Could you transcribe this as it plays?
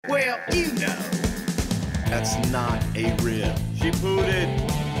Well, you know, that's not a rib. She pooted.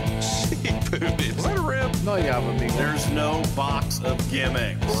 Is that a rib? No, yeah, amigo. There's no box of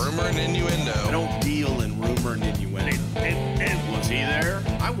gimmicks. Rumor and innuendo. I don't deal in rumor and innuendo. And was he there?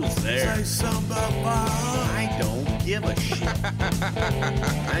 I was there. Say something about I don't give a shit.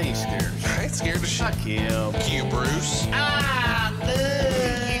 I ain't scared of shit. I ain't scared of shit. Fuck him. Cue Bruce. I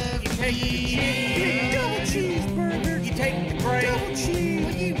love you take the cheese. Double cheeseburger. You take the bread. Double cheese.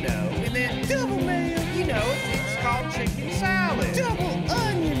 Well, you know. And then double mayo. You know, it's called chicken salad. Double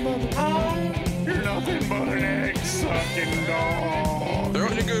onion, motherfucker. You're nothing but an egg-sucking dog. Throw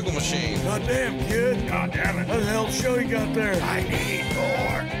it in your Google machine. Goddamn, kid. God damn it. What the hell show you got there? I need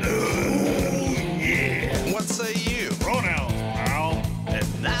more. Ooh, yeah. What say you? Pronouns, pal.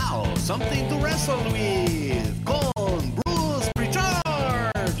 And now, something to wrestle with. Con Bruce Prichard.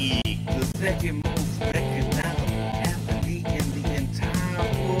 The second most recognizable athlete in the entire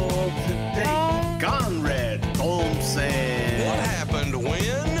world today. Conrad Thompson. What happened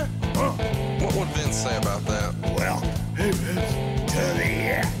when? Huh? What would Vince say about that? Well, hey, Vince. To the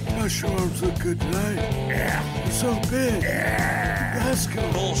Gosh, your arms look good tonight. yeah. You're so big. Yeah. Let's go.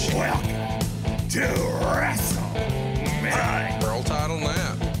 Bullshit. Welcome to WrestleMania. Roll tide on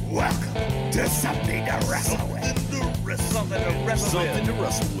that. Welcome to something to wrestle with. Something to wrestle Something to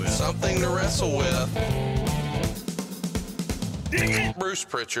wrestle with. Something to wrestle with. Bruce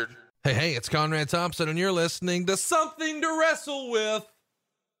Prichard. Hey, it's Conrad Thompson, and you're listening to Something to Wrestle With.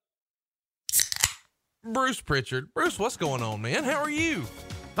 Bruce Prichard. Bruce, what's going on, man? How are you?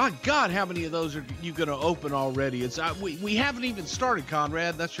 My God, how many of those are you going to open already? We haven't even started,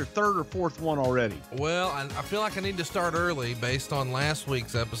 Conrad. That's your third or fourth one already. Well, I feel like I need to start early based on last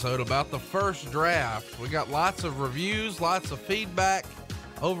week's episode about the first draft. We got lots of reviews, lots of feedback.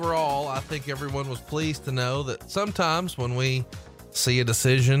 Overall, I think everyone was pleased to know that sometimes when we see a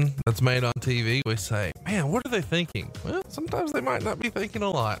decision that's made on TV, we say, man, what are they thinking? Well, sometimes they might not be thinking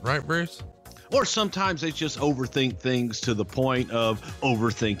a lot, right, Bruce? Or sometimes they just overthink things to the point of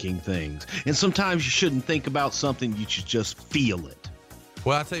overthinking things. And sometimes you shouldn't think about something, you should just feel it.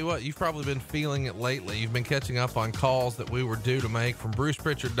 Well, I tell you what, you've probably been feeling it lately. You've been catching up on calls that we were due to make from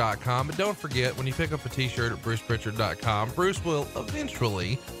BrucePrichard.com. But don't forget, when you pick up a t-shirt at BrucePrichard.com, Bruce will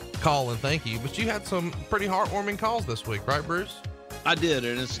eventually call and thank you. But you had some pretty heartwarming calls this week, right, Bruce? I did,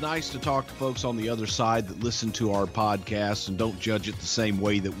 and it's nice to talk to folks on the other side that listen to our podcast and don't judge it the same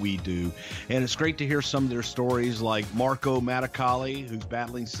way that we do. And it's great to hear some of their stories, like Marco Maticali, who's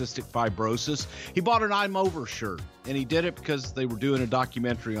battling cystic fibrosis. He bought an I'm Over shirt, and he did it because they were doing a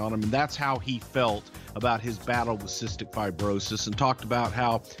documentary on him, and that's how he felt about his battle with cystic fibrosis, and talked about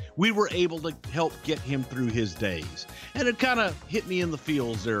how we were able to help get him through his days. And it kind of hit me in the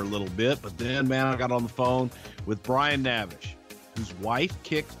feels there a little bit, but then, man, I got on the phone with Brian Navish, whose wife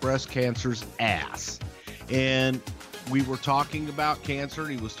kicked breast cancer's ass. And we were talking about cancer.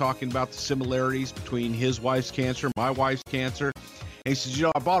 He was talking about the similarities between his wife's cancer, my wife's cancer. And he says,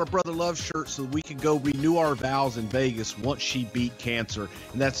 I bought a Brother Love shirt so that we could go renew our vows in Vegas once she beat cancer.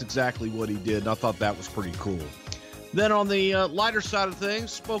 And that's exactly what he did. And I thought that was pretty cool. Then on the lighter side of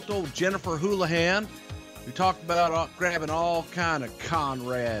things, spoke to old Jennifer Houlihan, who talked about grabbing all kind of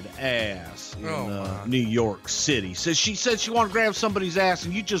Conrad ass in New York City. She said she wanted to grab somebody's ass,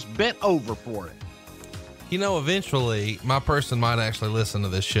 and you just bent over for it. You know, eventually my person might actually listen to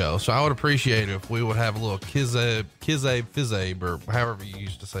this show. So I would appreciate it if we would have a little kizzabe, fizzabe, or however you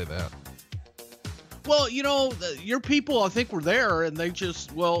used to say that. Well, you know, your people, I think, were there, and they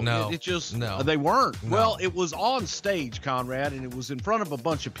just, well, No. They weren't. No. Well, it was on stage, Conrad, and it was in front of a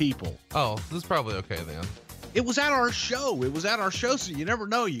bunch of people. Oh, this is probably okay then. It was at our show. So you never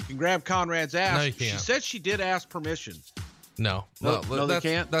know. You can grab Conrad's ass. No, you can't. She said she did ask permission. No, they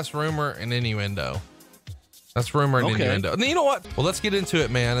can't? That's rumor and innuendo. That's rumor and innuendo. And you know what? Well, let's get into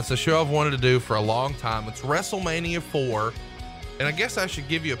it, man. It's a show I've wanted to do for a long time. It's WrestleMania 4. And I guess I should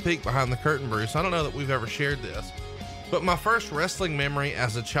give you a peek behind the curtain, Bruce. I don't know that we've ever shared this, but my first wrestling memory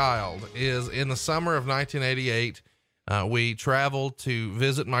as a child is in the summer of 1988. We traveled to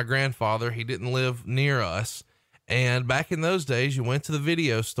visit my grandfather. He didn't live near us. And back in those days, you went to the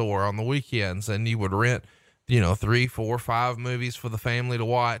video store on the weekends and you would rent, 3, 4, 5 movies for the family to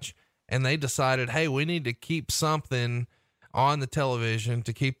watch. And they decided, hey, we need to keep something on the television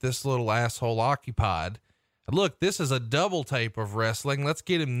to keep this little asshole occupied. Look, this is a double tape of wrestling. Let's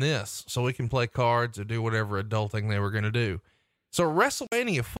get him this so we can play cards or do whatever adulting they were going to do. So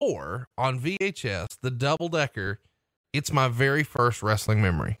WrestleMania 4 on VHS, the double decker, it's my very first wrestling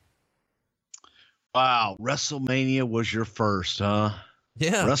memory. Wow. WrestleMania was your first, huh?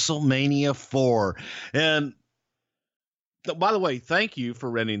 Yeah. WrestleMania 4. And By the way, thank you for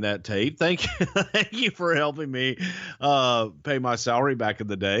renting that tape. Thank you, thank you for helping me pay my salary back in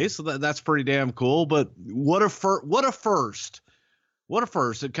the day. So that's pretty damn cool. But what a first! What a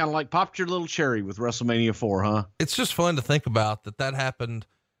first! It kind of like popped your little cherry with WrestleMania 4, huh? It's just fun to think about that happened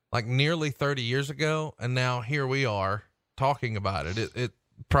like nearly 30 years ago, and now here we are talking about it. It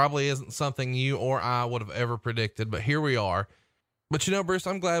probably isn't something you or I would have ever predicted, but here we are. But you know, Bruce,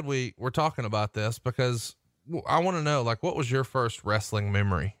 I'm glad we're talking about this because I want to know, like, what was your first wrestling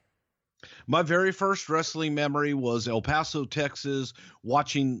memory? My very first wrestling memory was El Paso, Texas,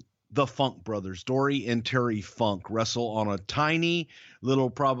 watching the Funk Brothers, Dory and Terry Funk, wrestle on a tiny little,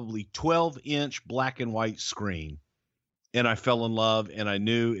 probably 12-inch black and white screen. And I fell in love, and I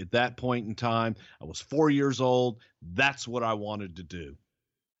knew at that point in time, I was 4 years old. That's what I wanted to do.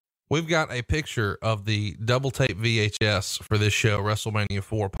 We've got a picture of the double tape VHS for this show, WrestleMania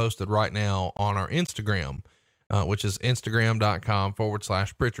 4, posted right now on our Instagram, which is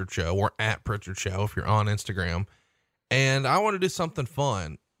instagram.com/Pritchard Show, or at Pritchard Show if you're on Instagram. And I want to do something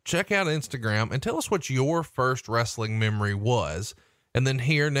fun. Check out Instagram and tell us what your first wrestling memory was. And then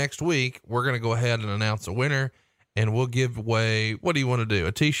here next week, we're going to go ahead and announce a winner, and we'll give away, what do you want to do?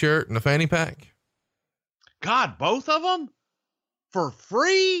 A t-shirt and a fanny pack? God, both of them for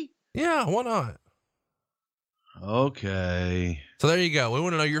free? Yeah, why not? Okay. So there you go. We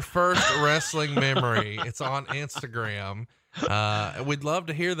want to know your first wrestling memory. It's on Instagram. We'd love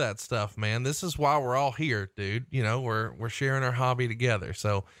to hear that stuff, man. This is why we're all here, dude. You know, we're sharing our hobby together.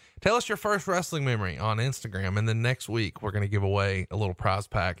 So tell us your first wrestling memory on Instagram. And then next week, we're going to give away a little prize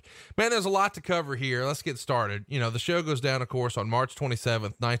pack. Man, there's a lot to cover here. Let's get started. You know, the show goes down, of course, on March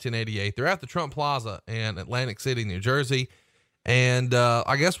 27th, 1988. They're at the Trump Plaza in Atlantic City, New Jersey. And,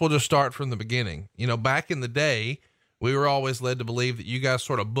 I guess we'll just start from the beginning. You know, back in the day, we were always led to believe that you guys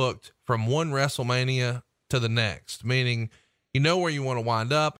sort of booked from one WrestleMania to the next, meaning you know where you want to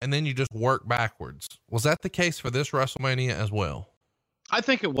wind up and then you just work backwards. Was that the case for this WrestleMania as well? I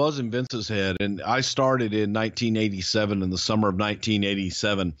think it was in Vince's head. And I started in 1987, in the summer of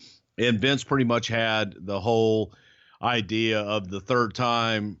 1987. And Vince pretty much had the whole idea of the third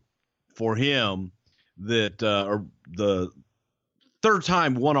time for him that, or the third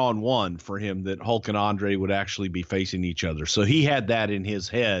time one-on-one for him, that Hulk and Andre would actually be facing each other. So he had that in his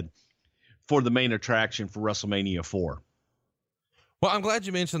head for the main attraction for WrestleMania 4. Well, I'm glad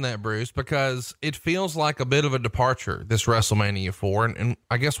you mentioned that, Bruce, because it feels like a bit of a departure, this WrestleMania 4. And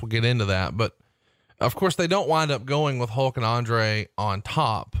I guess we'll get into that, but of course they don't wind up going with Hulk and Andre on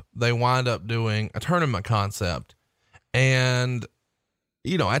top. They wind up doing a tournament concept. And,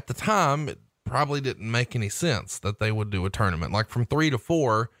 you know, at the time, it probably didn't make any sense that they would do a tournament. Like from 3 to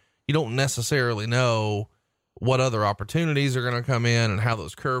 4, you don't necessarily know what other opportunities are going to come in and how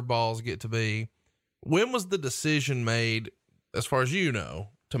those curveballs get to be. When was the decision made, as far as you know,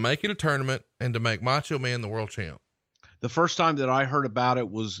 to make it a tournament and to make Macho Man the world champ? The first time that I heard about it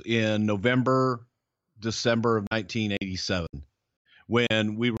was in November, December of 1987.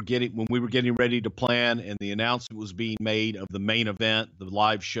 When we were getting ready to plan and the announcement was being made of the main event, the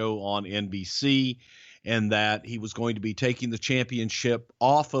live show on NBC, and that he was going to be taking the championship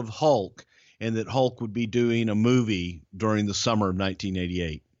off of Hulk, and that Hulk would be doing a movie during the summer of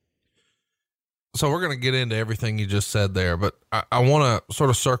 1988. So we're going to get into everything you just said there, but I want to sort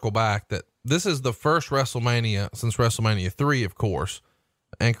of circle back that this is the first WrestleMania since WrestleMania 3, of course.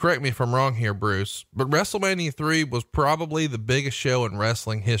 And correct me if I'm wrong here, Bruce, but WrestleMania 3 was probably the biggest show in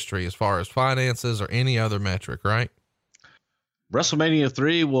wrestling history as far as finances or any other metric, right? WrestleMania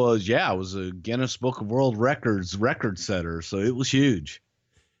 3 was, it was a Guinness Book of World Records record setter. So it was huge.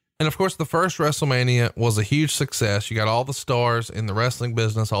 And of course, the first WrestleMania was a huge success. You got all the stars in the wrestling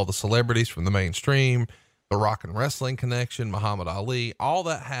business, all the celebrities from the mainstream, the Rock and Wrestling Connection, Muhammad Ali, all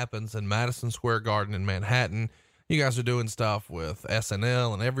that happens in Madison Square Garden in Manhattan. You guys are doing stuff with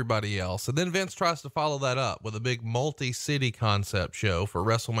SNL and everybody else. And then Vince tries to follow that up with a big multi-city concept show for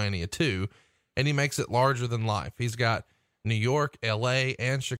WrestleMania 2. And he makes it larger than life. He's got New York, LA,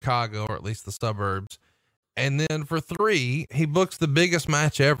 and Chicago, or at least the suburbs. And then for 3, he books the biggest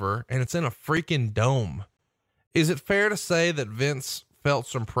match ever, and it's in a freaking dome. Is it fair to say that Vince felt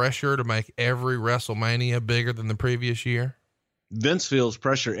some pressure to make every WrestleMania bigger than the previous year? Vince feels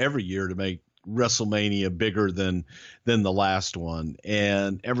pressure every year to make WrestleMania bigger than the last one.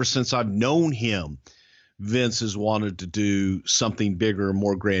 And ever since I've known him, Vince has wanted to do something bigger,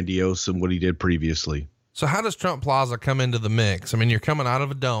 more grandiose than what he did previously. So how does Trump Plaza come into the mix? I mean, you're coming out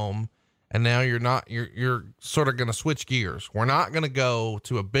of a dome and now you're sort of going to switch gears. We're not going to go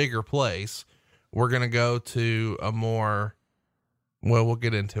to a bigger place. We're going to go to a more, well, we'll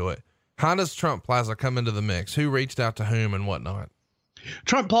get into it. How does Trump Plaza come into the mix? Who reached out to whom and whatnot?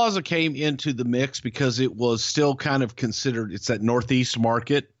 Trump Plaza came into the mix because it was still kind of considered, it's that Northeast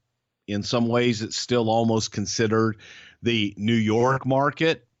market. In some ways, it's still almost considered the New York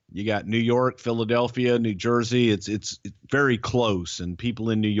market. You got New York, Philadelphia, New Jersey. It's very close, and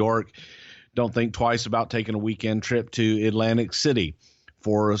people in New York don't think twice about taking a weekend trip to Atlantic City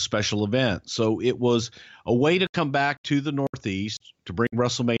for a special event. So it was a way to come back to the Northeast to bring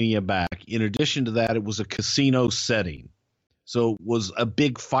WrestleMania back. In addition to that, it was a casino setting. So it was a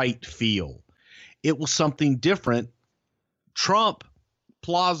big fight feel. It was something different. Trump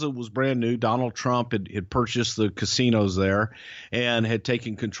Plaza was brand new. Donald Trump had purchased the casinos there and had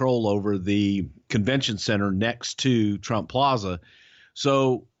taken control over the convention center next to Trump Plaza.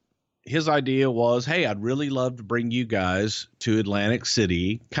 So his idea was, hey, I'd really love to bring you guys to Atlantic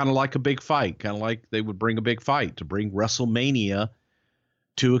City, kind of like a big fight, kind of like they would bring a big fight, to bring WrestleMania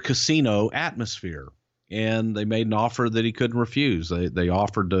to a casino atmosphere. And they made an offer that he couldn't refuse. They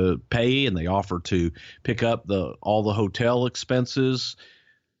offered to pay, and they offered to pick up all the hotel expenses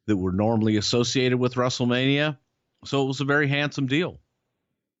that were normally associated with WrestleMania. So it was a very handsome deal.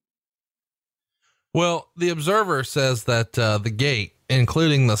 Well, the Observer says that the gate,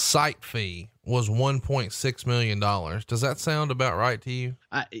 including the site fee, was $1.6 million. Does that sound about right to you?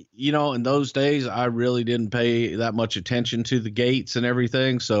 In those days, I really didn't pay that much attention to the gates and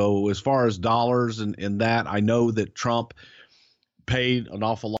everything. So as far as dollars and that, I know that Trump paid an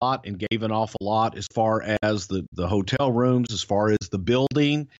awful lot and gave an awful lot as far as the hotel rooms, as far as the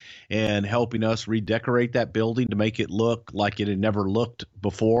building, and helping us redecorate that building to make it look like it had never looked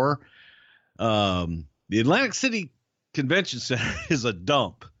before. The Atlantic City Convention Center is a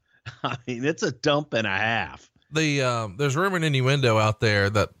dump. I mean, it's a dump and a half. There's rumor and innuendo out there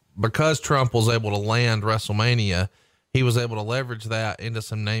that because Trump was able to land WrestleMania, he was able to leverage that into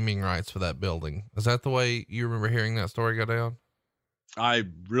some naming rights for that building. Is that the way you remember hearing that story go down? I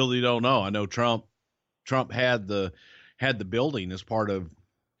really don't know. I know Trump had the building as part of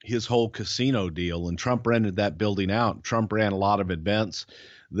his whole casino deal, and Trump rented that building out. Trump ran a lot of events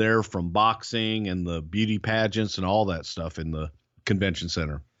there, from boxing and the beauty pageants and all that stuff in the convention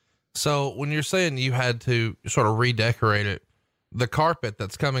center. So when you're saying you had to sort of redecorate it, the carpet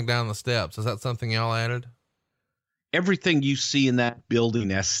that's coming down the steps, is that something y'all added? Everything you see in that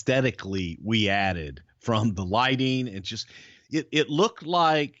building aesthetically, we added, from the lighting and just, it looked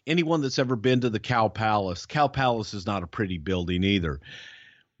like anyone that's ever been to the Cow Palace. Cow Palace is not a pretty building either.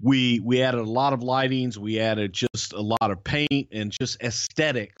 We added a lot of lightings. We added just a lot of paint and just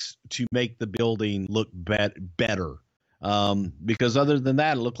aesthetics to make the building look better. Because other than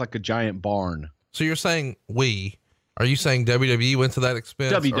that, it looked like a giant barn. So you're saying are you saying WWE went to that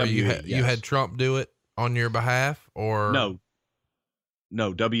expense? WWE, or yes. You had Trump do it on your behalf, or no,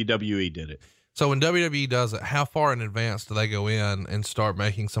 WWE did it. So when WWE does it, how far in advance do they go in and start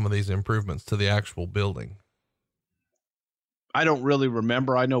making some of these improvements to the actual building? I don't really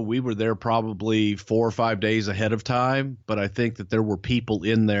remember. I know we were there probably 4 or 5 days ahead of time, but I think that there were people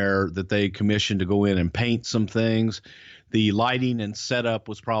in there that they commissioned to go in and paint some things. The lighting and setup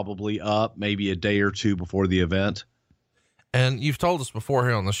was probably up maybe a day or two before the event. And you've told us before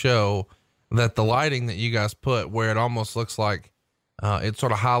here on the show that the lighting that you guys put, where it almost looks like it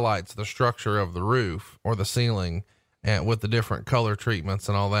sort of highlights the structure of the roof or the ceiling, and with the different color treatments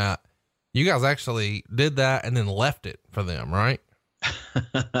and all that, you guys actually did that and then left it for them, right?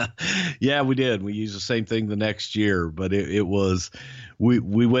 Yeah, we did. We used the same thing the next year, but it was, we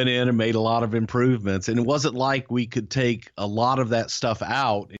went in and made a lot of improvements, and it wasn't like we could take a lot of that stuff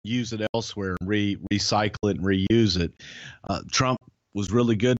out and use it elsewhere and recycle it and reuse it. Trump was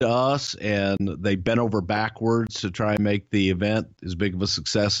really good to us, and they bent over backwards to try and make the event as big of a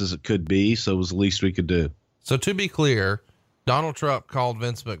success as it could be. So it was the least we could do. So to be clear, Donald Trump called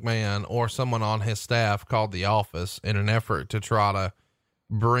Vince McMahon, or someone on his staff called the office, in an effort to try to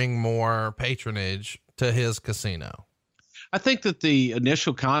bring more patronage to his casino. I think that the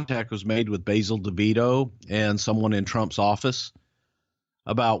initial contact was made with Basil DeVito and someone in Trump's office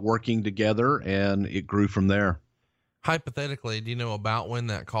about working together, and it grew from there. Hypothetically, do you know about when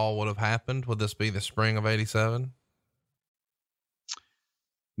that call would have happened? Would this be the spring of '87?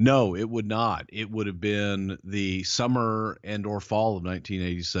 No, it would not. It would have been the summer and or fall of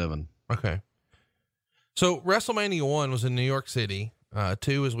 1987. Okay. So WrestleMania 1 was in New York City.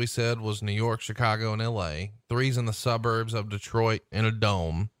 2, as we said, was New York, Chicago, and LA. 3's in the suburbs of Detroit in a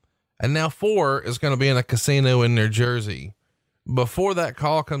dome. And now 4 is going to be in a casino in New Jersey. Before that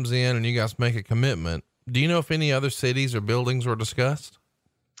call comes in and you guys make a commitment, do you know if any other cities or buildings were discussed?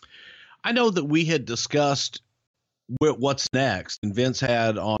 I know that we had discussed what's next. And Vince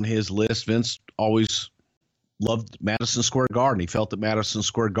had on his list, Vince always loved Madison Square Garden. He felt that Madison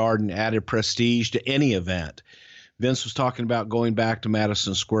Square Garden added prestige to any event. Vince was talking about going back to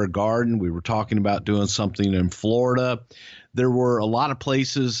Madison Square Garden. We were talking about doing something in Florida. There were a lot of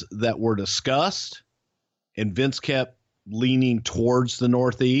places that were discussed, and Vince kept leaning towards the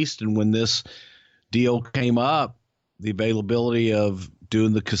Northeast. And when this deal came up, the availability of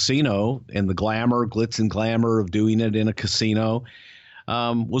doing the casino and the glamour, glitz and glamour of doing it in a casino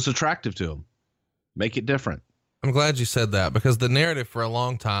was attractive to him. Make it different. I'm glad you said that, because the narrative for a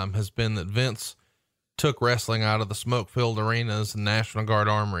long time has been that Vince took wrestling out of the smoke-filled arenas and National Guard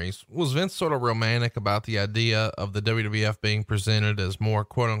armories. Was Vince sort of romantic about the idea of the WWF being presented as more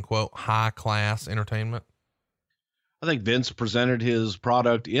quote unquote high class entertainment? I think Vince presented his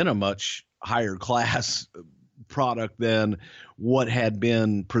product in a much higher class product than what had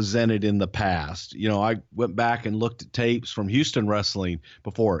been presented in the past. You know, I went back and looked at tapes from Houston wrestling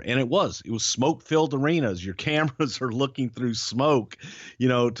before, and it was smoke-filled arenas. Your cameras are looking through smoke, you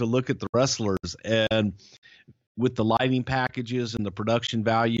know, to look at the wrestlers. And with the lighting packages and the production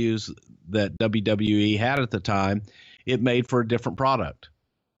values that WWE had at the time, it made for a different product.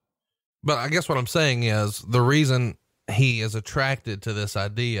 But I guess what I'm saying is the reason he is attracted to this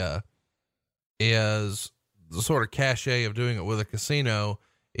idea is the sort of cachet of doing it with a casino.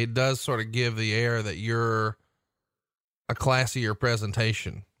 It does sort of give the air that you're a classier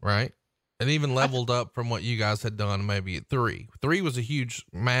presentation, right? And even leveled up from what you guys had done maybe at 3. 3 was a huge,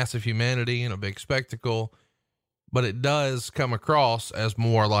 massive humanity and a big spectacle, but it does come across as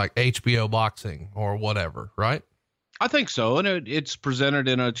more like HBO boxing or whatever, right? I think so. And it's presented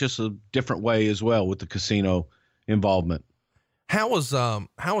in just a different way as well with the casino involvement. How was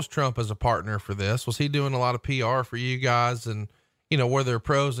Trump as a partner for this? Was he doing a lot of PR for you guys? And, you know, were there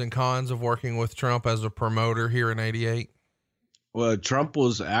pros and cons of working with Trump as a promoter here in 88? Well, Trump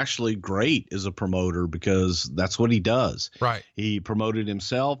was actually great as a promoter because that's what he does. Right. He promoted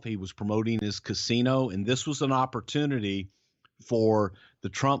himself. He was promoting his casino. And this was an opportunity for the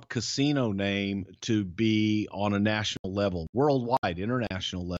Trump casino name to be on a national level, worldwide,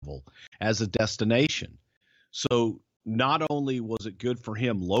 international level as a destination. So not only was it good for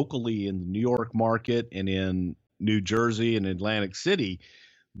him locally in the New York market and in New Jersey and Atlantic City,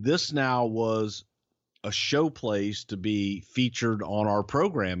 this now was a showplace to be featured on our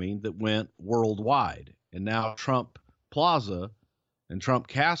programming that went worldwide. And now Trump Plaza and Trump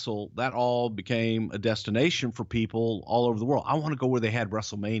Castle, that all became a destination for people all over the world. I want to go where they had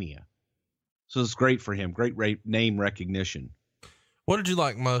WrestleMania. So it's great for him. Great name recognition. What did you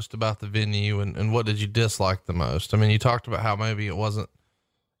like most about the venue, and what did you dislike the most? I mean, you talked about how maybe it wasn't,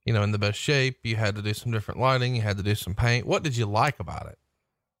 you know, in the best shape. You had to do some different lighting. You had to do some paint. What did you like about it?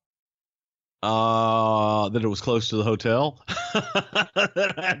 That it was close to the hotel.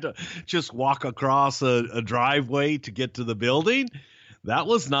 That I had to just walk across a driveway to get to the building. That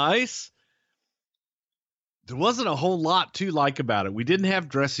was nice. There wasn't a whole lot to like about it. We didn't have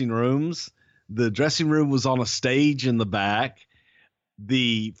dressing rooms. The dressing room was on a stage in the back.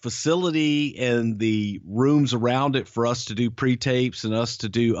 The facility and the rooms around it for us to do pre-tapes and us to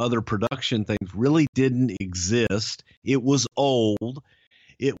do other production things really didn't exist. It was old.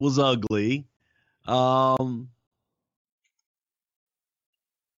 It was ugly.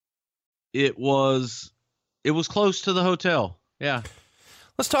 It was close to the hotel. Yeah.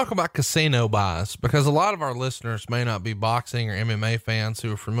 Let's talk about casino buys, because a lot of our listeners may not be boxing or MMA fans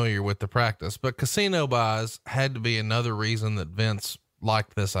who are familiar with the practice, but casino buys had to be another reason that Vince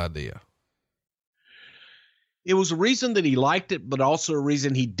liked this idea. It was a reason that he liked it, but also a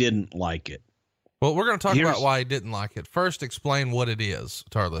reason he didn't like it. Well, we're going to talk about why he didn't like it. First, explain what it is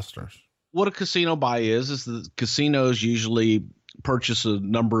to our listeners. What a casino buy is the casinos usually purchase a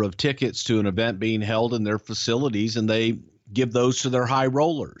number of tickets to an event being held in their facilities, and they give those to their high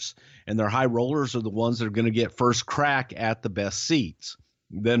rollers. And their high rollers are the ones that are going to get first crack at the best seats.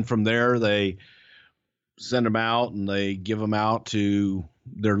 Then from there, they send them out and they give them out to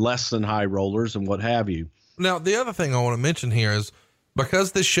their less than high rollers and what have you. Now, the other thing I want to mention here is,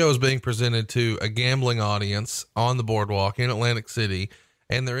 because this show is being presented to a gambling audience on the boardwalk in Atlantic City,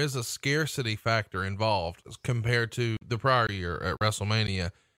 and there is a scarcity factor involved compared to the prior year at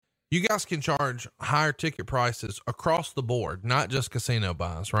WrestleMania, you guys can charge higher ticket prices across the board, not just casino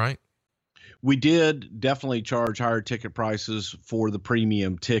buys, right? We did definitely charge higher ticket prices for the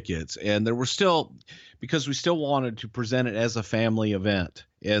premium tickets. And there were still, because we still wanted to present it as a family event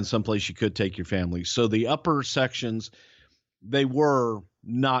and someplace you could take your family. So the upper sections, they were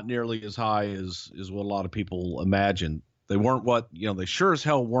not nearly as high as what a lot of people imagined. They weren't they sure as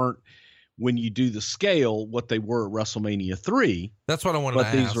hell weren't when you do the scale, what they were at WrestleMania 3. That's what I wanted to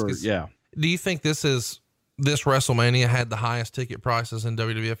ask. Do you think this WrestleMania had the highest ticket prices in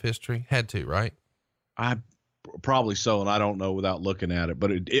WWF history? Had to, right? I probably so, and I don't know without looking at it,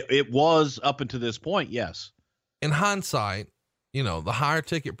 but it was up until this point, yes. In hindsight, you know, the higher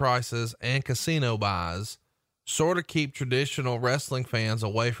ticket prices and casino buys sort of keep traditional wrestling fans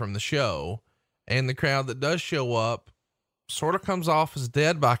away from the show, and the crowd that does show up sort of comes off as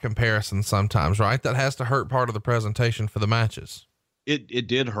dead by comparison sometimes, right? That has to hurt part of the presentation for the matches. It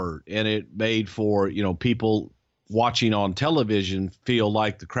did hurt, and it made for, you know, people watching on television feel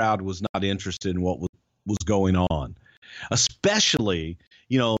like the crowd was not interested in what was going on, especially,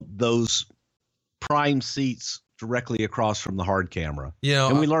 you know, those prime seats directly across from the hard camera. You know,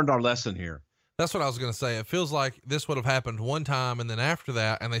 and we learned our lesson here. That's what I was going to say. It feels like this would have happened one time, and then after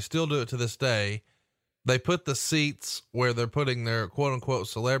that, and they still do it to this day, they put the seats where they're putting their quote unquote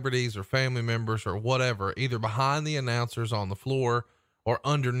celebrities or family members or whatever, either behind the announcers on the floor or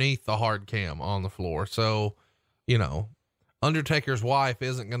underneath the hard cam on the floor. So, you know, Undertaker's wife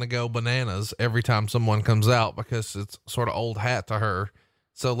isn't going to go bananas every time someone comes out because it's sort of old hat to her.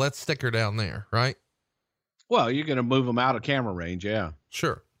 So let's stick her down there, right? Well, you're going to move them out of camera range. Yeah,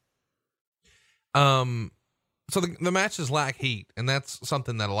 sure. So the matches lack heat, and that's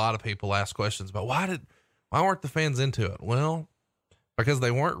something that a lot of people ask questions about. Why weren't the fans into it? Well, because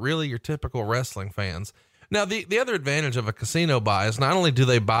they weren't really your typical wrestling fans. Now, the other advantage of a casino buy is not only do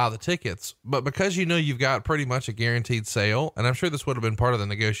they buy the tickets, but because, you know, you've got pretty much a guaranteed sale, and I'm sure this would have been part of the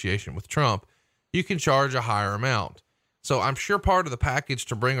negotiation with Trump, you can charge a higher amount. So I'm sure part of the package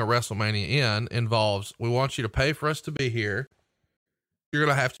to bring a WrestleMania in involves, we want you to pay for us to be here. You're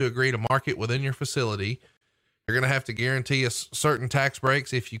going to have to agree to market within your facility. You're going to have to guarantee us certain tax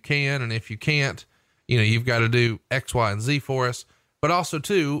breaks if you can. And if you can't, you know, you've got to do X, Y, and Z for us. But also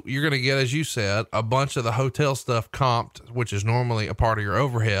too, you're going to get, as you said, a bunch of the hotel stuff comped, which is normally a part of your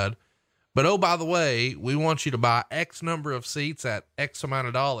overhead. But, oh, by the way, we want you to buy X number of seats at X amount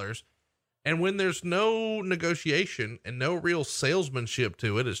of dollars. And when there's no negotiation and no real salesmanship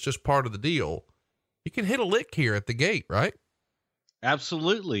to it, it's just part of the deal. You can hit a lick here at the gate, right?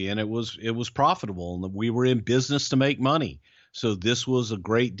 Absolutely. And it was profitable, and we were in business to make money. So this was a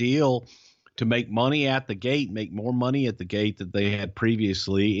great deal to make money at the gate, make more money at the gate that they had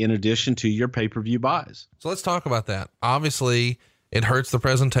previously, in addition to your pay-per-view buys. So let's talk about that. Obviously it hurts the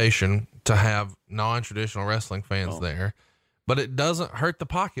presentation to have non-traditional wrestling fans there, but it doesn't hurt the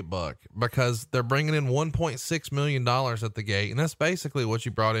pocketbook because they're bringing in $1.6 million at the gate. And that's basically what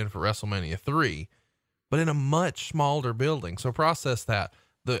you brought in for WrestleMania 3. But in a much smaller building. So process that.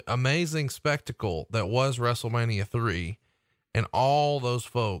 The amazing spectacle that was WrestleMania 3 and all those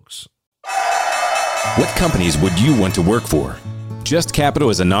folks. What companies would you want to work for? Just Capital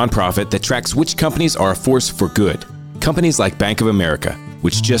is a nonprofit that tracks which companies are a force for good. Companies like Bank of America,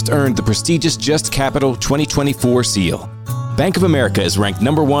 which just earned the prestigious Just Capital 2024 seal. Bank of America is ranked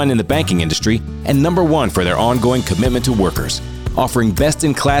 #1 in the banking industry and #1 for their ongoing commitment to workers, offering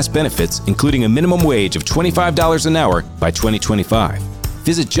best-in-class benefits, including a minimum wage of $25 an hour by 2025.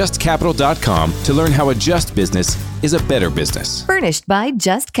 Visit justcapital.com to learn how a just business is a better business. Furnished by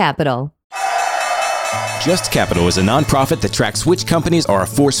Just Capital. Just Capital is a nonprofit that tracks which companies are a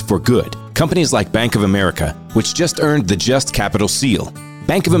force for good. Companies like Bank of America, which just earned the Just Capital seal.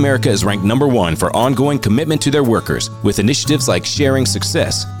 Bank of America is ranked #1 for ongoing commitment to their workers with initiatives like Sharing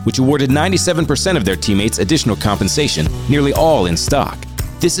Success, which awarded 97% of their teammates additional compensation, nearly all in stock.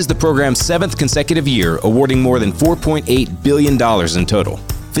 This is the program's 7th consecutive year, awarding more than $4.8 billion in total.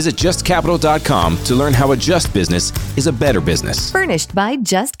 Visit justcapital.com to learn how a just business is a better business. Furnished by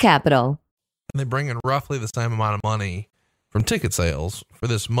Just Capital. And they bring in roughly the same amount of money from ticket sales for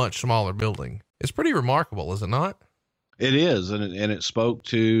this much smaller building. It's pretty remarkable, is it not? It is, and it spoke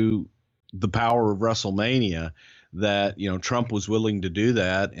to the power of WrestleMania that, you know, Trump was willing to do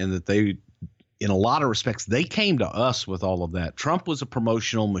that, and that they, in a lot of respects, they came to us with all of that. Trump was a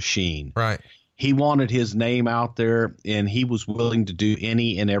promotional machine. Right. He wanted his name out there, and he was willing to do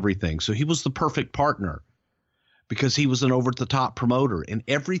any and everything. So he was the perfect partner because he was an over-the-top promoter, and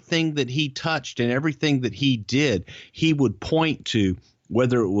everything that he touched and everything that he did, he would point to,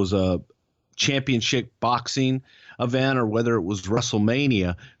 whether it was a championship boxing event or whether it was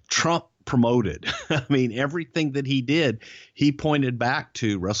WrestleMania, Trump promoted. I mean, everything that he did, he pointed back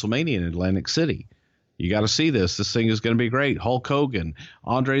to WrestleMania in Atlantic City. You got to see this. This thing is going to be great. Hulk Hogan,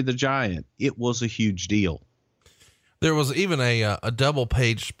 Andre the Giant. It was a huge deal. There was even a double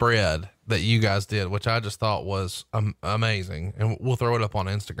page spread that you guys did, which I just thought was amazing. And we'll throw it up on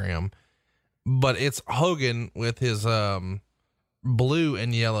Instagram, but it's Hogan with his, blue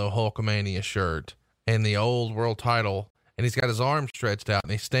and yellow Hulkamania shirt and the old world title, and he's got his arms stretched out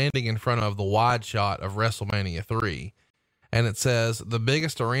and he's standing in front of the wide shot of WrestleMania 3. And it says, the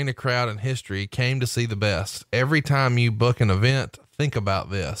biggest arena crowd in history came to see the best. Every time you book an event, think about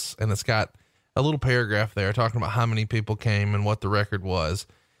this. And it's got a little paragraph there talking about how many people came and what the record was.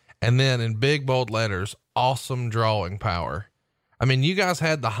 And then in big bold letters, awesome drawing power. I mean, you guys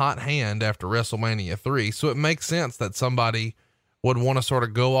had the hot hand after WrestleMania 3. So it makes sense that somebody would want to sort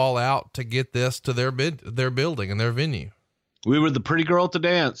of go all out to get this to their building and their venue. We were the pretty girl at the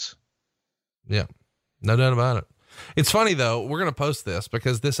dance. Yeah, no doubt about it. It's funny though. We're going to post this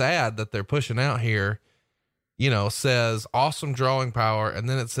because this ad that they're pushing out here, you know, says awesome drawing power. And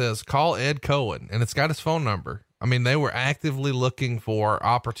then it says, call Ed Cohen, and it's got his phone number. I mean, they were actively looking for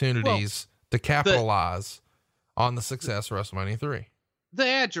opportunities to capitalize on the success of WrestleMania 3. The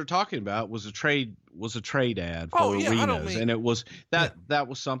ad you're talking about was a trade ad for arenas. And it was that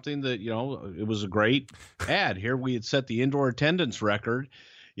was something that, you know, it was a great ad. Here we had set the indoor attendance record.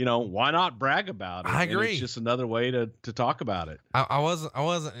 You know, why not brag about it? I agree. And it's just another way to talk about it. I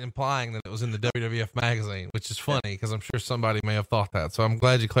wasn't implying that it was in the WWF magazine, which is funny because I'm sure somebody may have thought that. So I'm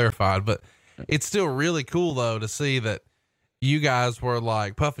glad you clarified, but it's still really cool though, to see that you guys were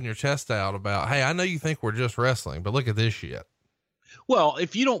like puffing your chest out about, hey, I know you think we're just wrestling, but look at this shit. Well,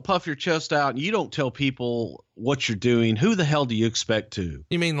 if you don't puff your chest out and you don't tell people what you're doing, who the hell do you expect to?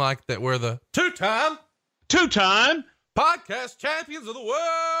 You mean like that we're the two-time podcast champions of the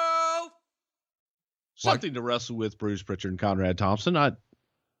world? Something to wrestle with, Bruce Pritchard and Conrad Thompson. I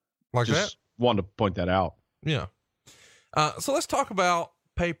like just wanted to point that out. Yeah. So let's talk about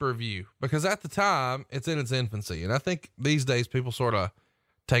pay-per-view, because at the time it's in its infancy. And I think these days people sort of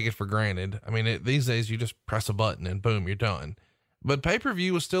take it for granted. I mean, these days you just press a button and boom, you're done. But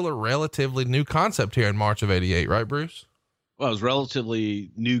pay-per-view was still a relatively new concept here in March of '88, right, Bruce? Well, it was relatively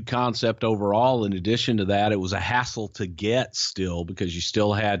new concept overall. In addition to that, it was a hassle to get still, because you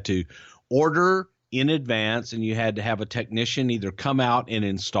still had to order in advance and you had to have a technician either come out and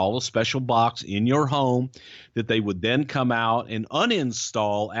install a special box in your home that they would then come out and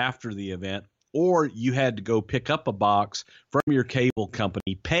uninstall after the event, or you had to go pick up a box from your cable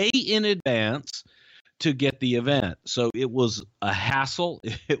company, pay in advance to get the event. So it was a hassle.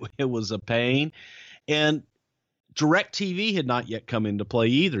 It was a pain. And DirecTV had not yet come into play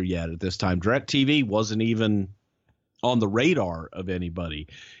either yet at this time. DirecTV wasn't even on the radar of anybody.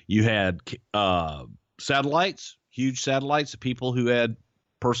 You had satellites, huge satellites, people who had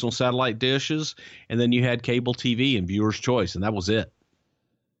personal satellite dishes, and then you had cable TV and viewer's choice, and that was it.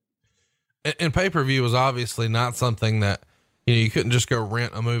 And pay-per-view was obviously not something that, you know, you couldn't just go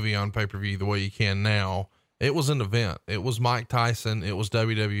rent a movie on pay-per-view the way you can now. It was an event. It was Mike Tyson. It was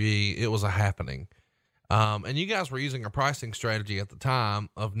WWE. It was a happening. And you guys were using a pricing strategy at the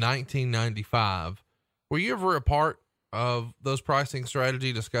time of $19.95. Were you ever a part of those pricing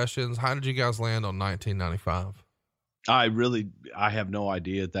strategy discussions? How did you guys land on $19.95? I have no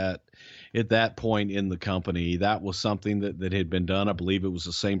idea at that point in the company. That was something that had been done. I believe it was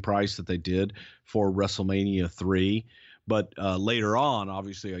the same price that they did for WrestleMania 3. But later on,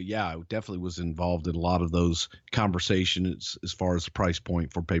 obviously, I definitely was involved in a lot of those conversations as far as the price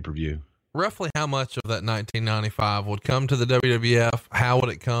point for pay-per-view. Roughly how much of that $19.95 would come to the WWF? How would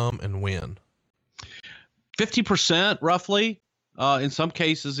it come and when? 50% roughly. In some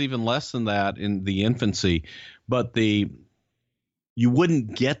cases, even less than that in the infancy. But you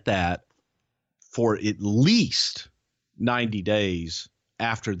wouldn't get that for at least 90 days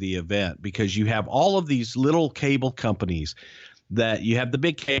after the event, because you have all of these little cable companies. That you have the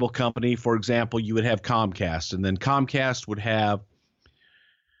big cable company, for example, you would have Comcast, and then Comcast would have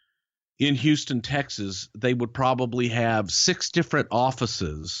in Houston, Texas, they would probably have 6 different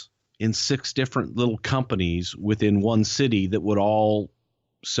offices in 6 different little companies within one city that would all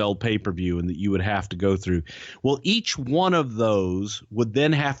sell pay-per-view and that you would have to go through. Well, each one of those would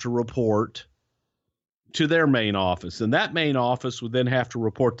then have to report to their main office, and that main office would then have to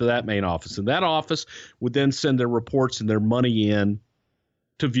report to that main office, and that office would then send their reports and their money in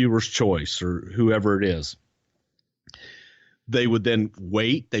to Viewer's Choice or whoever it is. They would then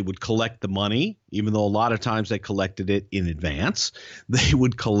wait. They would collect the money, even though a lot of times they collected it in advance. They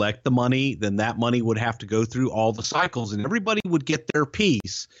would collect the money. Then that money would have to go through all the cycles, and everybody would get their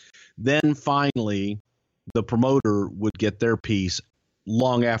piece. Then finally, the promoter would get their piece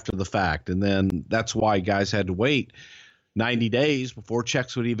long after the fact. And then that's why guys had to wait 90 days before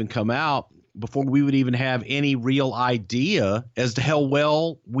checks would even come out, before we would even have any real idea as to how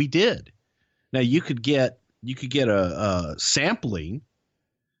well we did. Now you could get a sampling,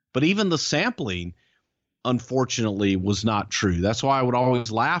 but even the sampling, unfortunately was not true. That's why I would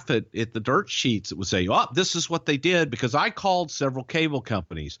always laugh at the dirt sheets that would say, oh, this is what they did, because I called several cable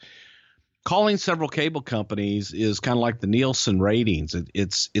companies. Calling several cable companies is kind of like the Nielsen ratings.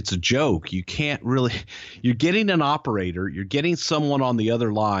 It's a joke. You can't really, you're getting an operator, you're getting someone on the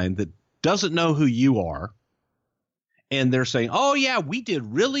other line that doesn't know who you are. And they're saying, oh yeah, we did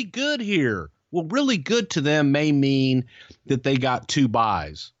really good here. Well, really good to them may mean that they got 2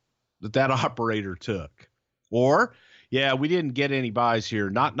 buys that operator took. Or, yeah, we didn't get any buys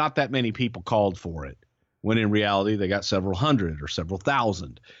here. Not that many people called for it, when in reality they got several hundred or several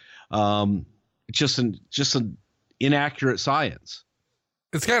thousand. Just an inaccurate science.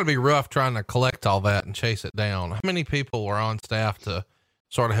 It's got to be rough trying to collect all that and chase it down. How many people were on staff to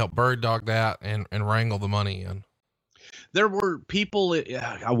sort of help bird dog that and wrangle the money in? There were people,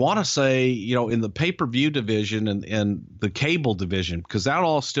 I want to say, in the pay-per-view division and the cable division, because that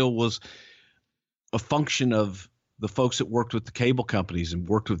all still was a function of the folks that worked with the cable companies and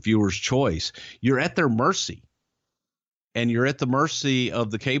worked with Viewers Choice. You're at their mercy, and you're at the mercy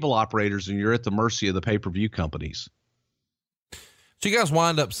of the cable operators, and you're at the mercy of the pay-per-view companies. So you guys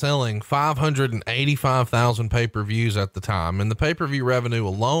wind up selling 585,000 pay-per-views at the time, and the pay-per-view revenue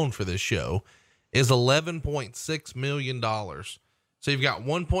alone for this show is $11.6 million. So you've got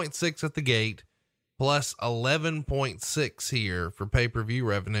 1.6 at the gate plus 11.6 here for pay-per-view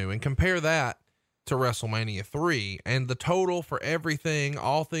revenue, and compare that to WrestleMania 3, and the total for everything,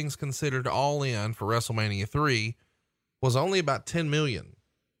 all things considered, all in for WrestleMania 3 was only about 10 million.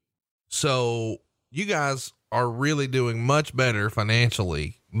 So you guys are really doing much better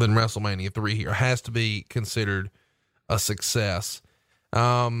financially than WrestleMania 3 here. It has to be considered a success.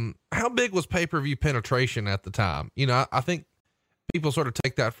 How big was pay-per-view penetration at the time? I think people sort of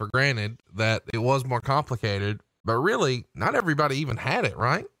take that for granted, that it was more complicated, but really not everybody even had it,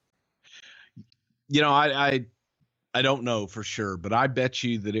 right? I don't know for sure, but I bet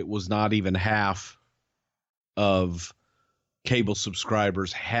you that it was not even half of cable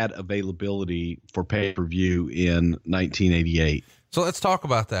subscribers had availability for pay-per-view in 1988. So let's talk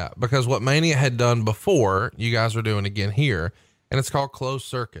about that, because what Mania had done before, you guys are doing again here, and it's called closed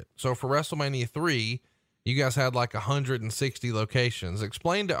circuit. So for WrestleMania 3, you guys had like 160 locations.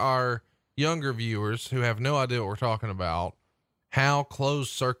 Explain to our younger viewers who have no idea what we're talking about how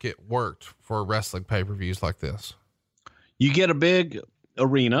closed circuit worked for wrestling pay-per-views like this. You get a big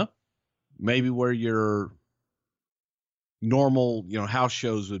arena, maybe where your normal, house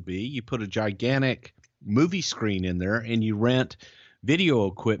shows would be. You put a gigantic movie screen in there, and you rent video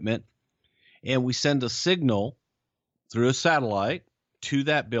equipment, and we send a signal through a satellite to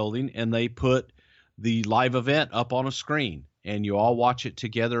that building, and they put the live event up on a screen, and you all watch it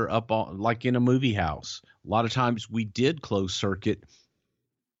together up on, like in a movie house. A lot of times we did closed circuit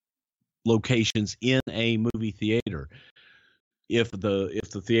locations in a movie theater if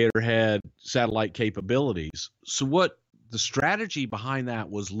the theater had satellite capabilities. So what the strategy behind that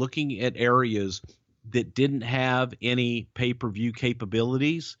was looking at areas that didn't have any pay-per-view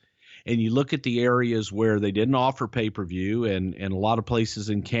capabilities. And you look at the areas where they didn't offer pay-per-view, and a lot of places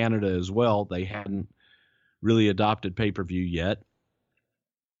in Canada as well, they hadn't really adopted pay-per-view yet.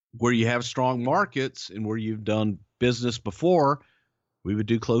 Where you have strong markets and where you've done business before, we would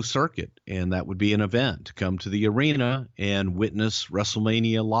do closed circuit, and that would be an event to come to the arena and witness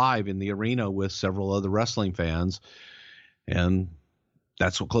WrestleMania live in the arena with several other wrestling fans. And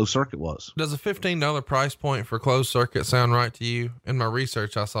that's what closed circuit was. Does a $15 price point for closed circuit sound right to you? In my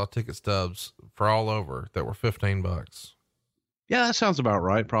research, I saw ticket stubs for all over that were $15. Yeah, that sounds about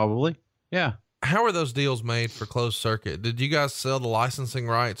right. Probably. Yeah. How are those deals made for closed circuit? Did you guys sell the licensing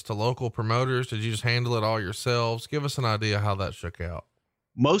rights to local promoters? Did you just handle it all yourselves? Give us an idea how that shook out.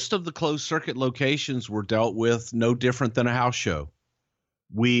 Most of the closed circuit locations were dealt with no different than a house show.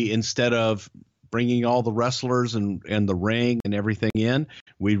 We, instead of bringing all the wrestlers and the ring and everything in,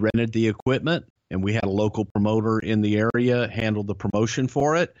 we rented the equipment, and we had a local promoter in the area handle the promotion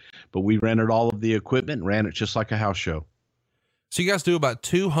for it, but we rented all of the equipment and ran it just like a house show. So you guys do about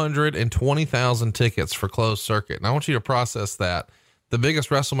 220,000 tickets for closed circuit. And I want you to process that. The biggest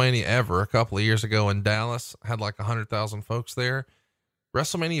WrestleMania ever a couple of years ago in Dallas had like 100,000 folks there.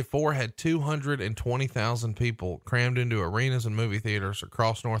 WrestleMania 4 had 220,000 people crammed into arenas and movie theaters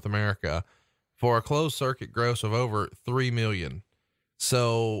across North America for a closed circuit gross of over 3 million.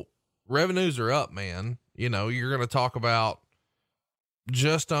 So revenues are up, man. You're going to talk about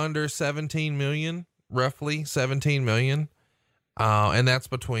just under 17 million, roughly 17 million. And that's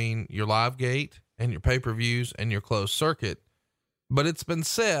between your live gate and your pay-per-views and your closed circuit. But it's been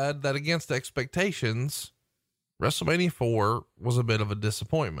said that against expectations, WrestleMania 4 was a bit of a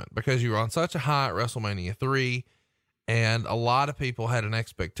disappointment because you were on such a high at WrestleMania 3, and a lot of people had an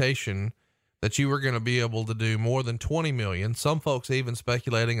expectation that you were going to be able to do more than 20 million. Some folks even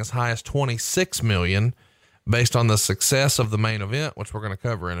speculating as high as 26 million based on the success of the main event, which we're going to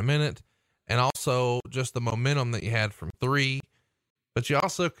cover in a minute. And also just the momentum that you had from 3, but you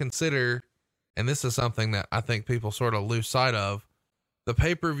also consider, and this is something that I think people sort of lose sight of, the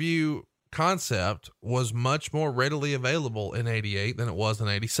pay-per-view concept was much more readily available in 88 than it was in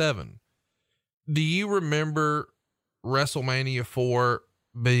 87. Do you remember WrestleMania 4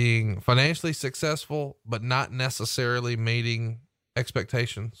 being financially successful, but not necessarily meeting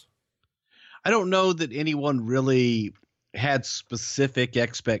expectations? I don't know that anyone really had specific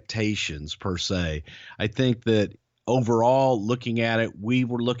expectations per se. I think that overall, looking at it, we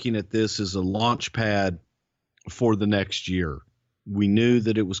were looking at this as a launch pad for the next year. We knew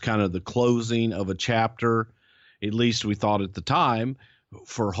that it was kind of the closing of a chapter, at least we thought at the time,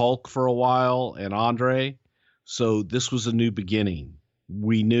 for Hulk for a while and Andre. So this was a new beginning.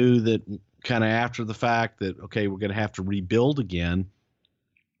 We knew that kind of after the fact that, okay, we're going to have to rebuild again.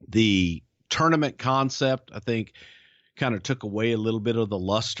 The tournament concept, I think, kind of took away a little bit of the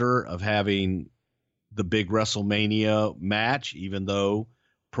luster of having the big WrestleMania match, even though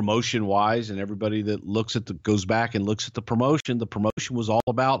promotion wise, and everybody that goes back and looks at the promotion was all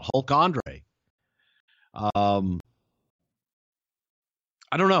about Hulk Andre. I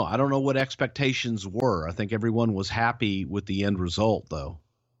don't know. I don't know what expectations were. I think everyone was happy with the end result, though.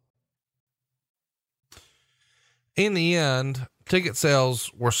 In the end, ticket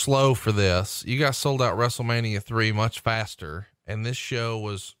sales were slow for this. You guys sold out WrestleMania 3 much faster, and this show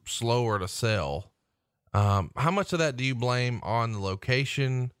was slower to sell. How much of that do you blame on the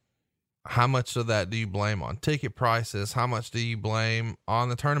location? How much of that do you blame on ticket prices? How much do you blame on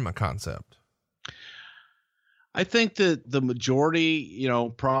the tournament concept? I think that the majority,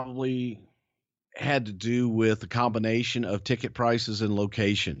 probably had to do with a combination of ticket prices and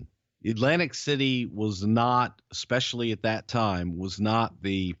location. Atlantic City was not, especially at that time, was not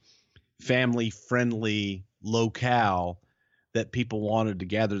the family-friendly locale that people wanted to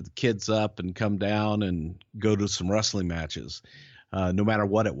gather the kids up and come down and go to some wrestling matches, no matter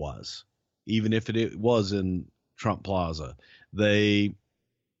what it was. Even if it was in Trump Plaza, you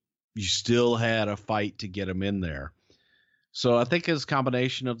still had a fight to get them in there. So I think it's a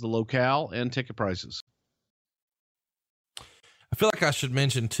combination of the locale and ticket prices. I feel like I should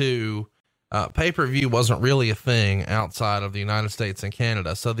mention too, pay-per-view wasn't really a thing outside of the United States and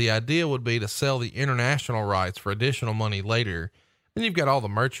Canada. So the idea would be to sell the international rights for additional money later. Then you've got all the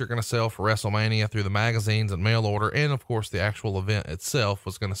merch you're going to sell for WrestleMania through the magazines and mail order. And of course the actual event itself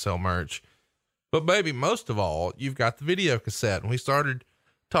was going to sell merch, but maybe most of all, you've got the video cassette. And we started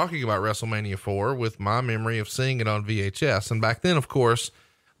talking about WrestleMania 4 with my memory of seeing it on VHS. And back then, of course,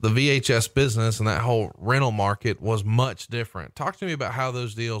 the VHS business and that whole rental market was much different. Talk to me about how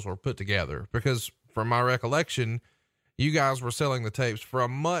those deals were put together, because from my recollection, you guys were selling the tapes for a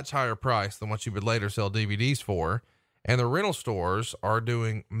much higher price than what you would later sell DVDs for. And the rental stores are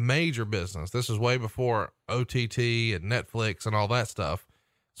doing major business. This is way before OTT and Netflix and all that stuff.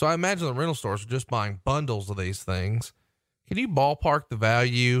 So I imagine the rental stores are just buying bundles of these things. Can you ballpark the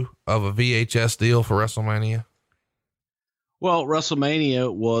value of a VHS deal for WrestleMania? Well,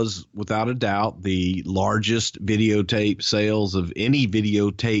 WrestleMania was without a doubt the largest videotape sales of any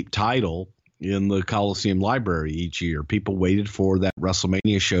videotape title in the Coliseum library each year. People waited for that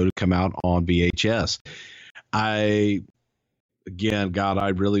WrestleMania show to come out on VHS. I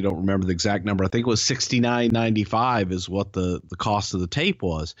really don't remember the exact number. I think it was $69.95 is what the cost of the tape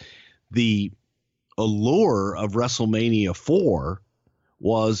was. The allure of WrestleMania 4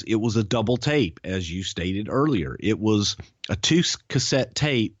 was it was a double tape, as you stated earlier. It was a 2 cassette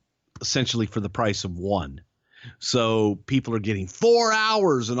tape essentially for the price of 1. So people are getting 4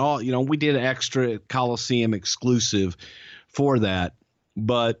 hours and all, we did an extra Coliseum exclusive for that.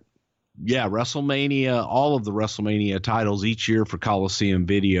 But yeah, WrestleMania, all of the WrestleMania titles each year for Coliseum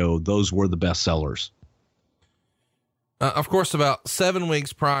Video, those were the best sellers. Of course, about 7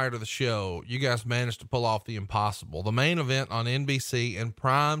 weeks prior to the show, you guys managed to pull off the impossible, the main event on NBC in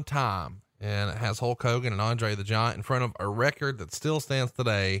prime time. And it has Hulk Hogan and Andre the Giant in front of a record that still stands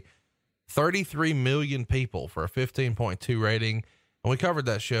today, 33 million people for a 15.2 rating. And we covered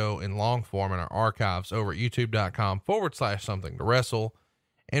that show in long form in our archives over at youtube.com/something to wrestle.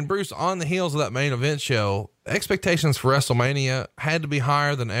 And Bruce, on the heels of that main event show, expectations for WrestleMania had to be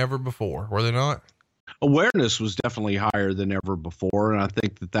higher than ever before, were they not? Awareness was definitely higher than ever before. And I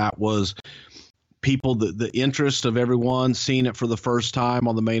think that was people, the interest of everyone seeing it for the first time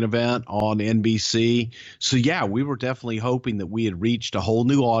on the main event on NBC. So yeah, we were definitely hoping that we had reached a whole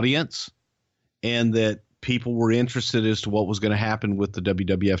new audience and that people were interested as to what was going to happen with the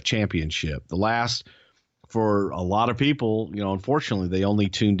WWF Championship. For a lot of people, unfortunately, they only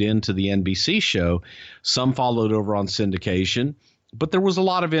tuned in to the NBC show. Some followed over on syndication, but there was a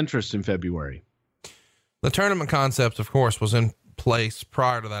lot of interest in February. The tournament concept, of course, was in place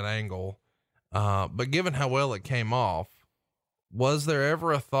prior to that angle. But given how well it came off, was there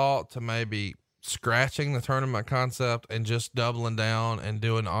ever a thought to maybe scratching the tournament concept and just doubling down and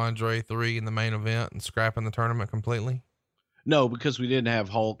doing Andre 3 in the main event and scrapping the tournament completely? No, because we didn't have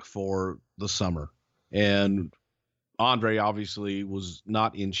Hulk for the summer, and Andre obviously was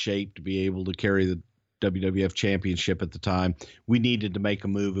not in shape to be able to carry the WWF Championship at the time. We needed to make a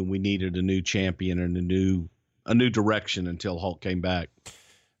move, and we needed a new champion and a new direction until Hulk came back.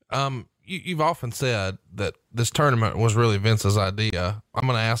 You've often said that this tournament was really Vince's idea. I'm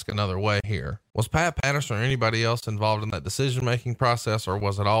going to ask another way here. Was Pat Patterson or anybody else involved in that decision-making process, or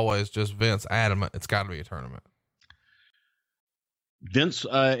was it always just Vince adamant it's got to be a tournament? Vince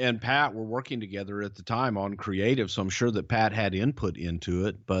and Pat were working together at the time on creative, so I'm sure that Pat had input into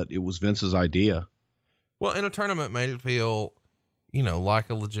it, but it was Vince's idea. Well, and a tournament made it feel, like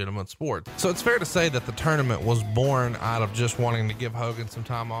a legitimate sport. So it's fair to say that the tournament was born out of just wanting to give Hogan some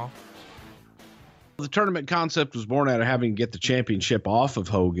time off. The tournament concept was born out of having to get the championship off of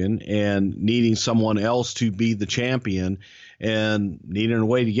Hogan and needing someone else to be the champion and needing a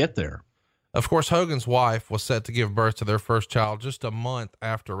way to get there. Of course, Hogan's wife was set to give birth to their first child just a month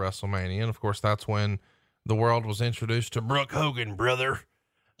after WrestleMania. And of course, that's when the world was introduced to Brooke Hogan, brother.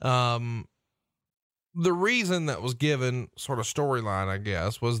 The reason that was given, sort of storyline, I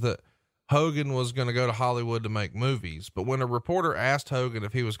guess, was that Hogan was going to go to Hollywood to make movies. But when a reporter asked Hogan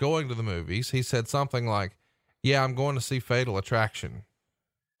if he was going to the movies, he said something like, "Yeah, I'm going to see Fatal Attraction."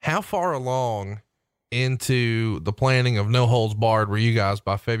 How far along into the planning of No Holds Barred were you guys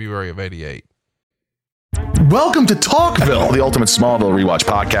by February of '88? Welcome to Talkville, the ultimate Smallville rewatch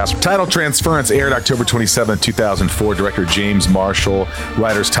podcast. Title Transference aired October 27, 2004. Director James Marshall,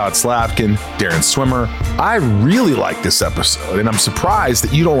 writers Todd Slavkin, Darren Swimmer. I really like this episode, and I'm surprised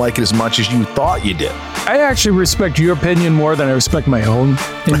that you don't like it as much as you thought you did. I actually respect your opinion more than I respect my own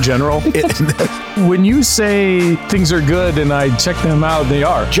in general. When you say things are good and I check them out, they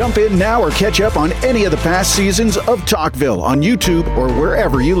are. Jump in now or catch up on any of the past seasons of Talkville on YouTube or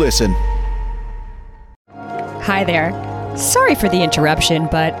wherever you listen. Hi there. Sorry for the interruption,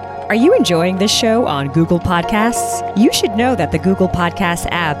 but are you enjoying this show on Google Podcasts? You should know that the Google Podcasts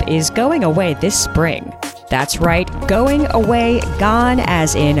app is going away this spring. That's right, going away, gone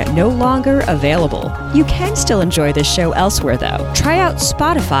as in no longer available. You can still enjoy this show elsewhere though. Try out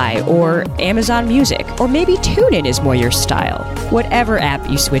Spotify or Amazon Music, or maybe TuneIn is more your style. Whatever app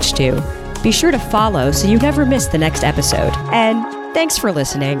you switch to, be sure to follow so you never miss the next episode. And thanks for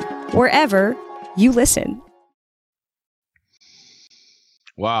listening, wherever you listen.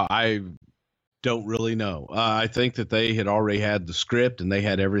 Wow, I don't really know. I think that they had already had the script and they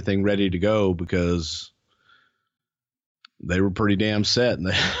had everything ready to go because they were pretty damn set,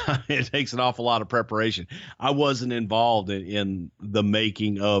 and it takes an awful lot of preparation. I wasn't involved in the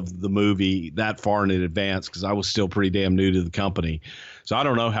making of the movie that far in advance because I was still pretty damn new to the company. So I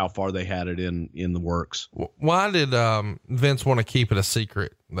don't know how far they had it in the works. Why did Vince want to keep it a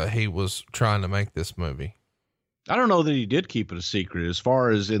secret that he was trying to make this movie? I don't know that he did keep it a secret. As far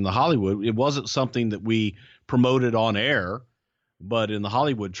as in the Hollywood, it wasn't something that we promoted on air, but in the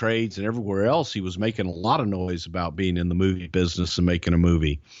Hollywood trades and everywhere else, he was making a lot of noise about being in the movie business and making a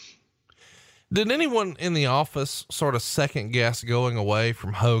movie. Did anyone in the office sort of second guess going away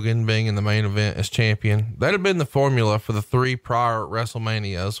from Hogan being in the main event as champion? That had been the formula for the 3 prior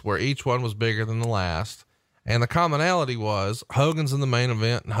WrestleManias, where each one was bigger than the last. And the commonality was Hogan's in the main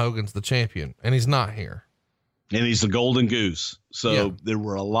event and Hogan's the champion, and he's not here. And he's the golden goose. So There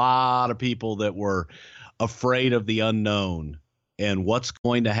were a lot of people that were afraid of the unknown and what's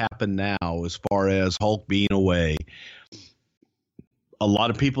going to happen now as far as Hulk being away. A lot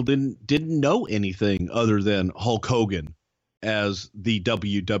of people didn't know anything other than Hulk Hogan as the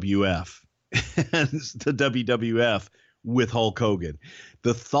WWF, the WWF with Hulk Hogan.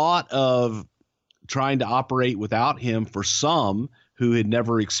 The thought of trying to operate without him for some who had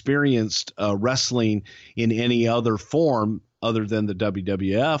never experienced wrestling in any other form other than the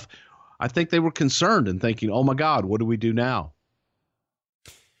WWF, I think they were concerned and thinking, oh my God, what do we do now?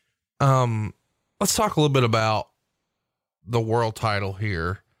 Let's talk a little bit about the world title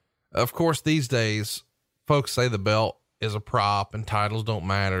here. Of course, these days folks say the belt is a prop and titles don't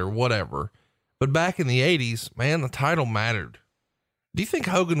matter, whatever. But back in the 80s, man, the title mattered. Do you think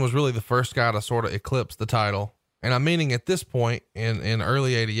Hogan was really the first guy to sort of eclipse the title? And I'm meaning at this point in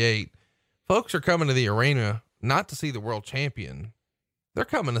early 88, folks are coming to the arena not to see the world champion. They're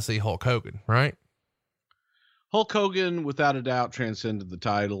coming to see Hulk Hogan, right? Hulk Hogan, without a doubt, transcended the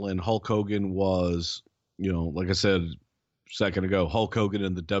title, and Hulk Hogan was, like I said a second ago, Hulk Hogan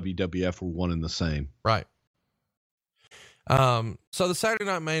and the WWF were one and the same. Right. So the Saturday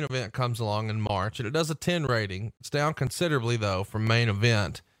Night Main Event comes along in March, and it does a 10 rating. It's down considerably though from Main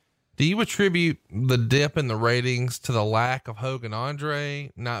Event. Do you attribute the dip in the ratings to the lack of Hogan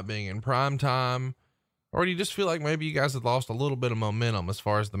Andre not being in prime time, or do you just feel like maybe you guys had lost a little bit of momentum as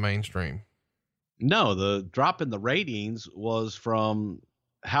far as the mainstream? No, the drop in the ratings was from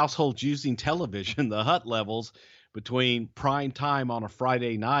households using television, the HUT levels between prime time on a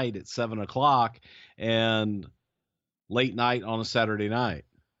Friday night at 7:00 and late night on a Saturday night.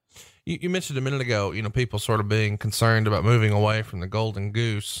 You mentioned a minute ago, people sort of being concerned about moving away from the golden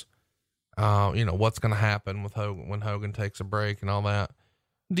goose. What's going to happen with Hogan when Hogan takes a break and all that.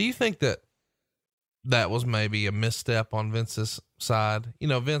 Do you think that was maybe a misstep on Vince's side?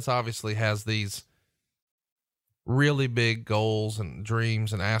 Vince obviously has these really big goals and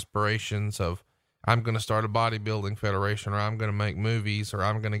dreams and aspirations of, I'm going to start a bodybuilding federation, or I'm going to make movies, or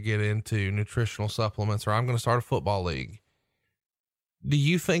I'm going to get into nutritional supplements, or I'm going to start a football league. Do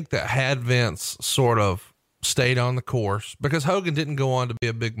you think that had Vince sort of stayed on the course, because Hogan didn't go on to be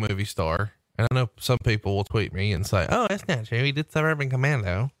a big movie star? And I know some people will tweet me and say, oh, that's not true. He did Suburban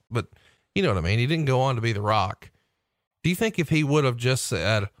Commando, but you know what I mean? He didn't go on to be The Rock. Do you think if he would have just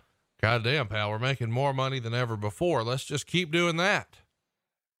said, God damn, pal, we're making more money than ever before, let's just keep doing that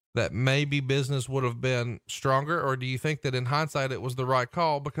maybe business would have been stronger? Or do you think that in hindsight, it was the right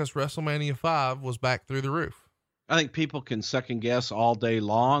call because WrestleMania 5 was back through the roof? I think people can second guess all day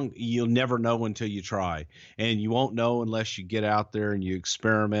long. You'll never know until you try, and you won't know unless you get out there and you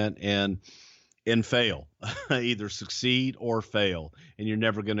experiment and fail, either succeed or fail. And you're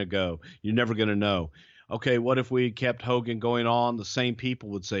never going to know. Okay, what if we kept Hogan going on? The same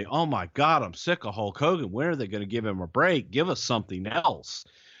people would say, oh my God, I'm sick of Hulk Hogan. When are they going to give him a break? Give us something else.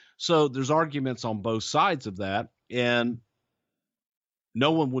 So there's arguments on both sides of that. And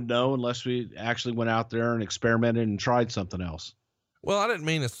no one would know unless we actually went out there and experimented and tried something else. Well, I didn't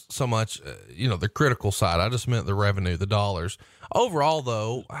mean it's so much, the critical side. I just meant the revenue, the dollars. Overall,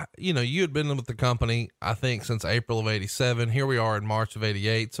 though, you had been with the company, I think, since April of 87. Here we are in March of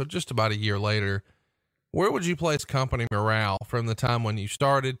 88. So just about a year later. Where would you place company morale from the time when you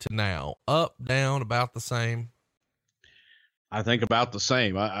started to now? Up, down, about the same? I think about the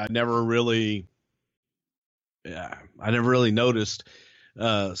same. I never really noticed,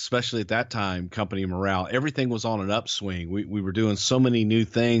 especially at that time, company morale. Everything was on an upswing. We were doing so many new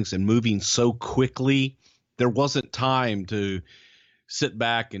things and moving so quickly. There wasn't time to sit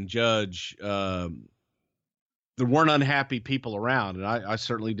back and judge. There weren't unhappy people around, and I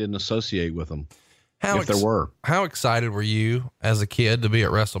certainly didn't associate with them. If there were. How excited were you as a kid to be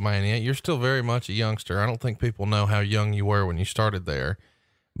at WrestleMania? You're still very much a youngster. I don't think people know how young you were when you started there,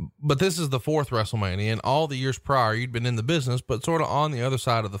 but this is the 4th WrestleMania, and all the years prior you'd been in the business, but sort of on the other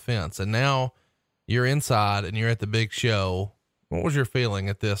side of the fence. And now you're inside and you're at the big show. What was your feeling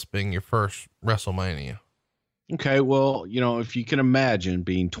at this being your first WrestleMania? Okay. Well, if you can imagine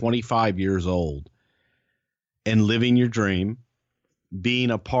being 25 years old and living your dream,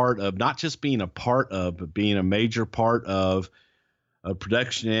 being a part of, not just being a part of, but being a major part of a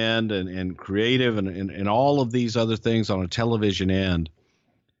production end and creative and all of these other things on a television end.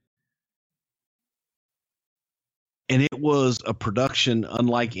 And it was a production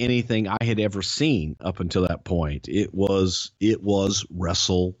unlike anything I had ever seen up until that point. It was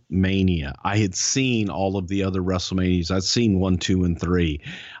WrestleMania. I had seen all of the other WrestleManias. I'd seen 1, 2, and 3.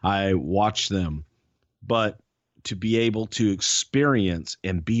 I watched them, but to be able to experience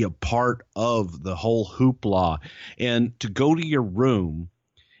and be a part of the whole hoopla, and to go to your room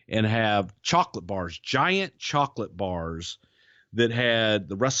and have chocolate bars, giant chocolate bars that had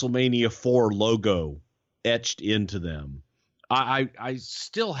the WrestleMania 4 logo etched into them. I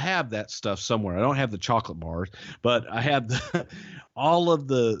still have that stuff somewhere. I don't have the chocolate bars, but I have all of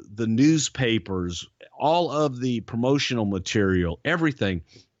the newspapers, all of the promotional material, everything.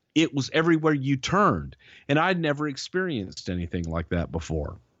 It was everywhere you turned, and I'd never experienced anything like that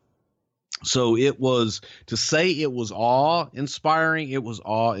before. So it was, to say it was awe-inspiring, it was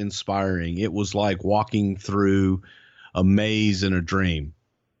awe-inspiring. It was like walking through a maze in a dream.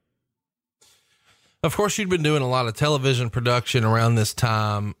 Of course, you'd been doing a lot of television production around this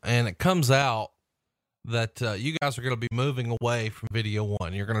time, and it comes out that you guys are going to be moving away from Video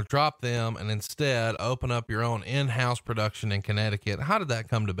One. You're going to drop them and instead open up your own in-house production in Connecticut. How did that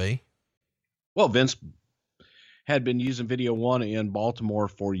come to be? Well, Vince had been using Video One in Baltimore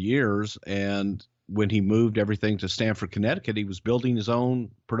for years, and when he moved everything to Stamford, Connecticut, he was building his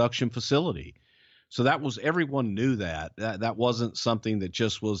own production facility. So that was, everyone knew that wasn't something that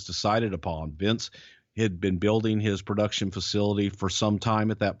just was decided upon. Vince had been building his production facility for some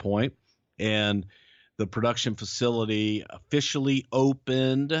time at that point, and the production facility officially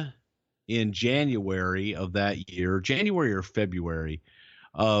opened in January of that year, January or February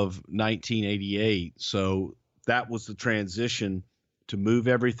of 1988. So that was the transition to move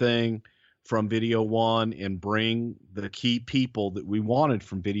everything from Video One and bring the key people that we wanted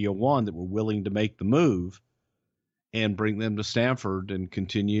from Video One that were willing to make the move and bring them to Stamford and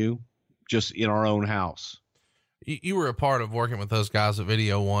continue just in our own house. You were a part of working with those guys at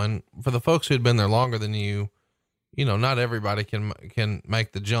Video One. For the folks who had been there longer than you, not everybody can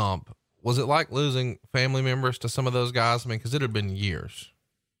make the jump. Was it like losing family members to some of those guys? I mean, cause it had been years.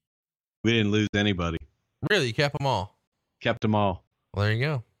 We didn't lose anybody. Really? You kept them all? Kept them all. Well, there you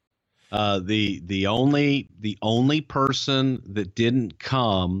go. The only person that didn't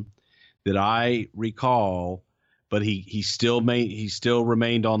come that I recall, but he still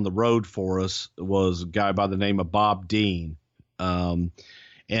remained on the road for us, was a guy by the name of Bob Dean. And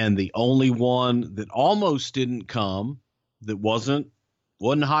the only one that almost didn't come, that wasn't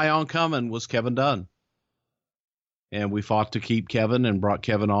high on coming, was Kevin Dunn. And we fought to keep Kevin and brought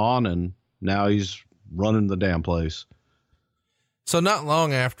Kevin on, and now he's running the damn place. So not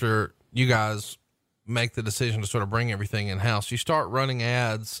long after you guys make the decision to sort of bring everything in house, you start running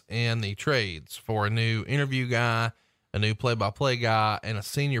ads in the trades for a new interview guy, a new play-by-play guy, and a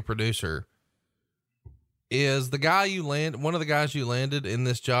senior producer. Is the guy one of the guys you landed in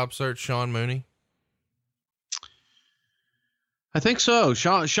this job search, Sean Mooney? I think so.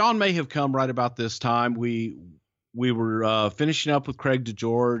 Sean may have come right about this time. We were finishing up with Craig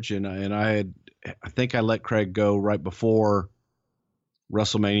DeGeorge, and I think I let Craig go right before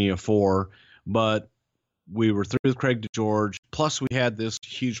WrestleMania 4, but we were through with Craig DeGeorge. Plus we had this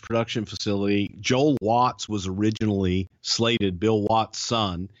huge production facility. Joel Watts was originally slated, Bill Watts'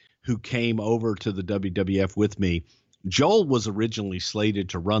 son, who came over to the WWF with me. Joel was originally slated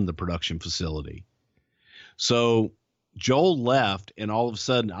to run the production facility. So Joel left, and all of a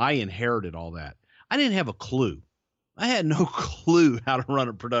sudden I inherited all that. I didn't have a clue. I had no clue how to run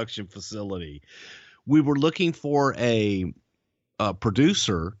a production facility. We were looking for a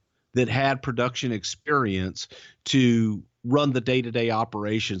producer that had production experience to run the day-to-day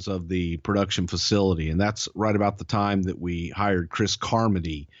operations of the production facility. And that's right about the time that we hired Chris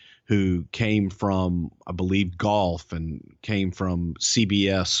Carmody, who came from, I believe, golf and came from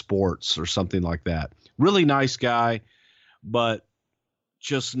CBS Sports or something like that. Really nice guy, but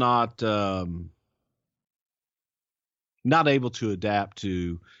just not able to adapt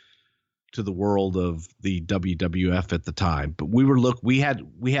to the world of the WWF at the time. But we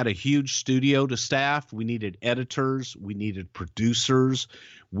had a huge studio to staff. We needed editors, we needed producers,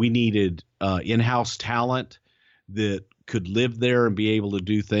 we needed in-house talent that could live there and be able to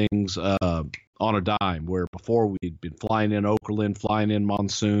do things on a dime, where before we'd been flying in Okerlund, flying in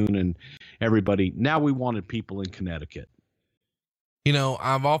Monsoon, and everybody. Now we wanted people in Connecticut.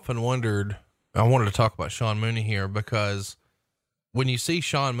 I've often wondered, I wanted to talk about Sean Mooney here, because when you see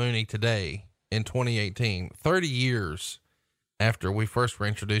Sean Mooney today in 2018, 30 years after we first were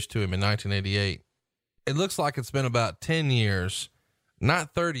introduced to him in 1988, it looks like it's been about 10 years,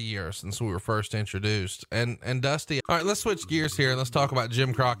 not 30 years since we were first introduced. And Dusty, all right, let's switch gears here and let's talk about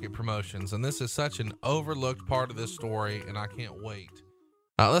Jim Crockett Promotions. And this is such an overlooked part of this story, and I can't wait.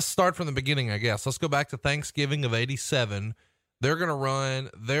 Let's start from the beginning, I guess. Let's go back to Thanksgiving of 87. They're going to run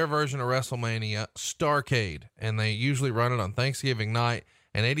their version of WrestleMania, Starrcade, and they usually run it on Thanksgiving night,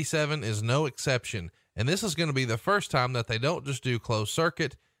 and 87 is no exception. And this is going to be the first time that they don't just do closed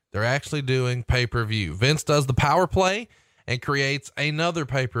circuit, they're actually doing pay-per-view. Vince does the power play and creates another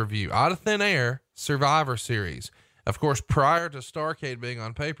pay-per-view out of thin air, Survivor Series. Of course, prior to Starrcade being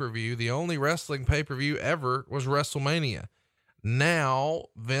on pay-per-view, the only wrestling pay-per-view ever was WrestleMania. Now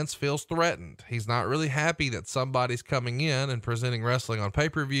Vince feels threatened. He's not really happy that somebody's coming in and presenting wrestling on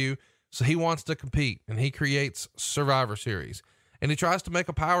pay-per-view. So he wants to compete, and he creates Survivor Series, and he tries to make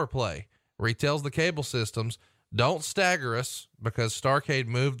a power play where he tells the cable systems, don't stagger us, because Starrcade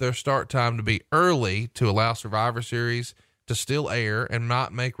moved their start time to be early to allow Survivor Series to still air and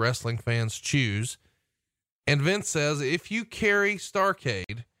not make wrestling fans choose. And Vince says, if you carry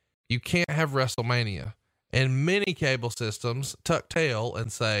Starrcade, you can't have WrestleMania. And many cable systems tuck tail and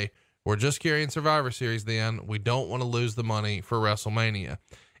say, We're just carrying Survivor Series then. We don't want to lose the money for WrestleMania.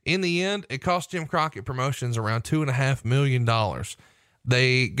 In the end, it cost Jim Crockett Promotions around $2.5 million.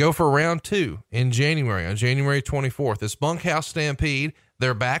 They go for round 2 in January, on January 24th. It's Bunkhouse Stampede.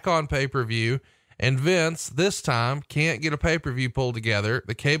 They're back on pay-per-view, and Vince this time can't get a pay-per-view pulled together.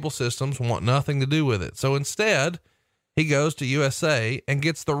 The cable systems want nothing to do with it. So instead, he goes to USA and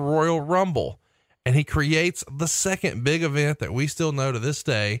gets the Royal Rumble, and he creates the second big event that we still know to this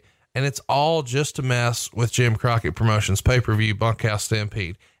day. And it's all just to mess with Jim Crockett Promotions pay-per-view Bunkhouse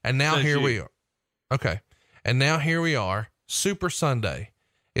Stampede. And now here we are. Okay. And now here we are, Super Sunday.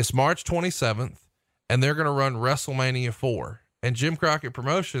 It's March 27th, and they're going to run WrestleMania 4. And Jim Crockett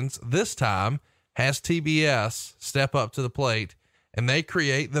Promotions this time has TBS step up to the plate, and they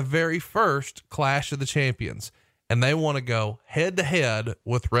create the very first Clash of the Champions. And they want to go head to head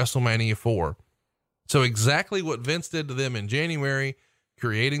with WrestleMania 4. So exactly what Vince did to them in January,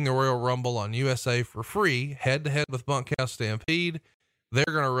 creating the Royal Rumble on USA for free, head to head with Bunkhouse Stampede. They're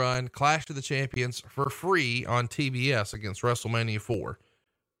going to run Clash of the Champions for free on TBS against WrestleMania 4.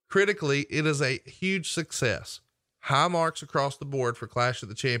 Critically, it is a huge success. High marks across the board for Clash of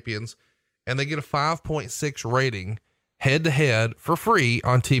the Champions, and they get a 5.6 rating head to head for free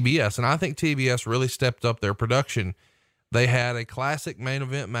on TBS. And I think TBS really stepped up their production. They had a classic main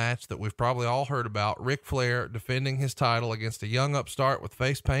event match that we've probably all heard about. Ric Flair defending his title against a young upstart with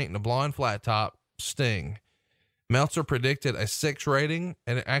face paint and a blonde flat top, Sting. Meltzer predicted a 6 rating,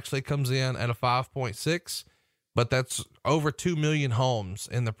 and it actually comes in at a 5.6, but that's over 2 million homes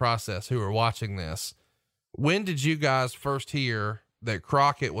in the process who are watching this. When did you guys first hear that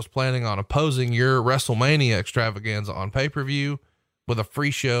Crockett was planning on opposing your WrestleMania extravaganza on pay-per-view with a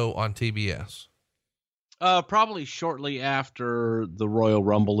free show on TBS? Probably shortly after the Royal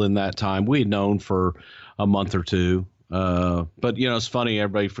Rumble in that time. We had known for a month or two. But you know, it's funny.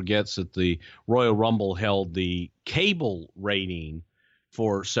 Everybody forgets that the Royal Rumble held the cable rating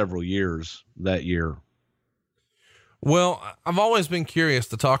for several years that year. Well, I've always been curious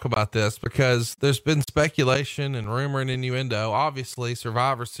to talk about this because there's been speculation and rumor and innuendo. Obviously,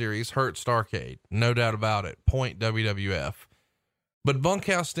 Survivor Series hurt Starrcade. No doubt about it. Point WWF. But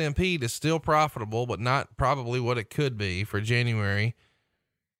Bunkhouse Stampede is still profitable, but not probably what it could be for January.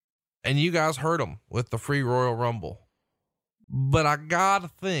 And you guys heard them with the free Royal Rumble. But I gotta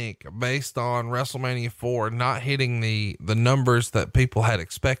think, based on WrestleMania 4 not hitting the numbers that people had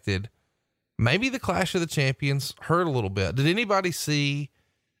expected, maybe the Clash of the Champions hurt a little bit. Did anybody see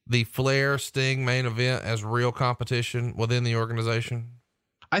the Flair Sting main event as real competition within the organization?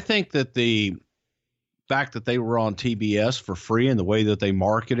 I think that the fact that they were on TBS for free and the way that they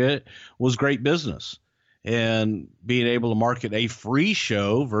marketed it was great business. And being able to market a free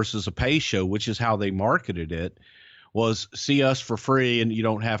show versus a pay show, which is how they marketed it, was see us for free and you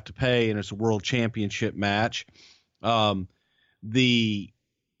don't have to pay, and it's a world championship match. The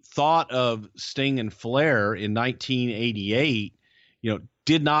thought of Sting and Flair in 1988,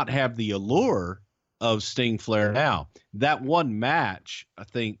 did not have the allure of Sting Flair now. That one match, I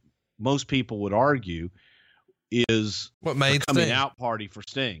think most people would argue, is what made the coming Sting out party for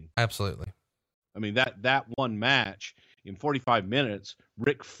Sting. Absolutely. I mean, that one match in 45 minutes,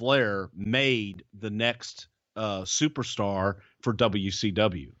 Ric Flair made the next superstar for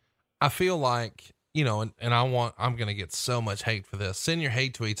WCW. I feel like, and I'm going to get so much hate for this. Send your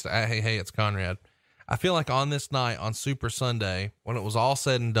hate tweets to @hey, it's Conrad. I feel like on this night, on Super Sunday, when it was all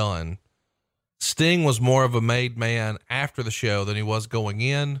said and done, Sting was more of a made man after the show than he was going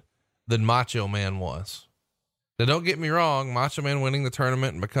in, than Macho Man was. Now, don't get me wrong. Macho Man winning the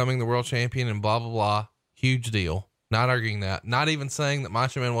tournament and becoming the world champion and blah, blah, blah. Huge deal. Not arguing that. Not even saying that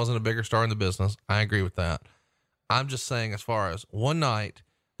Macho Man wasn't a bigger star in the business. I agree with that. I'm just saying, as far as one night,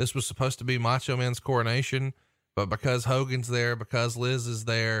 this was supposed to be Macho Man's coronation, but because Hogan's there, because Liz is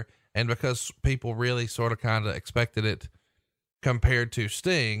there, and because people really sort of kind of expected it compared to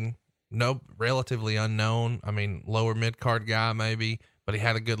Sting, relatively unknown. I mean, lower mid-card guy maybe, but he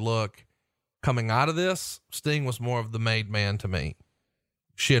had a good look. Coming out of this, Sting was more of the made man to me.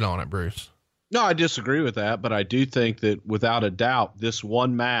 Shit on it, Bruce. No, I disagree with that, but I do think that without a doubt, this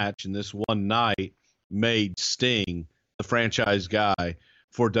one match and this one night made Sting the franchise guy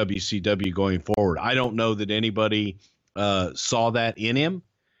for WCW going forward. I don't know that anybody saw that in him,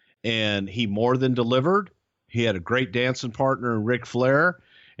 and he more than delivered. He had a great dancing partner in Ric Flair,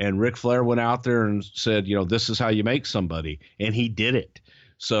 and Ric Flair went out there and said, this is how you make somebody, and he did it.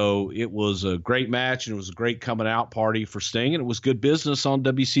 So it was a great match, and it was a great coming out party for Sting, and it was good business on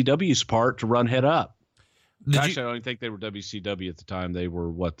WCW's part to run head up. Actually, I don't even think they were WCW at the time. They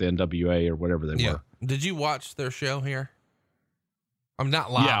were the NWA or whatever they were. Did you watch their show here? I'm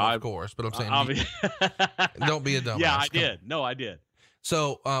not live, of course, but I'm saying don't be a dumbass. Yeah, I did. No, I did.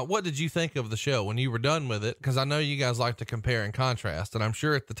 So, what did you think of the show when you were done with it? Because I know you guys like to compare and contrast, and I'm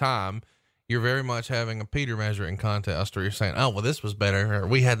sure at the time you're very much having a Peter measuring contest, or you're saying, "Oh, well, this was better," or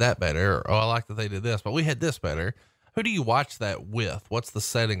 "We had that better," or "Oh, I like that they did this, but we had this better." Who do you watch that with? What's the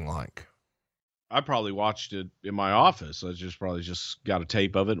setting like? I probably watched it in my office. I probably got a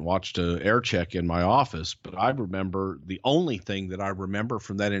tape of it and watched a air check in my office. But I remember the only thing that I remember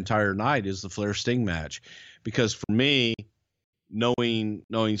from that entire night is the Flair Sting match, because for me, knowing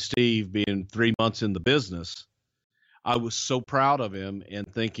Steve being 3 months in the business, I was so proud of him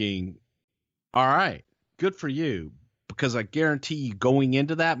and thinking, all right, good for you. Because I guarantee you, going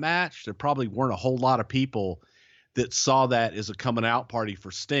into that match, there probably weren't a whole lot of people that saw that as a coming out party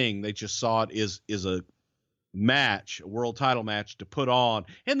for Sting. They just saw it as a match, a world title match to put on,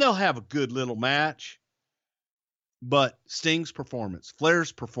 and they'll have a good little match. But Sting's performance,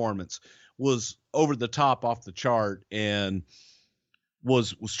 Flair's performance was over the top, off the chart, and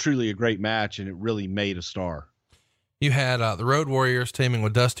was truly a great match, and it really made a star. You had the Road Warriors teaming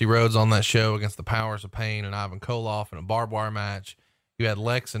with Dusty Rhodes on that show against the Powers of Pain and Ivan Koloff in a barbed wire match. You had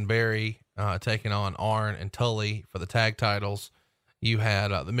Lex and Barry taking on Arn and Tully for the tag titles. You had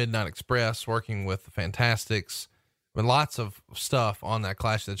the Midnight Express working with the Fantastics. But lots of stuff on that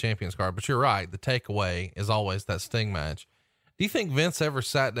Clash of the Champions card. But you're right, the takeaway is always that Sting match. Do you think Vince ever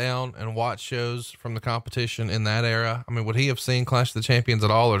sat down and watched shows from the competition in that era? I mean, would he have seen Clash of the Champions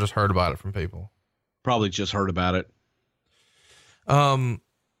at all, or just heard about it from people? Probably just heard about it. One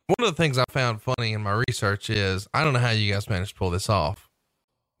of the things I found funny in my research is, I don't know how you guys managed to pull this off,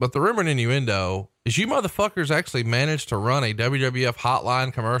 but the rumor and innuendo is you motherfuckers actually managed to run a WWF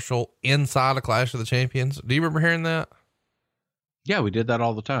hotline commercial inside a Clash of the Champions. Do you remember hearing that? Yeah, we did that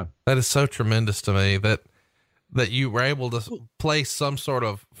all the time. That is so tremendous to me that you were able to place some sort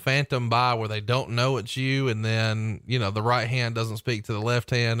of phantom buy where they don't know it's you. And then, the right hand doesn't speak to the left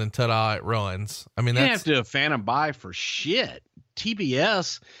hand, and ta-da, it runs. I mean, you have to do a phantom buy for shit.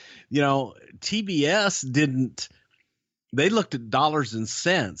 TBS didn't, they looked at dollars and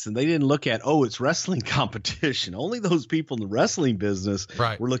cents, and they didn't look at, it's wrestling competition. Only those people in the wrestling business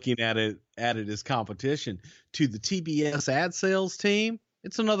were looking at it as competition. To the TBS ad sales team,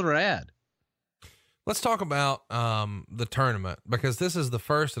 it's another ad. Let's talk about the tournament, because this is the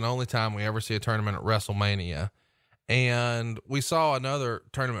first and only time we ever see a tournament at WrestleMania. And we saw another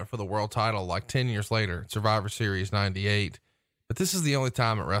tournament for the world title like 10 years later, Survivor Series 98. But this is the only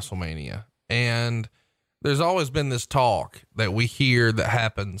time at WrestleMania. And there's always been this talk that we hear that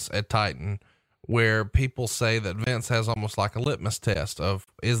happens at Titan, where people say that Vince has almost like a litmus test of,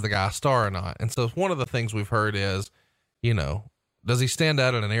 is the guy a star or not? And so one of the things we've heard is, does he stand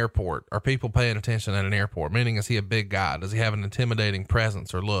out at an airport? Are people paying attention at an airport? Meaning, is he a big guy? Does he have an intimidating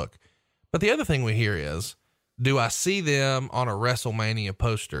presence or look? But the other thing we hear is, do I see them on a WrestleMania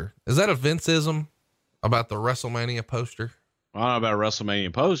poster? Is that a Vinceism about the WrestleMania poster? I don't know about a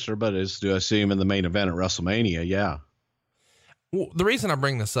WrestleMania poster, but do I see him in the main event at WrestleMania? Yeah. Well, the reason I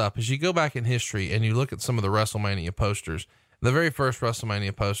bring this up is you go back in history and you look at some of the WrestleMania posters. The very first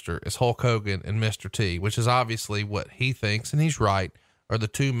WrestleMania poster is Hulk Hogan and Mr. T, which is obviously what he thinks, and he's right, are the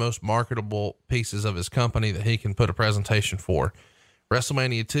two most marketable pieces of his company that he can put a presentation for.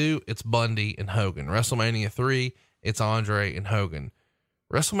 WrestleMania 2, it's Bundy and Hogan. WrestleMania 3, it's Andre and Hogan.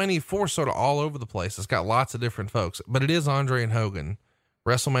 WrestleMania 4 sort of all over the place. It's got lots of different folks, but it is Andre and Hogan.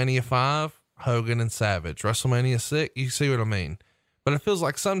 WrestleMania 5, Hogan and Savage. WrestleMania 6, you see what I mean? But it feels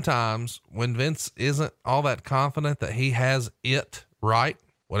like sometimes when Vince isn't all that confident that he has it right,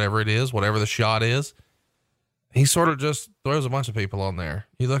 whatever it is, whatever the shot is, he sort of just throws a bunch of people on there.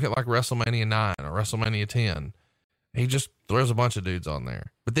 You look at like WrestleMania 9 or WrestleMania 10, he just throws a bunch of dudes on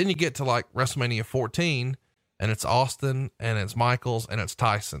there. But then you get to like WrestleMania 14, and it's Austin, and it's Michaels, and it's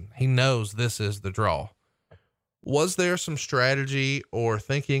Tyson. He knows this is the draw. Was there some strategy or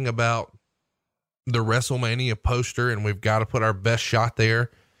thinking about the WrestleMania poster, and we've got to put our best shot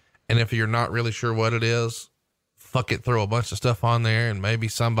there? And if you're not really sure what it is, fuck it, throw a bunch of stuff on there, and maybe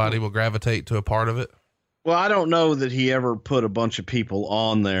somebody will gravitate to a part of it. Well, I don't know that he ever put a bunch of people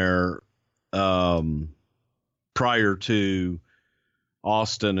on there prior to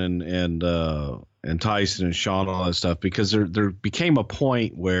Austin and Tyson and Shawn and all that stuff, because there became a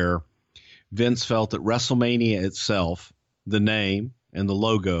point where Vince felt that WrestleMania itself, the name and the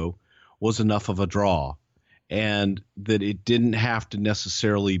logo, was enough of a draw, and that it didn't have to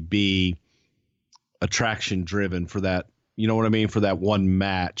necessarily be attraction driven for that, you know what I mean, for that one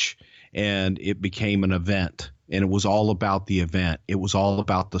match. And it became an event, and it was all about the event. It was all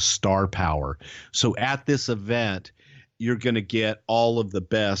about the star power. So at this event, you're going to get all of the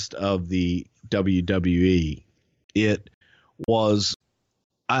best of the WWE. It was,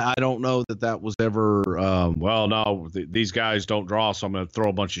 I don't know that was ever, these guys don't draw, so I'm going to throw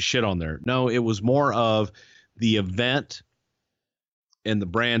a bunch of shit on there. No, it was more of the event and the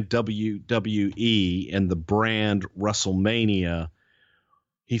brand WWE and the brand WrestleMania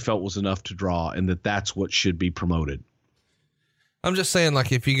he felt was enough to draw, and that's what should be promoted. I'm just saying,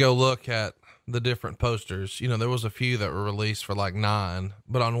 like, if you go look at the different posters, there was a few that were released for like 9,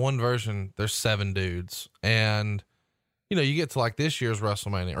 but on one version there's 7 dudes. And, you get to like this year's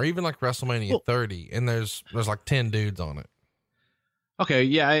WrestleMania or even like WrestleMania 30 and there's like 10 dudes on it. Okay.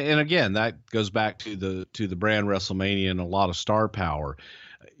 Yeah. And again, that goes back to the brand WrestleMania and a lot of star power.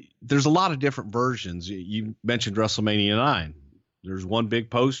 There's a lot of different versions. You mentioned WrestleMania 9. There's one big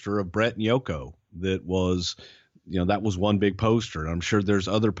poster of Brett and Yoko that was, that was one big poster. And I'm sure there's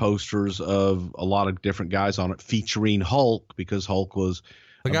other posters of a lot of different guys on it featuring Hulk, because Hulk was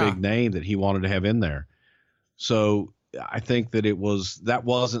a big name that he wanted to have in there. So I think that that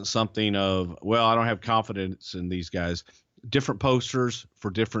wasn't something of, well, I don't have confidence in these guys. Different posters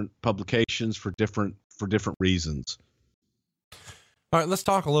for different publications for different reasons. All right, let's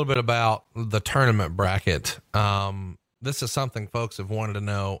talk a little bit about the tournament bracket. This is something folks have wanted to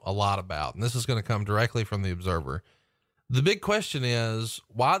know a lot about, and this is going to come directly from the Observer. The big question is,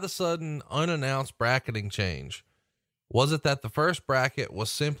 why the sudden unannounced bracketing change? Was it that the first bracket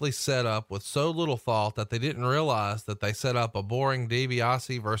was simply set up with so little thought that they didn't realize that they set up a boring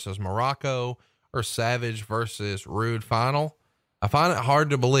DiBiase versus Morocco or Savage versus Rude final? I find it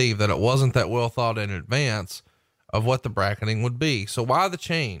hard to believe that it wasn't that well thought in advance of what the bracketing would be. So why the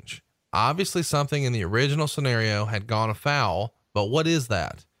change? Obviously something in the original scenario had gone afoul, but what is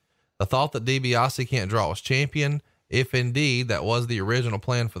that? The thought that DiBiase can't draw as champion, if indeed that was the original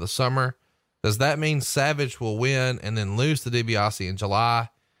plan for the summer. Does that mean Savage will win and then lose to DiBiase in July?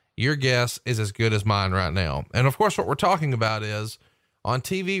 Your guess is as good as mine right now. And of course, what we're talking about is on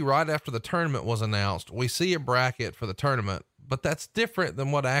TV right after the tournament was announced, we see a bracket for the tournament, but that's different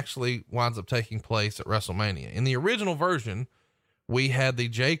than what actually winds up taking place at WrestleMania. In the original version, we had the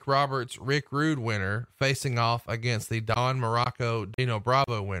Jake Roberts, Rick Rude winner facing off against the Don Morocco, Dino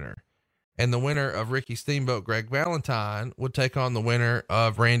Bravo winner. And the winner of Ricky Steamboat, Greg Valentine would take on the winner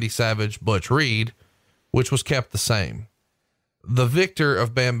of Randy Savage, Butch Reed, which was kept the same. The victor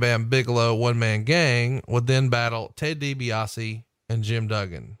of Bam Bam Bigelow One Man Gang would then battle Ted DiBiase and Jim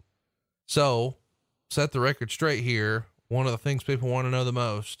Duggan. So set the record straight here. One of the things people want to know the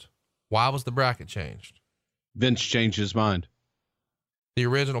most, why was the bracket changed? Vince changed his mind. The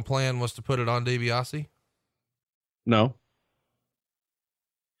original plan was to put it on DiBiase? No.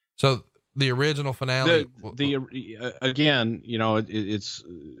 So the original finale, again, it's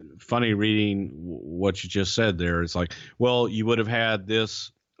funny reading what you just said there. It's like, well, you would have had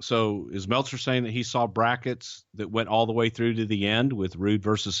this. So is Meltzer saying that he saw brackets that went all the way through to the end with Rude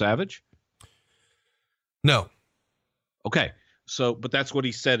versus Savage? No. Okay. So, but that's what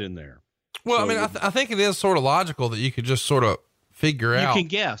he said in there. Well, so, I mean, I think it is sort of logical that you could just sort of figure out. You can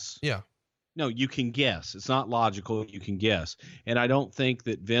guess. Yeah. No, you can guess. It's not logical. You can guess. And I don't think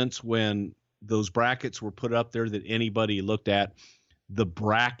that Vince, when those brackets were put up there, that anybody looked at the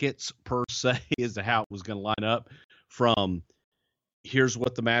brackets per se as to how it was going to line up from here's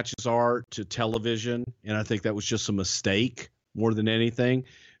what the matches are to television. And I think that was just a mistake more than anything.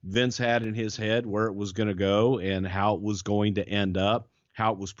 Vince had in his head where it was going to go and how it was going to end up.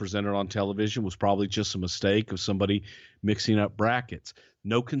 How it was presented on television was probably just a mistake of somebody mixing up brackets.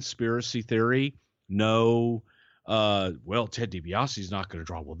 No conspiracy theory. No, Ted DiBiase is not going to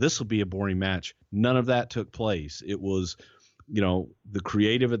draw. Well, this will be a boring match. None of that took place. It was, the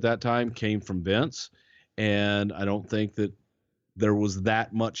creative at that time came from Vince. And I don't think that there was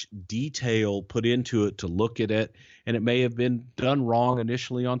that much detail put into it to look at it. And it may have been done wrong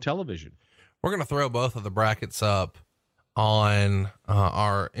initially on television. We're going to throw both of the brackets up on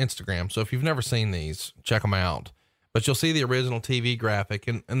our Instagram. So if you've never seen these, check them out, but you'll see the original TV graphic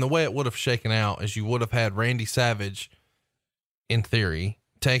and the way it would have shaken out is you would have had Randy Savage in theory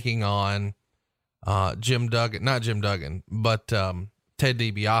taking on, not Jim Duggan, but, Ted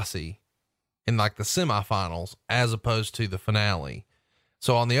DiBiase in like the semifinals as opposed to the finale.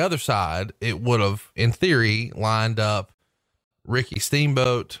 So on the other side, it would have in theory lined up Ricky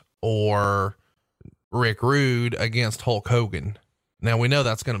Steamboat or Rick Rude against Hulk Hogan. Now we know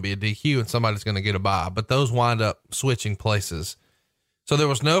that's going to be a DQ and somebody's going to get a bye, but those wind up switching places. So there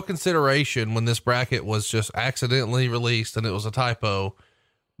was no consideration when this bracket was just accidentally released and it was a typo.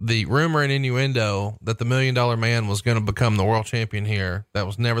 The rumor and innuendo that the $1 Million Man was going to become the world champion here. That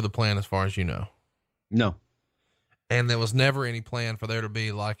was never the plan as far as you know. No. And there was never any plan for there to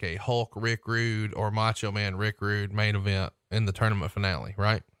be like a Hulk Rick Rude or Macho Man Rick Rude main event in the tournament finale,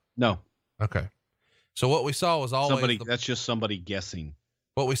 right? No. Okay. So what we saw was always that's just somebody guessing.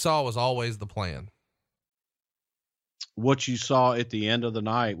 What we saw was always the plan. What you saw at the end of the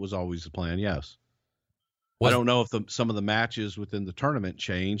night was always the plan. Yes. I don't know if some of the matches within the tournament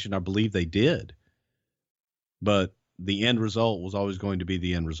changed, and I believe they did, but the end result was always going to be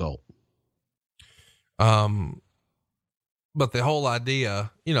the end result. But the whole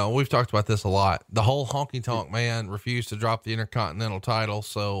idea, you know, we've talked about this a lot. The whole Honky Tonk Man refused to drop the Intercontinental title,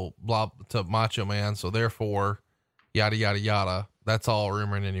 so blah to Macho Man. So therefore, yada, yada, yada. That's all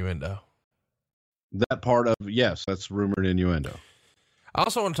rumor and innuendo. That part of, yes, that's rumor and innuendo. I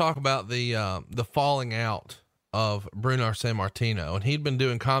also want to talk about the falling out of Bruno Sammartino, and he'd been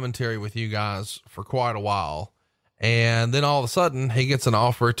doing commentary with you guys for quite a while. And then all of a sudden he gets an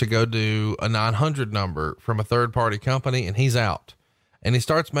offer to go do a 900 number from a third party company, and he's out, and he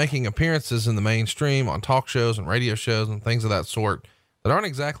starts making appearances in the mainstream on talk shows and radio shows and things of that sort that aren't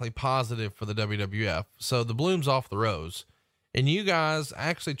exactly positive for the WWF. So the bloom's off the rose, and you guys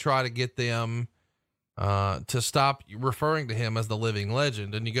actually try to get them to stop referring to him as the living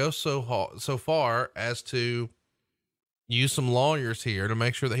legend. And you go so far as to use some lawyers here to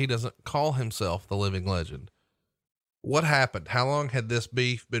make sure that he doesn't call himself the living legend. What happened? How long had this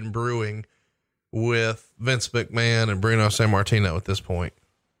beef been brewing with Vince McMahon and Bruno Sammartino at this point?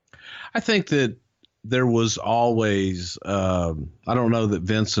 I think that there was always, I don't know that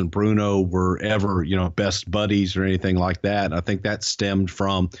Vince and Bruno were ever, best buddies or anything like that. I think that stemmed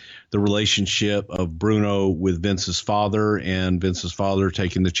from the relationship of Bruno with Vince's father, and Vince's father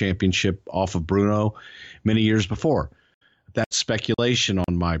taking the championship off of Bruno many years before. That's speculation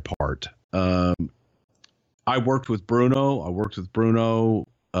on my part. I worked with Bruno.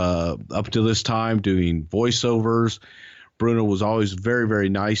 Up to this time doing voiceovers. Bruno was always very, very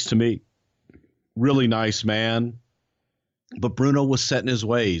nice to me. Really nice man. But Bruno was set in his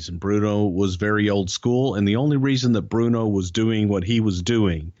ways, and Bruno was very old school. And the only reason that Bruno was doing what he was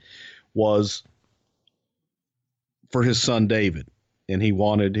doing was for his son, David. And he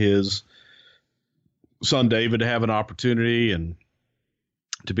wanted his son, David, to have an opportunity and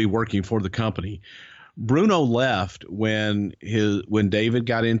to be working for the company. Bruno left when David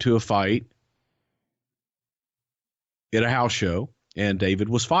got into a fight at a house show, and David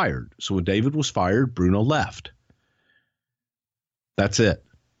was fired. So when David was fired, Bruno left. That's it.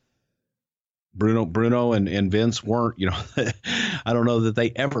 Bruno and Vince weren't, I don't know that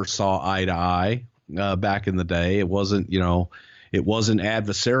they ever saw eye to eye back in the day. It wasn't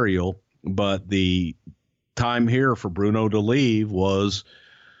adversarial, but the time here for Bruno to leave was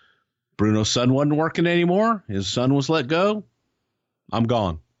Bruno's son wasn't working anymore. His son was let go. I'm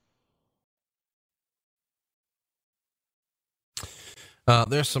gone.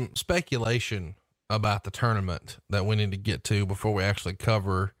 There's some speculation about the tournament that we need to get to before we actually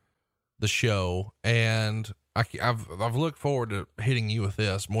cover the show. And I've looked forward to hitting you with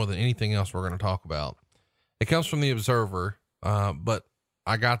this more than anything else we're going to talk about. It comes from the Observer. But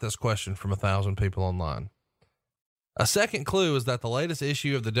I got this question from 1,000 people online. A second clue is that the latest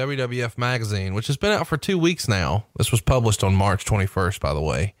issue of the WWF magazine, which has been out for 2 weeks now, this was published on March 21st, by the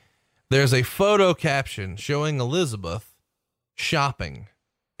way, there's a photo caption showing Elizabeth shopping,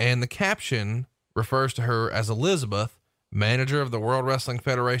 and the caption refers to her as Elizabeth, manager of the World Wrestling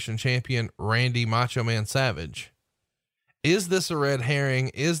Federation champion Randy Macho Man Savage. Is this a red herring?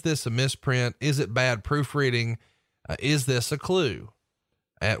 Is this a misprint? Is it bad proofreading? Is this a clue?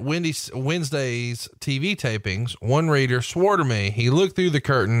 At Wednesday's TV tapings, one reader swore to me he looked through the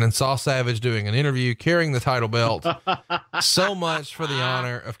curtain and saw Savage doing an interview carrying the title belt. So much for the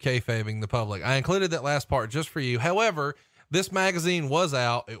honor of kayfabing the public. I included that last part just for you. However, this magazine was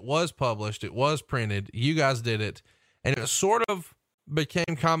out. It was published. It was printed. You guys did it. And it sort of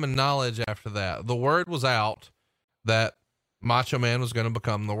became common knowledge after that. The word was out that Macho Man was going to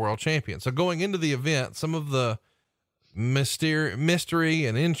become the world champion. So going into the event, some of the mystery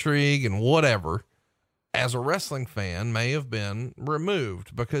and intrigue and whatever, as a wrestling fan, may have been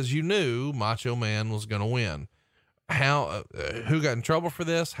removed because you knew Macho Man was going to win. How, who got in trouble for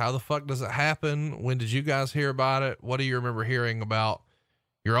this? How the fuck does it happen? When did you guys hear about it? What do you remember hearing about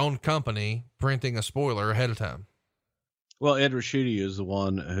your own company printing a spoiler ahead of time? Well, Ed Raschuti is the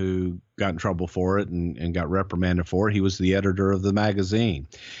one who got in trouble for it and got reprimanded for it. He was the editor of the magazine.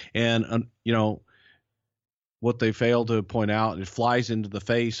 And, what they failed to point out, it flies into the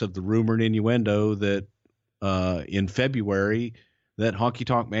face of the rumor and innuendo that in February that Honky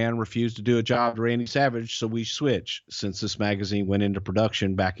Tonk Man refused to do a job to Randy Savage, so we switched since this magazine went into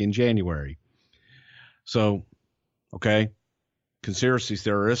production back in January. So Okay. Conspiracy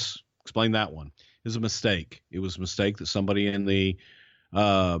theorists, explain that one. It was a mistake. It was a mistake that somebody in the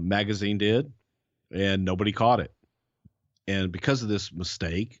magazine did, and nobody caught it. And because of this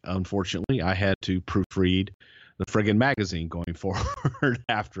mistake, unfortunately, I had to proofread the friggin' magazine going forward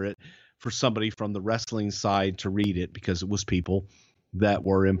after it for somebody from the wrestling side to read it, because it was people that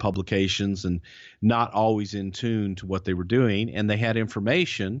were in publications and not always in tune to what they were doing. And they had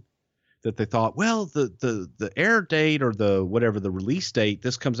information that they thought, well, the air date or the whatever, the release date,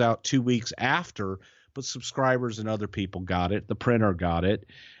 this comes out 2 weeks after, but subscribers and other people got it. The printer got it,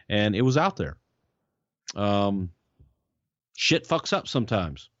 and it was out there. Shit fucks up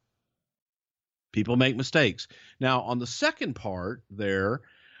sometimes. People make mistakes. Now, on the second part there.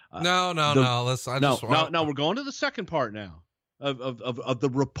 No. We're going to the second part now of the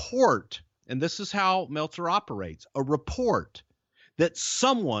report. And this is how Meltzer operates. A report that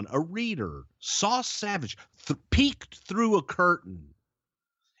someone, a reader, saw Savage, peeked through a curtain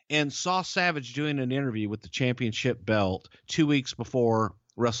and saw Savage doing an interview with the championship belt 2 weeks before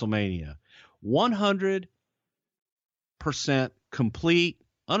WrestleMania. 100% complete,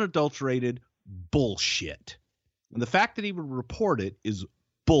 unadulterated bullshit. And the fact that he would report it is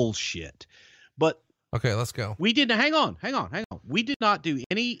bullshit. But okay, let's go. We didn't hang on. We did not do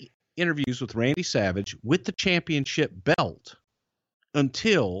any interviews with Randy Savage with the championship belt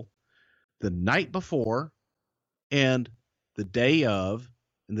until the night before and the day of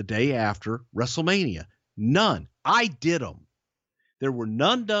and the day after WrestleMania. None. I did them. There were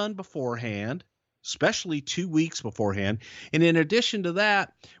none done beforehand, especially 2 weeks beforehand. And in addition to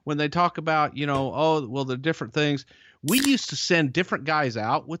that, when they talk about, the different things, we used to send different guys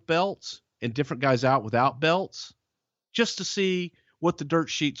out with belts and different guys out without belts just to see what the dirt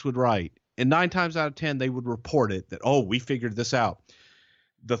sheets would write. And 9 times out of 10, they would report it that, we figured this out.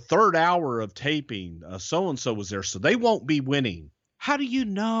 The third hour of taping, so-and-so was there, so they won't be winning. How do you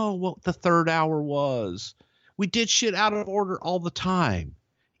know what the third hour was? We did shit out of order all the time.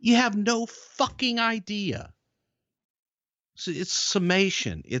 You have no fucking idea. So it's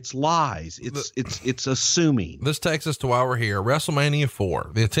summation. It's lies. It's assuming. This takes us to why we're here. WrestleMania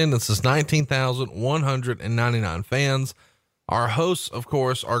 4. The attendance is 19,199 fans. Our hosts, of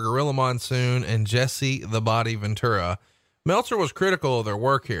course, are Gorilla Monsoon and Jesse the Body Ventura. Meltzer was critical of their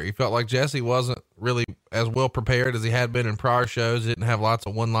work here. He felt like Jesse wasn't really as well prepared as he had been in prior shows. Didn't have lots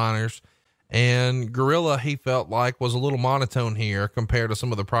of one-liners. And Gorilla, he felt like, was a little monotone here compared to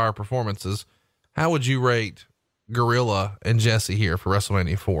some of the prior performances. How would you rate Gorilla and Jesse here for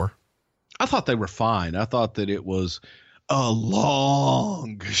WrestleMania 4? I thought they were fine. I thought that it was a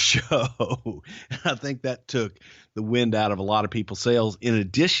long show. I think that took the wind out of a lot of people's sails. In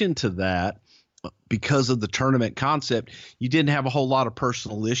addition to that, because of the tournament concept, you didn't have a whole lot of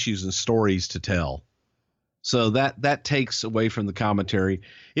personal issues and stories to tell. So that takes away from the commentary.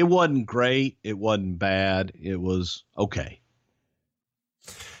 It wasn't great. It wasn't bad. It was okay.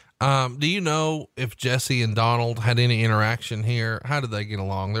 Do you know if Jesse and Donald had any interaction here? How did they get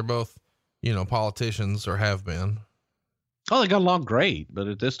along? They're both, politicians or have been. Oh, they got along great, but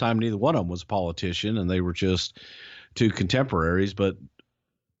at this time, neither one of them was a politician, and they were just two contemporaries, but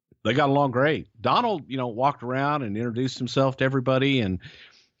they got along great. Donald, walked around and introduced himself to everybody and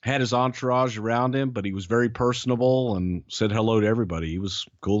had his entourage around him, but he was very personable and said hello to everybody. He was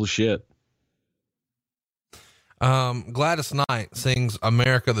cool as shit. Gladys Knight sings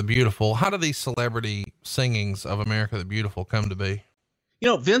America the Beautiful. How do these celebrity singings of America the Beautiful come to be?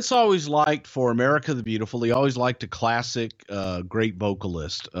 Vince always liked, for America the Beautiful, he always liked a classic, great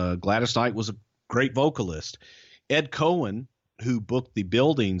vocalist. Gladys Knight was a great vocalist. Ed Cohen, who booked the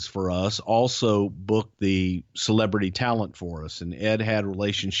buildings for us, also booked the celebrity talent for us. And Ed had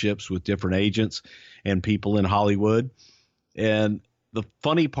relationships with different agents and people in Hollywood. And the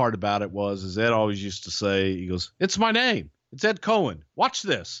funny part about it is Ed always used to say, he goes, "It's my name. It's Ed Cohen. Watch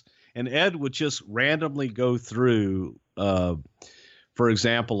this." And Ed would just randomly go through, for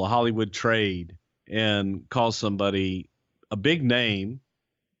example, a Hollywood trade and call somebody a big name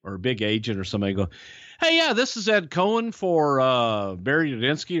or a big agent or somebody, go, "Hey, yeah, this is Ed Cohen for Barry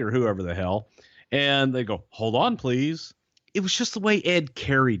Dudinsky," or whoever the hell. And they go, "Hold on, please." It was just the way Ed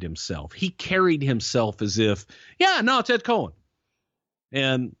carried himself. He carried himself as if, "Yeah, no, it's Ed Cohen."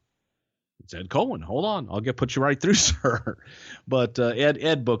 And it's Ed Cohen. Hold on. I'll put you right through, sir. But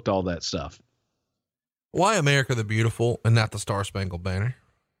Ed booked all that stuff. Why America the Beautiful and not the Star Spangled Banner?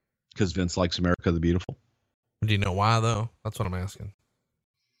 Because Vince likes America the Beautiful. Do you know why, though? That's what I'm asking.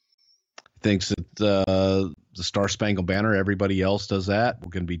 Thinks that the Star Spangled Banner, everybody else does that. We're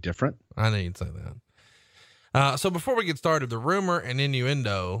going to be different. I know you'd say that. So before we get started, the rumor and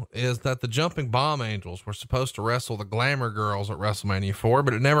innuendo is that the Jumping Bomb Angels were supposed to wrestle the Glamour Girls at WrestleMania 4,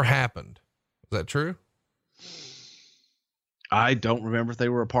 but it never happened. Is that true? I don't remember if they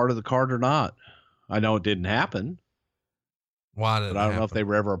were a part of the card or not. I know it didn't happen. Why did it happen? I don't know if they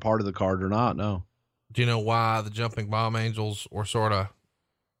were ever a part of the card or not. No. Do you know why the Jumping Bomb Angels were sort of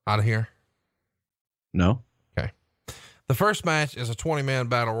out of here? No. Okay. The first match is a 20-man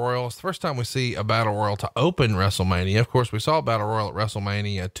battle royal. It's the first time we see a battle royal to open WrestleMania. Of course, we saw a battle royal at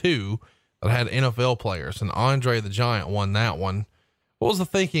WrestleMania 2 that had NFL players, and Andre the Giant won that one. What was the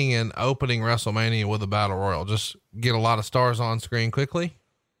thinking in opening WrestleMania with a battle royal? Just get a lot of stars on screen quickly?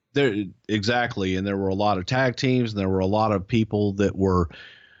 Exactly. And there were a lot of tag teams, and there were a lot of people that were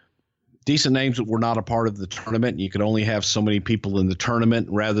decent names that were not a part of the tournament. You could only have so many people in the tournament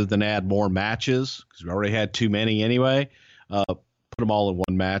rather than add more matches, because we already had too many anyway. Put them all in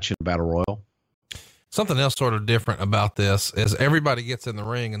one match in a battle royal. Something else sort of different about this is everybody gets in the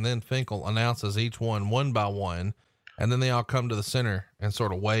ring, and then Finkel announces each one by one, and then they all come to the center and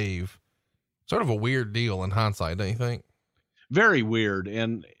sort of wave. Sort of a weird deal in hindsight, don't you think? Very weird.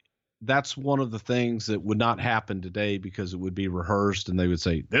 And that's one of the things that would not happen today, because it would be rehearsed and they would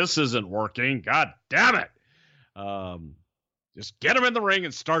say, this isn't working. God damn it. Just get them in the ring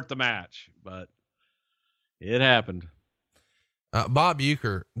and start the match. But it happened. Bob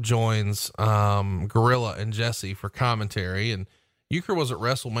Uecker joins Gorilla and Jesse for commentary, and Uecker was at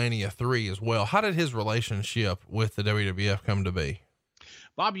WrestleMania 3 as well. How did his relationship with the WWF come to be?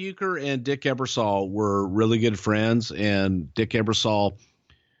 Bob Uecker and Dick Ebersol were really good friends, and Dick Ebersol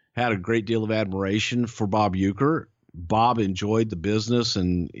had a great deal of admiration for Bob Uecker. Bob enjoyed the business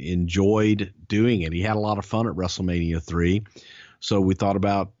and enjoyed doing it. He had a lot of fun at WrestleMania 3. So we thought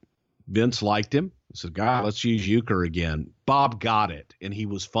about, Vince liked him. I said, God, let's use Uecker again. Bob got it, and he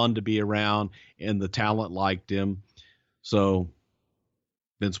was fun to be around, and the talent liked him. So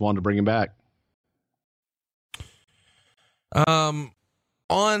Vince wanted to bring him back.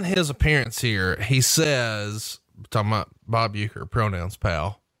 On his appearance here, he says, talking about Bob Uecker, pronouns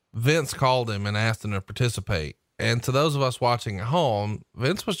pal, Vince called him and asked him to participate. And to those of us watching at home,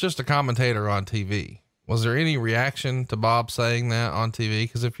 Vince was just a commentator on TV. Was there any reaction to Bob saying that on TV?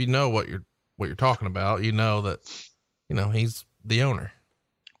 Because if you know what you're talking about, you know that, he's the owner.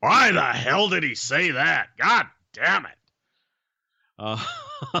 Why the hell did he say that? God damn it.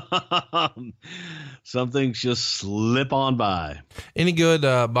 Some things just slip on by. Any good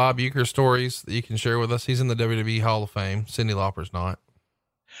Bob Uecker stories that you can share with us? He's in the WWE Hall of Fame. Cyndi Lauper's not.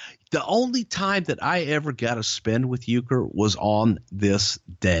 The only time that I ever got to spend with Uecker was on this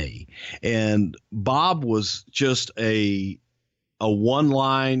day. And Bob was just a one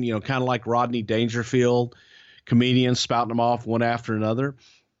line, kind of like Rodney Dangerfield, comedian spouting them off one after another.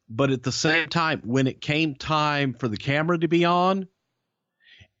 But at the same time, when it came time for the camera to be on,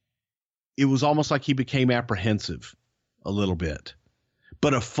 it was almost like he became apprehensive a little bit,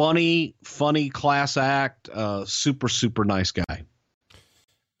 but a funny class act, super, super nice guy.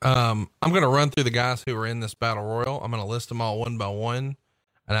 I'm going to run through the guys who are in this battle royal. I'm going to list them all one by one,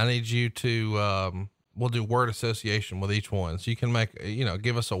 and I need you to, we'll do word association with each one. So you can make,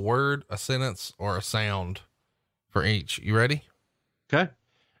 give us a word, a sentence, or a sound for each. You ready? Okay.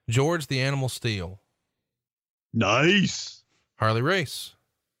 George the Animal Steel. Nice. Harley Race.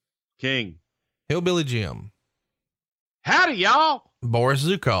 King. Hillbilly Jim. Howdy, y'all. Boris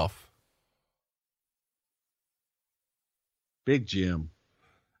Zukov. Big Jim.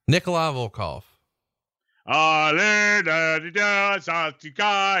 Nikolai Volkov.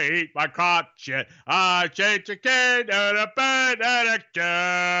 Eat my crop shit. I change a kid and a bed and a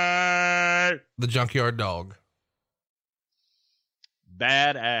kid. The Junkyard Dog.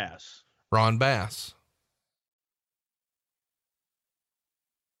 Badass. Ron Bass.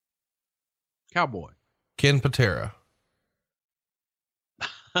 Cowboy. Ken Patera.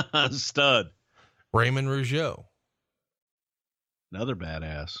 Stud. Raymond Rougeau. Another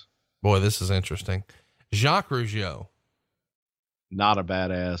badass. Boy, this is interesting. Jacques Rougeau. Not a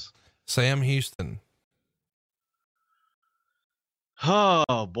badass. Sam Houston.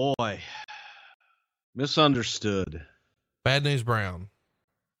 Oh boy. Misunderstood. Bad News Brown.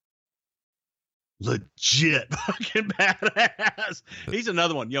 Legit fucking badass. He's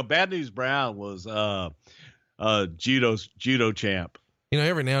another one. Bad News Brown was judo champ.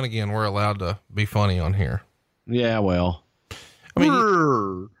 Every now and again we're allowed to be funny on here. Yeah, well. I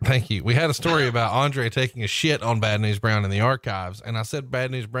mean, thank you. We had a story about Andre taking a shit on Bad News Brown in the archives, and I said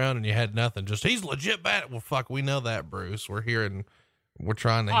Bad News Brown and you had nothing. Just, he's legit bad. Well, fuck, we know that, Bruce. We're here and we're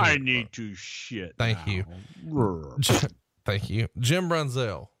trying to I need to shit. Thank you. Thank you. Jim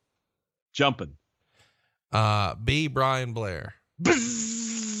Brunzell. Jumping. B. Brian Blair.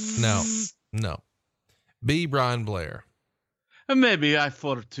 No. B. Brian Blair. Maybe I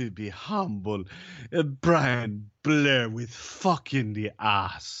for to be humble. Brian Blair with fuck in the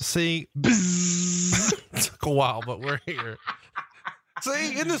ass. See, it took a while, but we're here.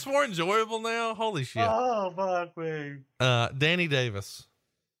 See, isn't this more enjoyable now? Holy shit. Oh, fuck me. Danny Davis.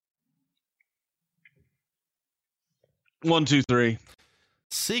 1, 2, 3.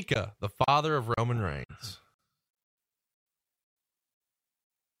 Sika, the father of Roman Reigns.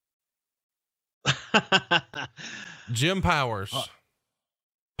 Jim Powers.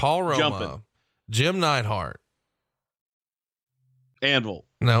 Paul Roma. Jumping. Jim Neidhart. Anvil.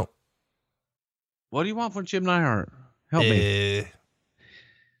 No. What do you want from Jim Neidhart? Help me.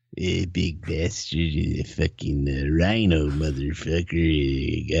 Big bastard, fucking rhino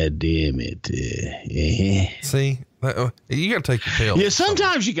motherfucker. God damn it. See, you gotta take your pill. Yeah,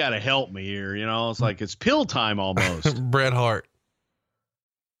 sometimes you gotta help me here. You know, it's like it's pill time almost. Bret Hart.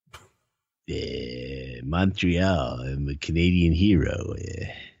 Montreal. I'm a Canadian hero.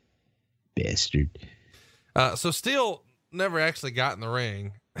 Bastard. So Steele never actually got in the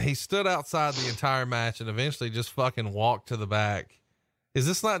ring. He stood outside the entire match and eventually just fucking walked to the back. Is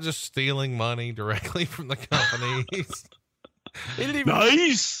this not just stealing money directly from the companies?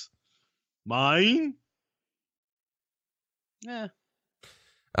 Nice. Mine. Yeah.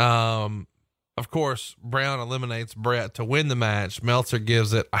 Of course, Brown eliminates Bret to win the match. Meltzer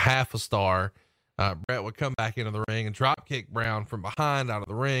gives it a half a star. Bret would come back into the ring and drop kick Brown from behind out of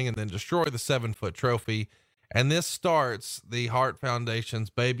the ring and then destroy the 7-foot trophy. And this starts the Hart Foundation's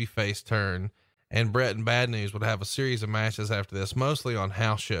babyface turn. And Bret and Bad News would have a series of matches after this, mostly on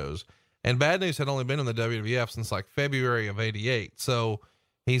house shows. And Bad News had only been in the WWF since like February of '88. So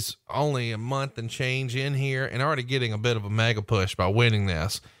he's only a month and change in here and already getting a bit of a mega push by winning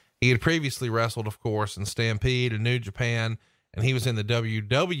this. He had previously wrestled, of course, in Stampede and New Japan, and he was in the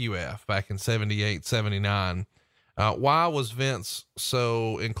WWF back in 78, 79. Why was Vince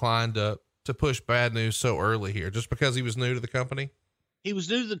so inclined to push Bad News so early here? Just because he was new to the company? He was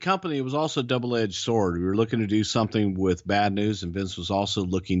new to the company. It was also a double-edged sword. We were looking to do something with Bad News, and Vince was also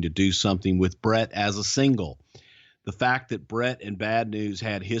looking to do something with Bret as a single. The fact that Bret and Bad News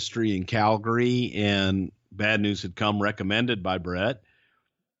had history in Calgary and Bad News had come recommended by Bret,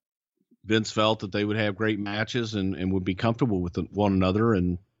 Vince felt that they would have great matches and would be comfortable with one another,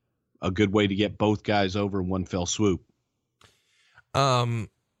 and a good way to get both guys over in one fell swoop.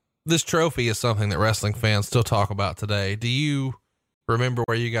 This trophy is something that wrestling fans still talk about today. Do you remember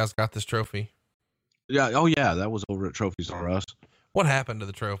where you guys got this trophy? Yeah. Oh yeah. That was over at Trophies R Us. What happened to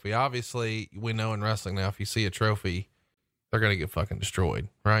the trophy? Obviously we know in wrestling now, if you see a trophy, they're going to get fucking destroyed.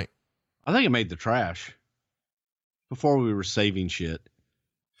 Right. I think it made the trash before we were saving shit.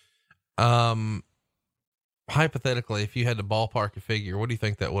 Hypothetically, if you had to ballpark a figure, what do you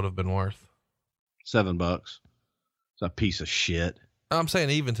think that would have been worth? $7. It's a piece of shit. I'm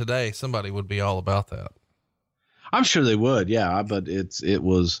saying even today, somebody would be all about that. I'm sure they would. Yeah. But it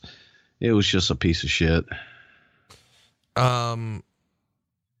was just a piece of shit. Let's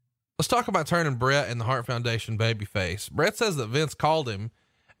talk about turning Bret and the Hart Foundation babyface. Bret says that Vince called him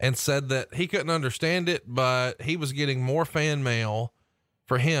and said that he couldn't understand it, but he was getting more fan mail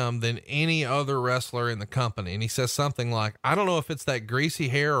for him than any other wrestler in the company. And he says something like, I don't know if it's that greasy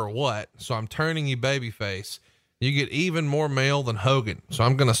hair or what, so I'm turning you babyface. You get even more mail than Hogan. So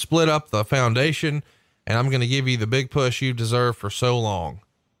I'm going to split up the foundation and I'm going to give you the big push you deserve for so long.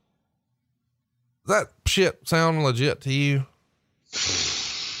 Does that shit sound legit to you?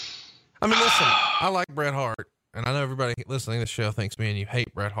 I mean, listen, I like Bret Hart, and I know everybody listening to this show thinks me and you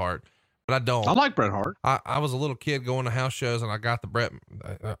hate Bret Hart, but I don't. I like Bret Hart. I was a little kid going to house shows and I got the Bret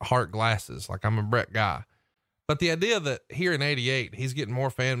Hart glasses. Like, I'm a Bret guy, but the idea that here in '88, he's getting more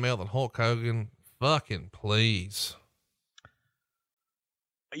fan mail than Hulk Hogan, fucking please.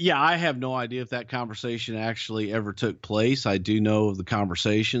 Yeah. I have no idea if that conversation actually ever took place. I do know of the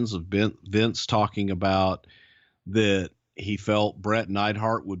conversations of Vince talking about that he felt Bret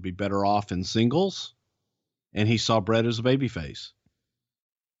Neidhart would be better off in singles, and he saw Bret as a babyface.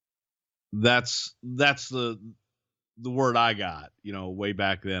 That's the word I got, way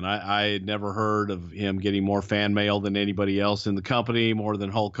back then. I had never heard of him getting more fan mail than anybody else in the company, more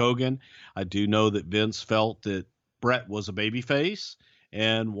than Hulk Hogan. I do know that Vince felt that Bret was a babyface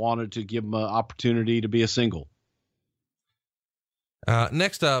and wanted to give him an opportunity to be a single.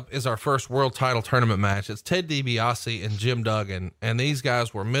 Next up is our first world title tournament match. It's Ted DiBiase and Jim Duggan. And these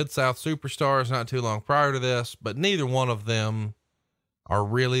guys were Mid-South superstars not too long prior to this, but neither one of them are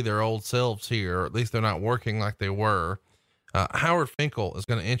really their old selves here, or at least they're not working like they were. Howard Finkel is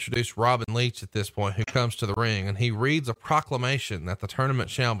going to introduce Robin Leach at this point, who comes to the ring, and he reads a proclamation that the tournament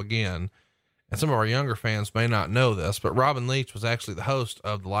shall begin. And some of our younger fans may not know this, but Robin Leach was actually the host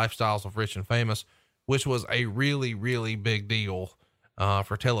of the Lifestyles of Rich and Famous, which was a really, really big deal,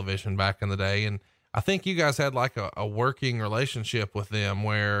 for television back in the day. And I think you guys had like a working relationship with them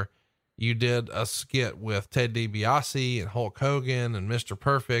where you did a skit with Ted DiBiase and Hulk Hogan and Mr.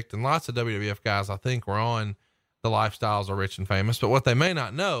 Perfect and lots of WWF guys, I think, were on the Lifestyles of Rich and Famous. But what they may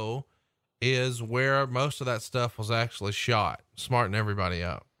not know is where most of that stuff was actually shot. Smarten everybody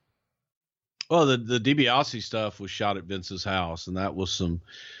up. Well, the DiBiase stuff was shot at Vince's house, and that was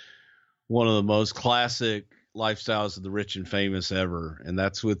one of the most classic Lifestyles of the Rich and Famous ever. And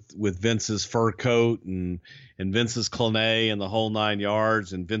that's with Vince's fur coat and Vince's Clooney and the whole 9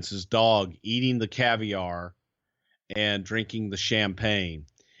 yards, and Vince's dog eating the caviar and drinking the champagne.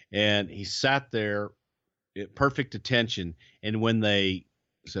 And he sat there at perfect attention. And when they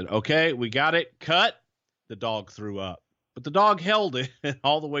said, okay, we got it, cut, the dog threw up, but the dog held it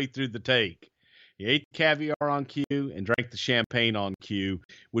all the way through the take. He ate the caviar on cue and drank the champagne on cue,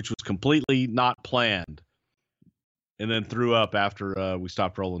 which was completely not planned, and then threw up after we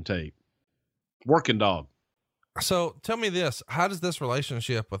stopped rolling tape. Working dog. So tell me this, how does this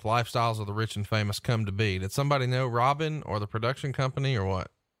relationship with Lifestyles of the Rich and Famous come to be? Did somebody know Robin or the production company or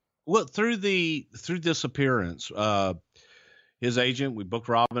what? Well, through this appearance, his agent, we booked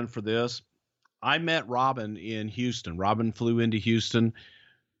Robin for this. I met Robin in Houston. Robin flew into Houston,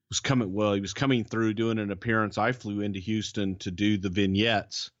 he was coming through doing an appearance. I flew into Houston to do the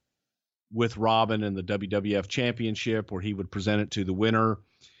vignettes with Robin and the WWF Championship, where he would present it to the winner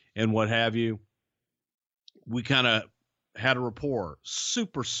and what have you. We kind of had a rapport.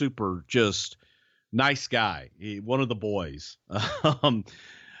 Super, super, just nice guy. One of the boys,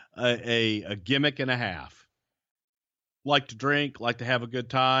 a gimmick and a half. Like to drink, like to have a good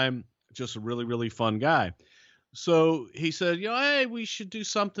time. Just a really, really fun guy. So he said, hey, we should do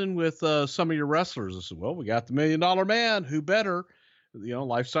something with some of your wrestlers. I said, well, we got the $1 Million Man. Who better?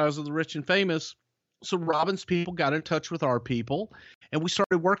 Lifestyles of the Rich and Famous. So Robin's people got in touch with our people, and we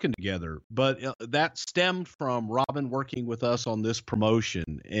started working together. But that stemmed from Robin working with us on this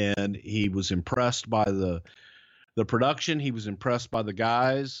promotion, and he was impressed by the production. He was impressed by the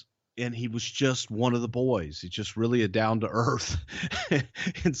guys, and he was just one of the boys. He's just really a down to earth,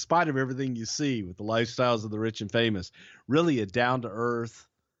 in spite of everything you see with the Lifestyles of the Rich and Famous. Really a down to earth,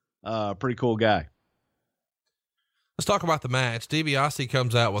 pretty cool guy. Let's talk about the match. DiBiase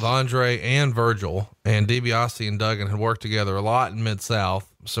comes out with Andre and Virgil, and DiBiase and Duggan had worked together a lot in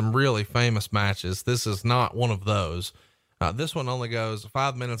Mid-South. Some really famous matches. This is not one of those. This one only goes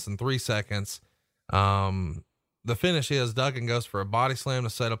 5 minutes and 3 seconds. The finish is Duggan goes for a body slam to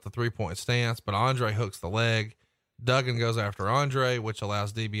set up the 3-point stance, but Andre hooks the leg. Duggan goes after Andre, which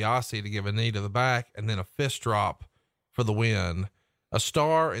allows DiBiase to give a knee to the back and then a fist drop for the win. 1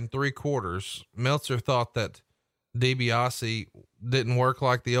 star and 3/4. Meltzer thought that DiBiase didn't work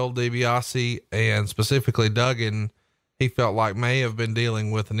like the old DiBiase, and specifically Duggan, he felt like may have been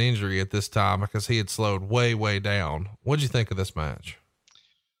dealing with an injury at this time because he had slowed way, way down. What'd you think of this match?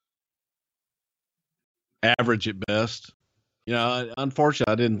 Average at best.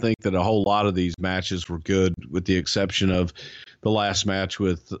 Unfortunately, I didn't think that a whole lot of these matches were good, with the exception of the last match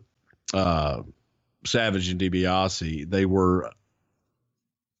with Savage and DiBiase. They were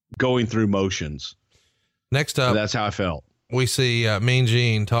going through motions. Next up, that's how I felt. We see Mean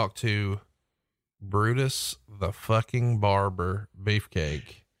Gene talk to Brutus the fucking Barber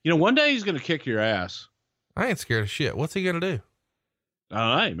Beefcake. One day he's going to kick your ass. I ain't scared of shit. What's he going to do?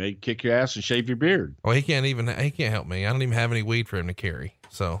 All right, maybe kick your ass and shave your beard. Well, he can't help me. I don't even have any weed for him to carry,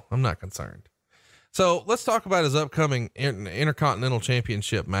 so I'm not concerned. So let's talk about his upcoming Intercontinental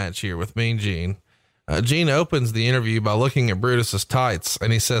Championship match here with Mean Gene. Gene opens the interview by looking at Brutus's tights,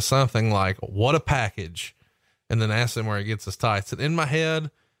 and he says something like, "What a package," and then asks him where he gets his tights. And in my head,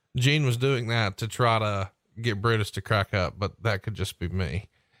 Gene was doing that to try to get Brutus to crack up, but that could just be me.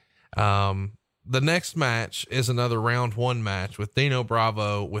 The next match is another round 1 match with Dino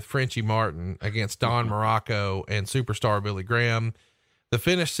Bravo with Frenchie Martin against Don Morocco and Superstar Billy Graham. The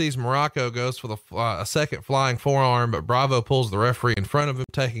finish sees Morocco goes for a second flying forearm, but Bravo pulls the referee in front of him,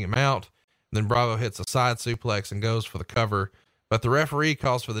 taking him out. Then Bravo hits a side suplex and goes for the cover, but the referee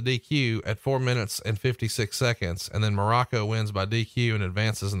calls for the DQ at 4 minutes and 56 seconds. And then Morocco wins by DQ and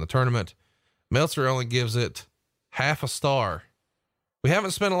advances in the tournament. Meltzer only gives it 0.5 star. We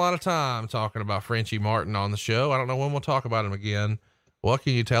haven't spent a lot of time talking about Frenchie Martin on the show. I don't know when we'll talk about him again. What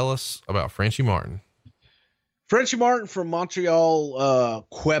can you tell us about Frenchie Martin? Frenchie Martin from Montreal,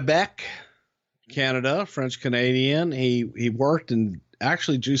 Quebec, Canada, French Canadian. He worked and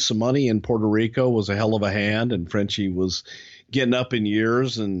actually drew some money in Puerto Rico, was a hell of a hand, and Frenchie was getting up in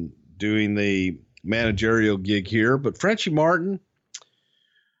years and doing the managerial gig here. But Frenchie Martin,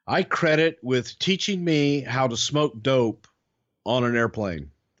 I credit with teaching me how to smoke dope on an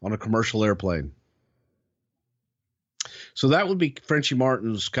airplane, on a commercial airplane. So that would be Frenchie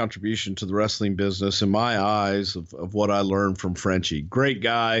Martin's contribution to the wrestling business in my eyes of what I learned from Frenchie. Great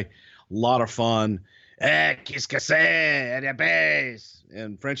guy, a lot of fun. Qu'est-ce que c'est?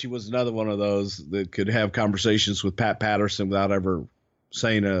 And Frenchie was another one of those that could have conversations with Pat Patterson without ever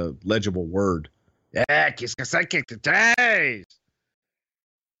saying a legible word. Qu'est-ce que c'est que tu?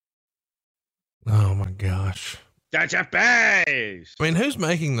 Oh my gosh. I mean, who's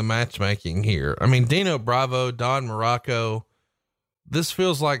making the matchmaking here? I mean, Dino Bravo, Don Morocco. This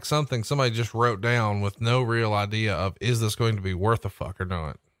feels like something somebody just wrote down with no real idea of, is this going to be worth a fuck or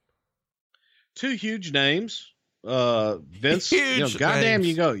not? Two huge names. Vince, huge goddamn, names.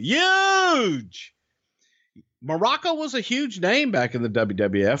 You go huge. Morocco was a huge name back in the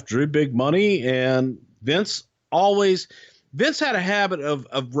WWF, drew big money, and Vince had a habit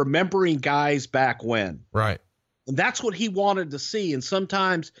of remembering guys back when. Right. And that's what he wanted to see. And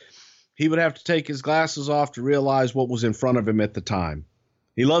sometimes he would have to take his glasses off to realize what was in front of him at the time.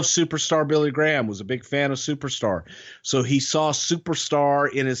 He loved Superstar Billy Graham, was a big fan of Superstar. So he saw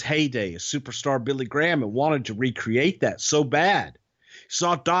Superstar in his heyday, Superstar Billy Graham, and wanted to recreate that so bad. He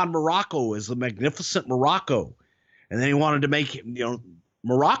saw Don Morocco as the magnificent Morocco. And then he wanted to make him,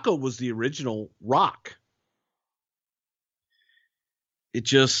 Morocco was the original Rock. It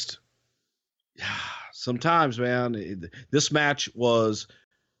just... Sometimes, man, this match was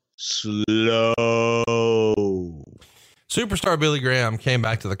slow. Superstar Billy Graham came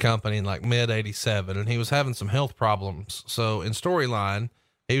back to the company in like mid '87, and he was having some health problems. So in storyline,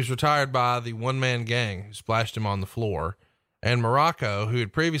 he was retired by the one-man gang who splashed him on the floor. And Morocco, who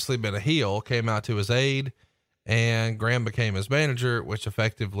had previously been a heel, came out to his aid, and Graham became his manager, which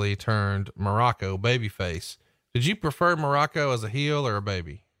effectively turned Morocco babyface. Did you prefer Morocco as a heel or a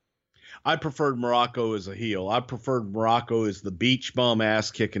baby? I preferred Morocco as a heel. I preferred Morocco as the beach bum ass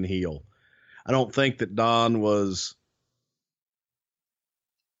kicking heel. I don't think that Don was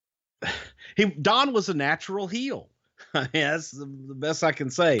a natural heel. That's the best I can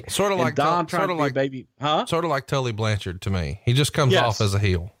say. Sort of like Don trying to be a baby, huh? Sort of like Tully Blanchard to me. He just comes off as a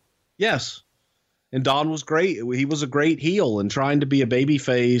heel. Yes. And Don was great. He was a great heel and trying to be a baby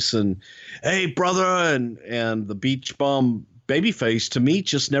face and, hey brother, and the beach bum babyface to me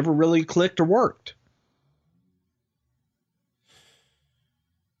just never really clicked or worked.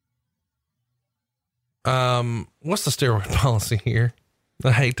 What's the steroid policy here?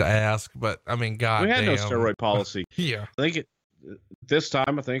 I hate to ask, but I mean, God, we had damn. no steroid policy. Yeah. I think this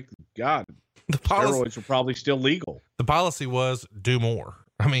time, God, the steroids were probably still legal. The policy was do more.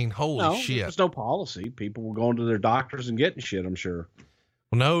 I mean, holy shit. There's no policy. People were going to their doctors and getting shit, I'm sure.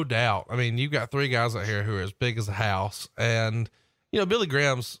 Well, no doubt. I mean, you've got three guys out here who are as big as a house. And, Billy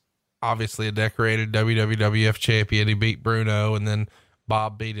Graham's obviously a decorated WWF champion. He beat Bruno, and then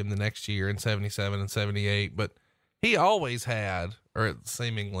Bob beat him the next year in 77 and 78. But he always had, or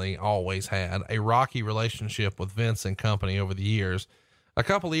seemingly always had, a rocky relationship with Vince and company over the years. A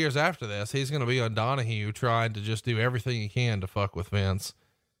couple of years after this, he's going to be on Donahue trying to just do everything he can to fuck with Vince.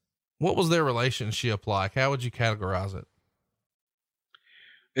 What was their relationship like? How would you categorize it?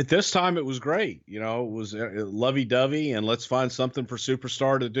 At this time, it was great. It was lovey-dovey, and let's find something for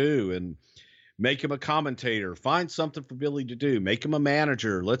Superstar to do and make him a commentator. Find something for Billy to do. Make him a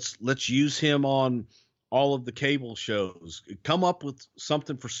manager. Let's use him on all of the cable shows. Come up with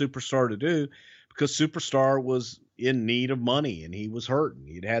something for Superstar to do, because Superstar was in need of money and he was hurting.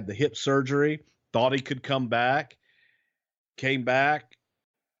 He'd had the hip surgery, thought he could come back, came back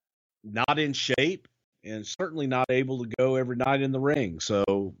not in shape, and certainly not able to go every night in the ring.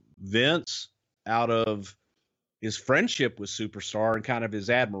 So Vince, out of his friendship with Superstar and kind of his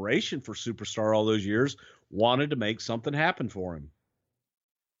admiration for Superstar all those years, wanted to make something happen for him.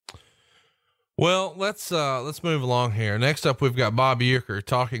 Well, let's move along here. Next up, we've got Bob Uecker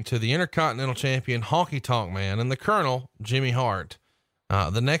talking to the Intercontinental Champion Honky Tonk Man and the Colonel Jimmy Hart.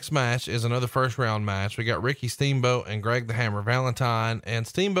 The next match is another first round match. We got Ricky Steamboat and Greg the Hammer Valentine, and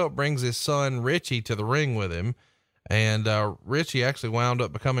Steamboat brings his son Richie to the ring with him. And, Richie actually wound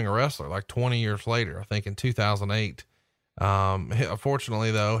up becoming a wrestler like 20 years later, I think in 2008.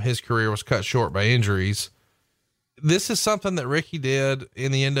 Unfortunately though, his career was cut short by injuries. This is something that Ricky did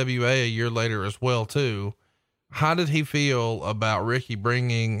in the NWA a year later as well too. How did he feel about Ricky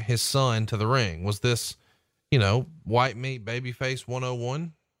bringing his son to the ring? Was this, white meat babyface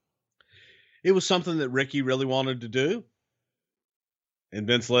 101? It was something that Ricky really wanted to do, and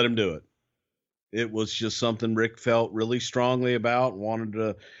Vince let him do it. It was just something Rick felt really strongly about,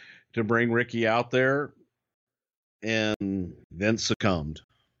 wanted to bring Ricky out there, and Vince succumbed.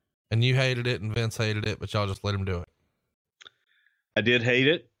 And you hated it, and Vince hated it, but y'all just let him do it. I did hate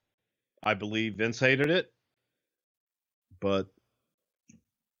it. I believe Vince hated it, but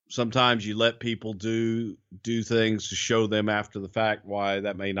sometimes you let people do things to show them after the fact why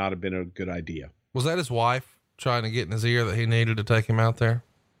that may not have been a good idea. Was that his wife trying to get in his ear that he needed to take him out there?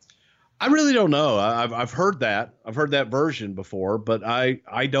 I really don't know. I've heard that. I've heard that version before, but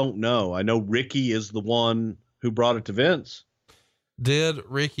I don't know. I know Ricky is the one who brought it to Vince. Did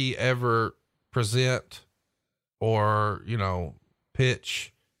Ricky ever present or,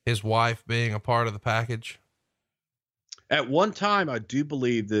 pitch his wife being a part of the package? At one time, I do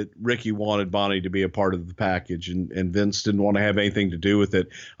believe that Ricky wanted Bonnie to be a part of the package, and Vince didn't want to have anything to do with it,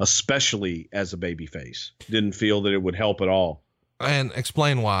 especially as a babyface. Didn't feel that it would help at all. And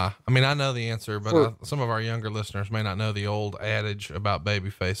explain why. I mean, I know the answer, but some of our younger listeners may not know the old adage about baby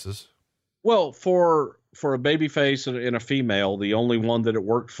faces. Well, for a babyface and a female, the only one that it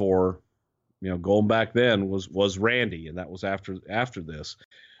worked for, going back then was Randy, and that was after this.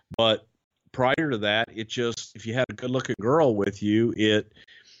 But prior to that, it just, if you had a good looking girl with you,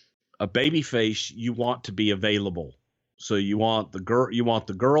 a babyface, you want to be available. So you want the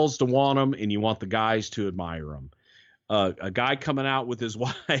girls to want them, and you want the guys to admire them. A guy coming out with his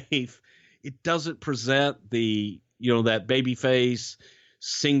wife, it doesn't present the, that babyface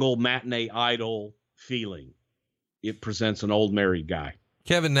single matinee idol feeling. It presents an old married guy.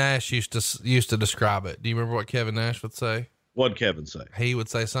 Kevin Nash used to describe it. Do you remember what Kevin Nash would say? What'd Kevin say? He would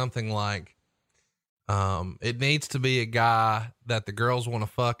say something like, it needs to be a guy that the girls want to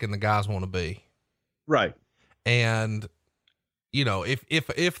fuck and the guys want to be. Right. And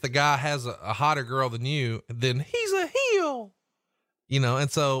if the guy has a hotter girl than you, then he's a heel,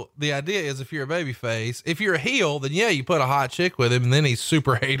 and so the idea is, if you're a baby face, if you're a heel, then yeah, you put a hot chick with him and then he's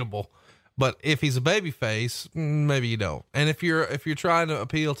super hateable. But if he's a baby face, maybe you don't. And if you're trying to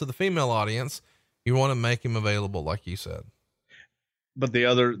appeal to the female audience, you want to make him available, like you said. But the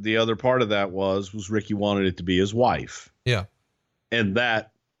other part of that was Ricky wanted it to be his wife. Yeah. And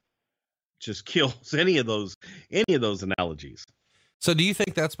that just kills any of those analogies. So do you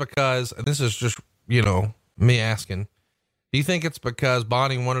think that's because, and this is just, me asking, do you think it's because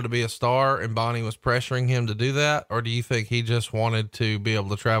Bonnie wanted to be a star and Bonnie was pressuring him to do that? Or do you think he just wanted to be able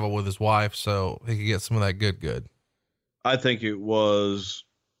to travel with his wife so he could get some of that good? I think it was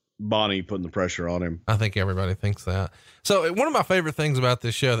Bonnie putting the pressure on him. I think everybody thinks that. So one of my favorite things about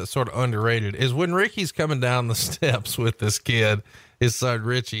this show that's sort of underrated is when Ricky's coming down the steps with this kid, his son,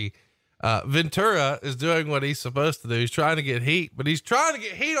 Richie, Ventura is doing what he's supposed to do. He's trying to get heat, but he's trying to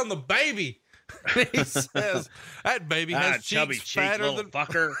get heat on the baby. He says that baby has chubby cheeks cheek, fatter little than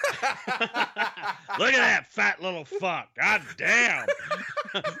fucker. Look at that fat little fuck. God damn.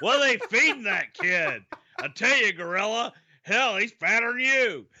 What are they feeding that kid? I tell you, gorilla, hell, he's fatter than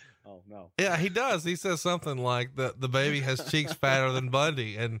you. Oh no. Yeah, he does. He says something like the baby has cheeks fatter than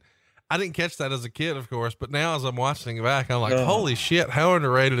Bundy. And I didn't catch that as a kid, of course, but now as I'm watching it back, I'm like, holy shit, how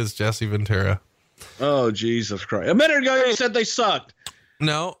underrated is Jesse Ventura? Oh, Jesus Christ. A minute ago, you said they sucked.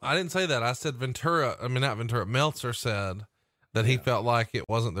 No, I didn't say that. I said not Ventura. Meltzer said that he felt like it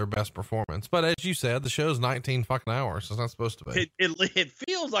wasn't their best performance. But as you said, the show's 19 fucking hours. It's not supposed to be. It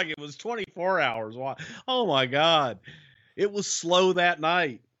feels like it was 24 hours. Oh my God. It was slow that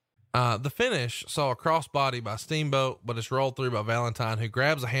night. The finish saw a crossbody by Steamboat, but it's rolled through by Valentine, who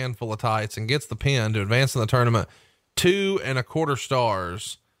grabs a handful of tights and gets the pin to advance in the tournament. 2.25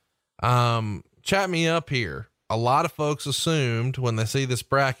 stars. Chat me up here. A lot of folks assumed when they see this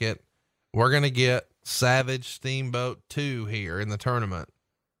bracket, we're going to get Savage Steamboat 2 here in the tournament,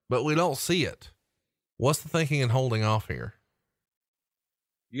 but we don't see it. What's the thinking in holding off here?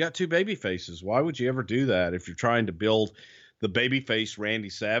 You got two baby faces. Why would you ever do that if you're trying to build the babyface Randy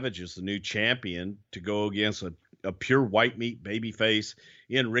Savage as the new champion to go against a pure white meat babyface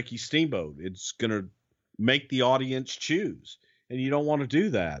in Ricky Steamboat? It's going to make the audience choose, and you don't want to do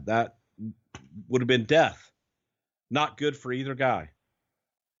that. That would have been death. Not good for either guy.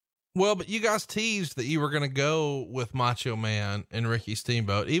 Well, but you guys teased that you were going to go with Macho Man and Ricky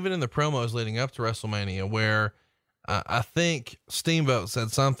Steamboat, even in the promos leading up to WrestleMania, where I think Steamboat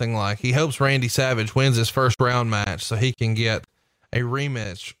said something like he hopes Randy Savage wins his first round match so he can get a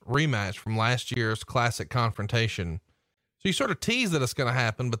rematch from last year's classic confrontation. So you sort of tease that it's going to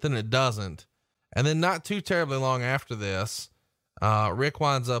happen, but then it doesn't. And then not too terribly long after this, Rick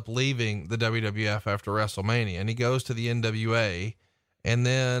winds up leaving the WWF after WrestleMania, and he goes to the NWA. And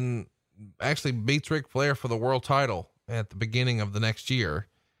then actually beats Ric Flair for the world title at the beginning of the next year.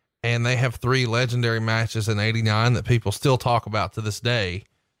 And they have 3 legendary matches in '89 that people still talk about to this day.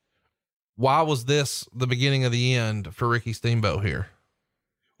 Why was this the beginning of the end for Ricky Steamboat here?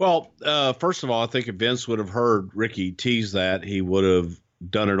 Well, first of all, I think if Vince would have heard Ricky tease that, he would have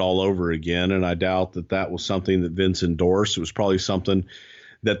done it all over again. And I doubt that that was something that Vince endorsed. It was probably something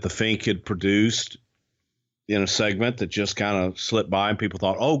that the Fink had produced in a segment that just kind of slipped by and people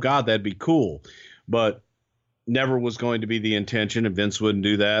thought, oh God, that'd be cool. But never was going to be the intention, and Vince wouldn't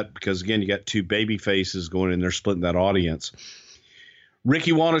do that because, again, you got 2 baby faces going in there splitting that audience.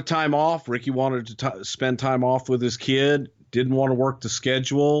 Ricky wanted time off. Ricky wanted to spend time off with his kid, didn't want to work the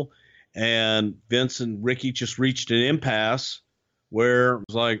schedule, and Vince and Ricky just reached an impasse where it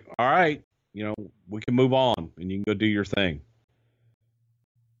was like, all right, you know, we can move on and you can go do your thing.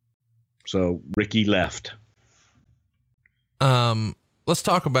 So Ricky left. Let's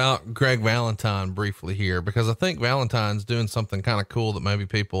talk about Greg Valentine briefly here, because I think Valentine's doing something kind of cool that maybe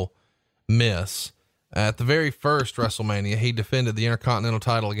people miss. At the very first WrestleMania, he defended the Intercontinental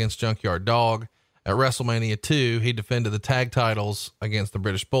title against Junkyard Dog. At WrestleMania 2, he defended the tag titles against the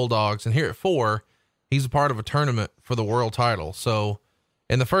British Bulldogs. And here at 4, he's a part of a tournament for the world title. So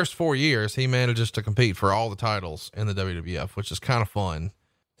in the first 4 years, he manages to compete for all the titles in the WWF, which is kind of fun.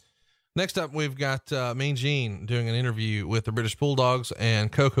 Next up, we've got Mean Gene doing an interview with the British Bulldogs and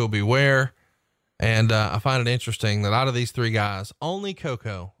Koko Beware. And I find it interesting that out of these 3 guys, only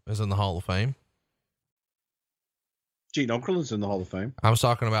Koko is in the Hall of Fame. Gene Okerlund's in the Hall of Fame. I was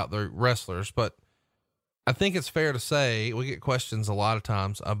talking about the wrestlers, but I think it's fair to say we get questions a lot of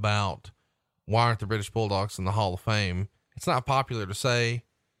times about why aren't the British Bulldogs in the Hall of Fame? It's not popular to say,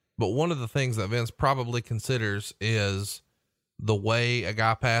 but one of the things that Vince probably considers is the way a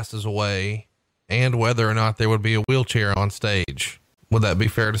guy passes away and whether or not there would be a wheelchair on stage. Would that be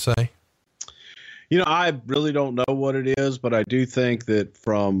fair to say? You know, I really don't know what it is, but I do think that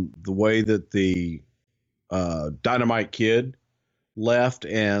from the way that the Dynamite Kid left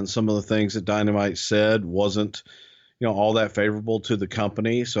and some of the things that Dynamite said wasn't, you know, all that favorable to the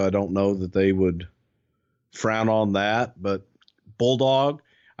company. So I don't know that they would frown on that, but Bulldog,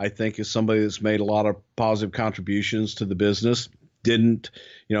 I think, is somebody that's made a lot of positive contributions to the business. Didn't,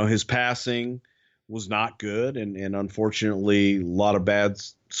 you know, his passing was not good. And unfortunately a lot of bad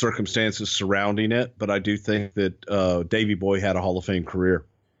circumstances surrounding it. But I do think that Davey Boy had a Hall of Fame career.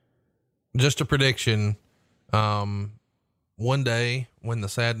 Just a prediction. One day when the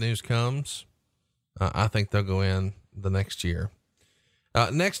sad news comes, I think they'll go in the next year.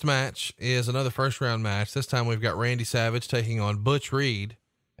 Next match is another first round match. This time we've got Randy Savage taking on Butch Reed.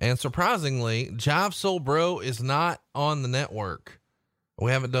 And surprisingly, Jive Soul Bro is not on the network.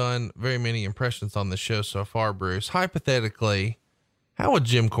 We haven't done very many impressions on the show so far, Bruce. Hypothetically, how would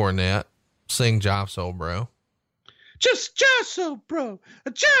Jim Cornette sing Jive Soul Bro? Just Jive Soul Bro,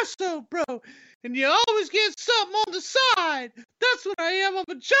 a Jive Soul Bro. And you always get something on the side. That's what I am. I'm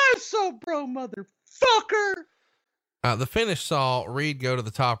a Jive Soul Bro, motherfucker. The finish saw Reed go to the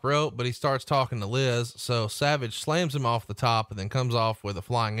top rope, but he starts talking to Liz. So Savage slams him off the top and then comes off with a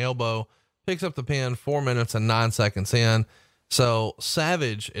flying elbow, picks up the pin 4 minutes and 9 seconds in. So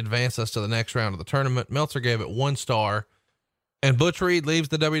Savage advances to the next round of the tournament. Meltzer gave it 1 star, and Butch Reed leaves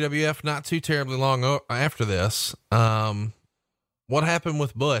the WWF not too terribly long after this. What happened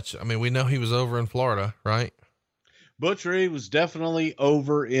with Butch? I mean, we know he was over in Florida, right? Butch Reed was definitely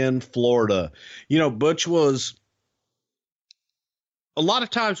over in Florida. You know, Butch was, a lot of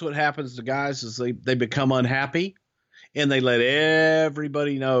times what happens to guys is they become unhappy and they let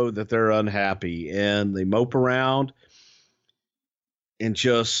everybody know that they're unhappy and they mope around and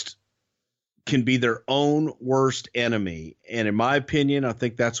just can be their own worst enemy. And in my opinion, I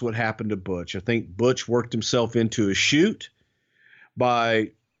think that's what happened to Butch. I think Butch worked himself into a shoot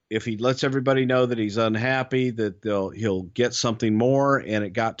by, if he lets everybody know that he's unhappy, that he'll get something more. And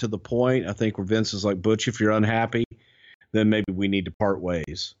it got to the point, I think, where Vince is like, Butch, if you're unhappy, then maybe we need to part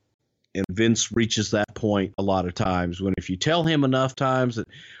ways. And Vince reaches that point a lot of times when, if you tell him enough times that,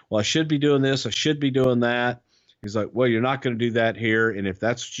 well, I should be doing this, I should be doing that, he's like, well, you're not going to do that here. And if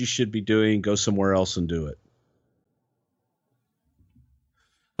that's what you should be doing, go somewhere else and do it.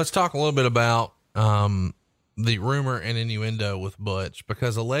 Let's talk a little bit about the rumor and innuendo with Butch,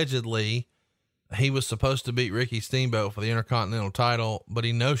 because allegedly he was supposed to beat Ricky Steamboat for the Intercontinental title, but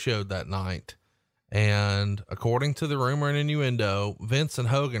he no-showed that night. And according to the rumor and innuendo, Vince and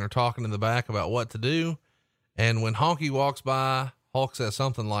Hogan are talking in the back about what to do. And when Honky walks by, Hulk says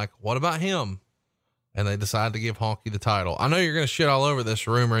something like, what about him? And they decide to give Honky the title. I know you're going to shit all over this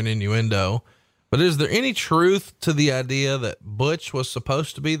rumor and innuendo, But is there any truth to the idea that Butch was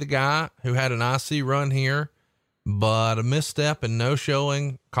supposed to be the guy who had an IC run here, but a misstep and no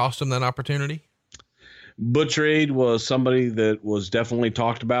showing cost him that opportunity? Butch Reed was somebody that was definitely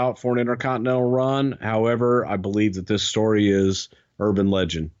talked about for an Intercontinental run. However, I believe that this story is urban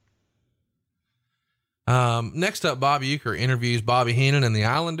legend. Next up, Bob Uecker interviews Bobby Heenan and the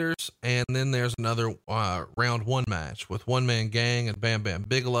Islanders. And then there's another, round one match with One Man Gang and Bam Bam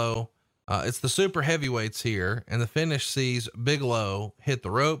Bigelow. It's the super heavyweights here, and the finish sees Bigelow hit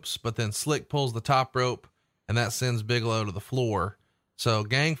the ropes, but then Slick pulls the top rope and that sends Bigelow to the floor. So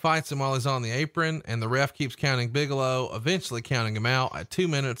Gang fights him while he's on the apron, and the ref keeps counting Bigelow, eventually counting him out at 2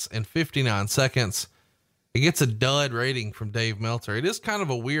 minutes and 59 seconds. It gets a dud rating from Dave Meltzer. It is kind of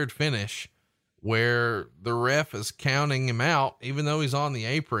a weird finish where the ref is counting him out, even though he's on the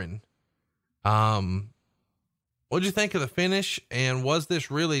apron. What'd you think of the finish? And was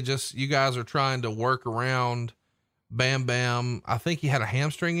this really just, you guys are trying to work around Bam Bam? I think he had a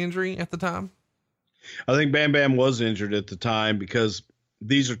hamstring injury at the time. I think Bam Bam was injured at the time because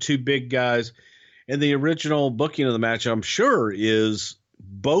these are two big guys, and the original booking of the match, I'm sure, is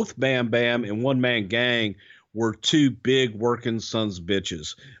both Bam Bam and One Man Gang were two big working sons of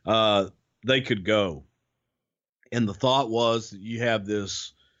bitches. They could go. And the thought was that you have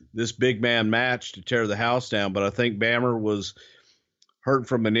this big man match to tear the house down. But I think Bammer was hurt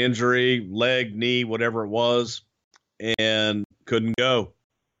from an injury, leg, knee, whatever it was, and couldn't go.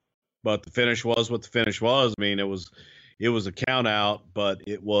 But the finish was what the finish was. I mean, it was a count out, but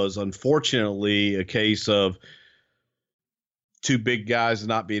it was unfortunately a case of two big guys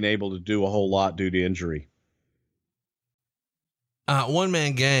not being able to do a whole lot due to injury. One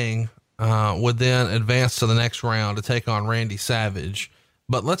Man Gang would then advance to the next round to take on Randy Savage.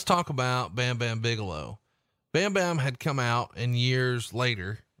 But let's talk about Bam Bam Bigelow. Bam Bam had come out in years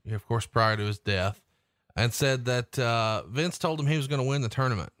later, of course, prior to his death, and said that Vince told him he was going to win the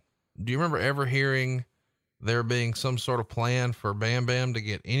tournament. Do you remember ever hearing there being some sort of plan for Bam Bam to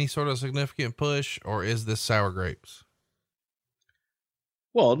get any sort of significant push, or is this sour grapes?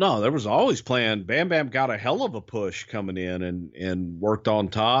 Well, no, there was always planned. Bam Bam got a hell of a push coming in and worked on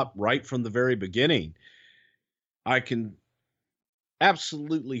top right from the very beginning. I can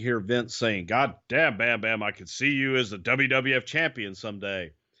absolutely hear Vince saying, "God damn, Bam Bam, I could see you as the WWF champion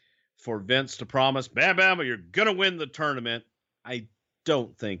someday." For Vince to promise, "Bam Bam, you're going to win the tournament." I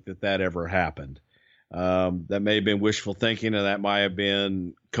don't think that ever happened. That may have been wishful thinking, and that might have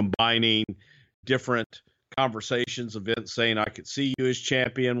been combining different conversations of Vince saying, "I could see you as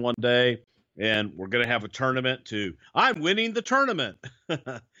champion one day, and we're going to have a tournament," to "I'm winning the tournament."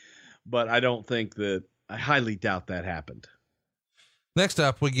 But I highly doubt that happened. Next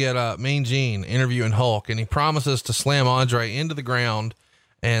up, we get Mean Gene interviewing Hulk, and he promises to slam Andre into the ground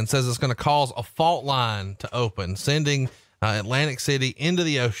and says it's going to cause a fault line to open, sending Atlantic City into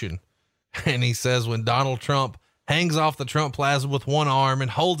the ocean. And he says when Donald Trump hangs off the Trump Plaza with one arm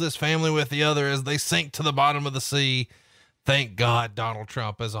and holds his family with the other as they sink to the bottom of the sea, thank God Donald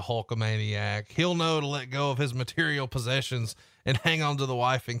Trump is a Hulkamaniac. He'll know to let go of his material possessions and hang on to the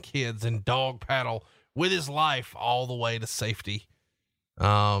wife and kids and dog paddle with his life all the way to safety.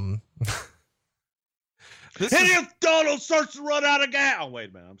 And if Donald starts to run out of gas, oh, wait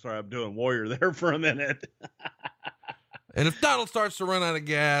a minute. I'm sorry. I'm doing Warrior there for a minute. And if Donald starts to run out of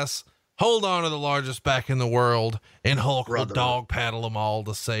gas, hold on to the largest back in the world, and Hulk will dog paddle them all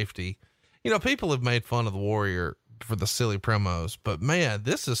to safety. You know, people have made fun of the Warrior for the silly promos, but man,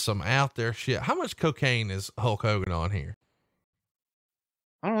 this is some out there shit. How much cocaine is Hulk Hogan on here?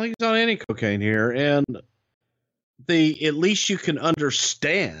 I don't think he's on any cocaine here. And at least you can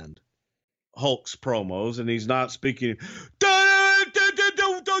understand Hulk's promos, and he's not speaking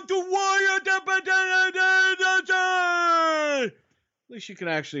at least you can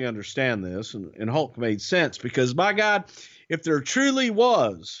actually understand this, and Hulk made sense, because by God, if there truly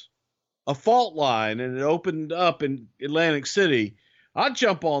was a fault line and it opened up in Atlantic City, I'd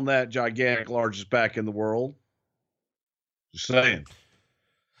jump on that gigantic, largest back in the world. Just saying.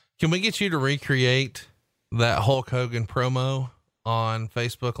 Can we get you to recreate that Hulk Hogan promo on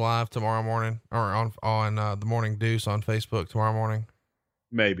Facebook Live tomorrow morning, or on the Morning Deuce on Facebook tomorrow morning?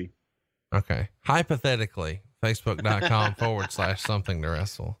 Maybe. Okay. Hypothetically, Facebook.com/something to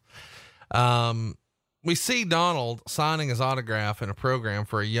wrestle. We see Donald signing his autograph in a program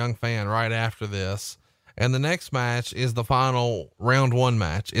for a young fan right after this. And the next match is the final round one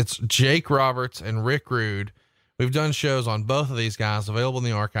match. It's Jake Roberts and Rick Rude. We've done shows on both of these guys, available in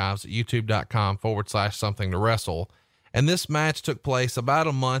the archives at youtube.com/something to wrestle. And this match took place about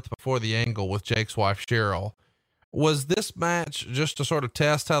a month before the Angle with Jake's wife, Cheryl. Was this match just to sort of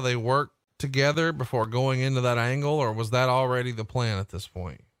test how they work together before going into that angle, or was that already the plan at this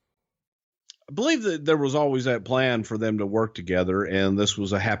point? I believe that there was always that plan for them to work together, and this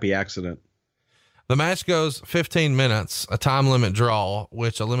was a happy accident. The match goes 15 minutes, a time limit draw,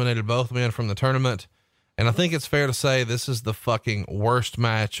 which eliminated both men from the tournament. And I think it's fair to say this is the fucking worst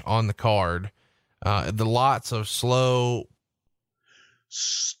match on the card. The lots of slow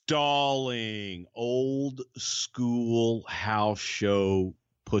stalling, old school house show.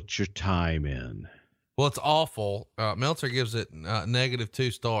 Put your time in. Well, it's awful. Meltzer gives it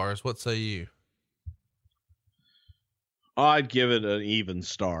 -2 stars. What say you? I'd give it an even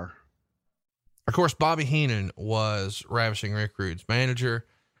star. Of course, Bobby Heenan was Ravishing Rick Rude's manager,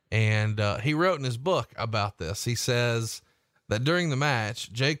 and he wrote in his book about this. He says that during the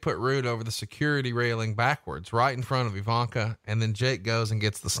match, Jake put Rude over the security railing backwards, right in front of Ivanka, and then Jake goes and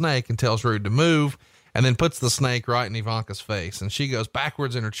gets the snake and tells Rude to move, and then puts the snake right in Ivanka's face, and she goes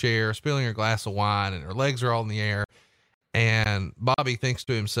backwards in her chair, spilling her glass of wine, and her legs are all in the air. And Bobby thinks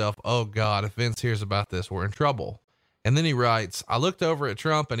to himself, oh God, if Vince hears about this, we're in trouble. And then he writes, I looked over at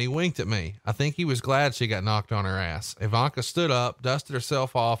Trump and he winked at me. I think he was glad she got knocked on her ass. Ivanka stood up, dusted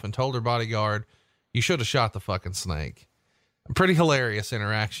herself off, and told her bodyguard, you should have shot the fucking snake. A pretty hilarious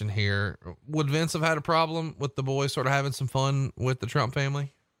interaction here. Would Vince have had a problem with the boys sort of having some fun with the Trump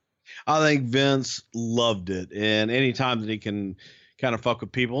family? I think Vince loved it. And anytime that he can kind of fuck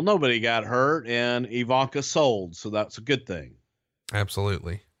with people, nobody got hurt, and Ivanka sold. So that's a good thing.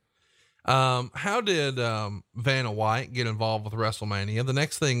 Absolutely. How did Vanna White get involved with WrestleMania? The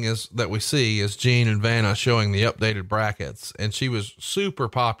next thing is that we see is Gene and Vanna showing the updated brackets, and she was super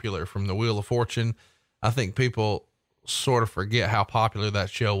popular from the Wheel of Fortune. I think people sort of forget how popular that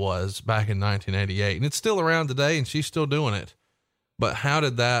show was back in 1988, and it's still around today, and she's still doing it. But how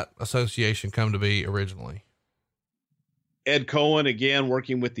did that association come to be originally? Ed Cohen, again,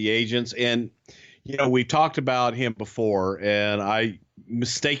 working with the agents, and you know, we talked about him before, and I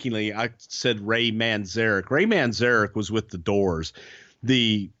said Ray Manzarek. Ray Manzarek was with the Doors.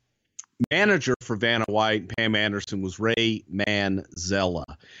 The manager for Vanna White and Pam Anderson was Ray Manzella.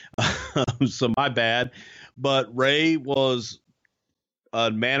 So my bad, but Ray was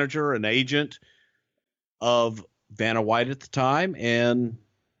a manager, an agent of Vanna White at the time, and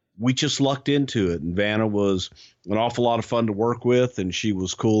we just lucked into it. And Vanna was an awful lot of fun to work with, and she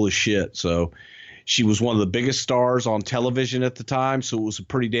was cool as shit. So she was one of the biggest stars on television at the time, so it was a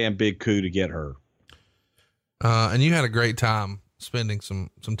pretty damn big coup to get her. And you had a great time spending some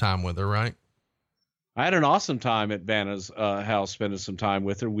time with her, right? I had an awesome time at Vanna's house, spending some time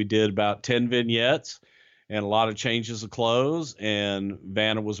with her. We did about 10 vignettes and a lot of changes of clothes, and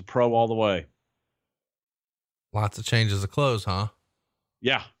Vanna was a pro all the way. Lots of changes of clothes, huh?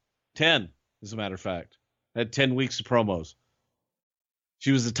 Yeah, 10, as a matter of fact. I had 10 weeks of promos.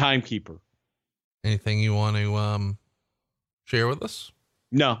 She was the timekeeper. Anything you want to share with us?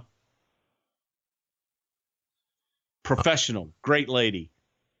 No. Professional, great lady.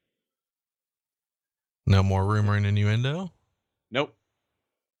 No more rumor and innuendo? Nope.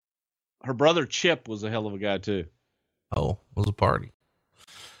 Her brother Chip was a hell of a guy too. Oh, it was a party.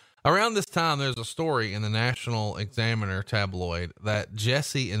 Around this time, there's a story in the National Examiner tabloid that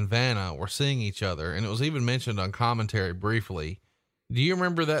Jesse and Vanna were seeing each other, and it was even mentioned on commentary briefly. Do you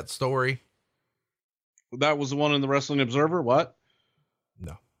remember that story? That was the one in the Wrestling Observer? What?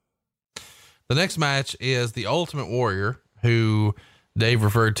 No. The next match is the Ultimate Warrior, who Dave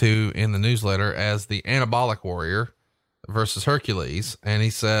referred to in the newsletter as the Anabolic Warrior, versus Hercules. And he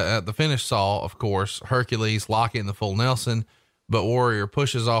said the finish saw, of course, Hercules lock in the full Nelson, but Warrior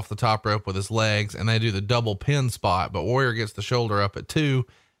pushes off the top rope with his legs, and they do the double pin spot, but Warrior gets the shoulder up at 2,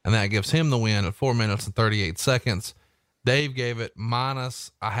 and that gives him the win at 4 minutes and 38 seconds. Dave gave it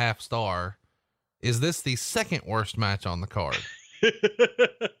 -0.5 star. Is this the second worst match on the card?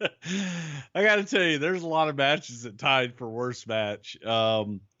 I got to tell you, there's a lot of matches that tied for worst match.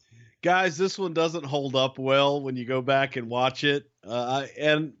 Guys, this one doesn't hold up well when you go back and watch it.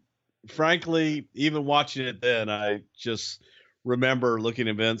 And frankly, even watching it then, I just remember looking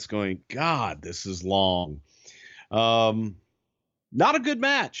at Vince going, God, this is long. Not a good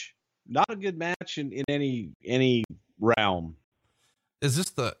match. Not a good match in any realm. Is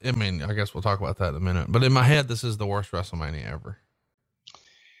this I guess we'll talk about that in a minute, but in my head, this is the worst WrestleMania ever.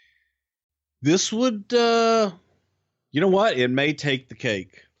 This would, you know what? It may take the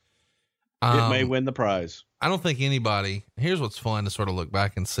cake. It may win the prize. I don't think anybody, here's what's fun to sort of look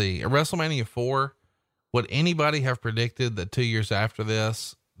back and see. At WrestleMania 4, would anybody have predicted that 2 years after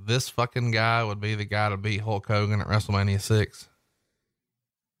this fucking guy would be the guy to beat Hulk Hogan at WrestleMania 6?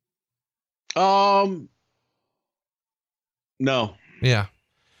 No. Yeah.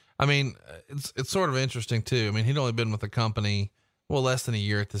 I mean, it's sort of interesting too. I mean, he'd only been with the company, well, less than a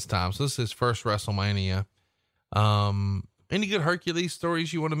year at this time. So this is his first WrestleMania. Any good Hercules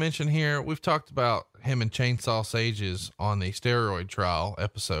stories you want to mention here? We've talked about him and Chainsaw Sages on the steroid trial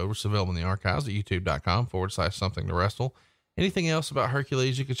episode, which is available in the archives at youtube.com/something to wrestle. Anything else about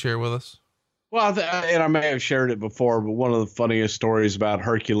Hercules you could share with us? Well, and I may have shared it before, but one of the funniest stories about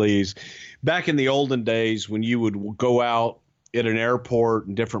Hercules, back in the olden days when you would go out at an airport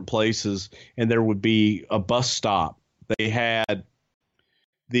and different places and there would be a bus stop, they had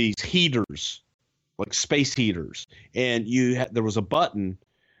these heaters, like space heaters, and there was a button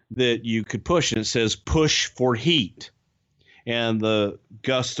that you could push and it says push for heat, and the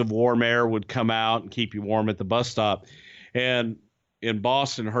gust of warm air would come out and keep you warm at the bus stop. And in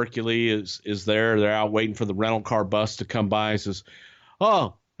Boston, Hercules is there. They're out waiting for the rental car bus to come by and says,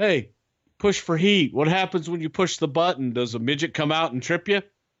 "Oh, hey, push for heat. What happens when you push the button? Does a midget come out and trip you?"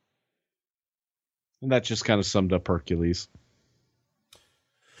 And that just kind of summed up Hercules.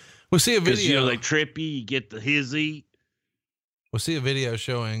 We'll see a video. They trip you get the hizzy. We'll see a video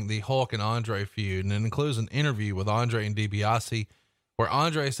showing the Hulk and Andre feud, and it includes an interview with Andre and DiBiase, where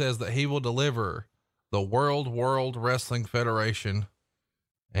Andre says that he will deliver the World Wrestling Federation,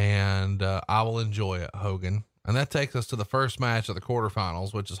 and I will enjoy it, Hogan. And that takes us to the first match of the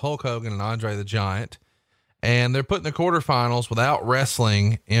quarterfinals, which is Hulk Hogan and Andre the Giant. And they're putting the quarterfinals without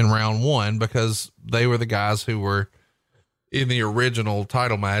wrestling in round one because they were the guys who were in the original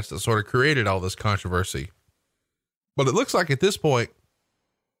title match that sort of created all this controversy. But it looks like at this point,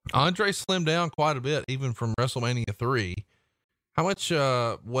 Andre slimmed down quite a bit, even from WrestleMania 3. How much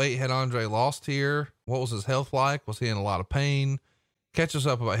weight had Andre lost here? What was his health like? Was he in a lot of pain? Catch us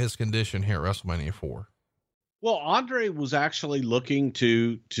up about his condition here at WrestleMania 4. Well, Andre was actually looking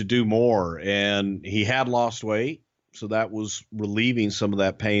to do more, and he had lost weight, so that was relieving some of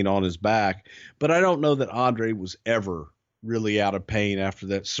that pain on his back. But I don't know that Andre was ever really out of pain after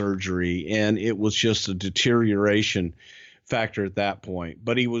that surgery, and it was just a deterioration factor at that point.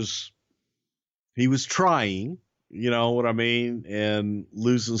 But he was trying, you know what I mean, and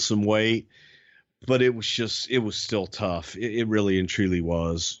losing some weight, but it was still tough. It really and truly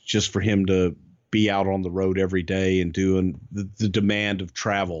was, just for him to be out on the road every day and doing the demand of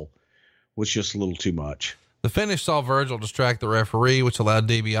travel was just a little too much. The finish saw Virgil distract the referee, which allowed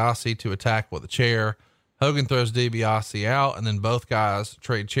DiBiase to attack with a chair. Hogan throws DiBiase out, and then both guys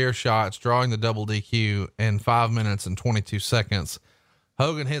trade chair shots, drawing the double DQ in 5 minutes and 22 seconds.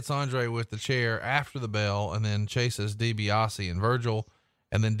 Hogan hits Andre with the chair after the bell and then chases DiBiase and Virgil.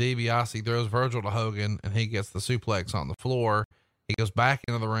 And then DiBiase throws Virgil to Hogan, and he gets the suplex on the floor. He goes back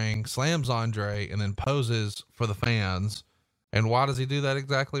into the ring, slams Andre, and then poses for the fans. And why does he do that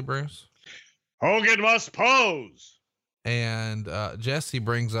exactly, Bruce? Hogan must pose. And Jesse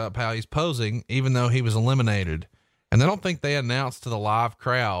brings up how he's posing even though he was eliminated. And I don't think they announced to the live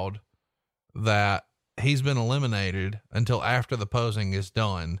crowd that he's been eliminated until after the posing is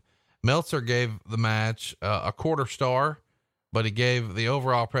done. Meltzer gave the match a 1/4 star, but he gave the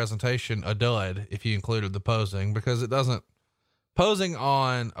overall presentation a dud if you included the posing, because posing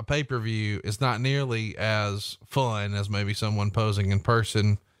on a pay-per-view is not nearly as fun as maybe someone posing in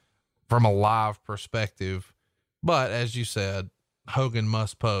person from a live perspective. But as you said, Hogan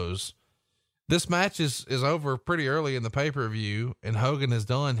must pose. This match is over pretty early in the pay-per-view, and Hogan is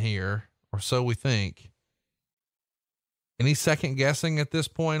done here, or so we think. Any second guessing at this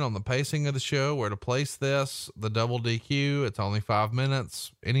point on the pacing of the show, where to place this, the double DQ, it's only 5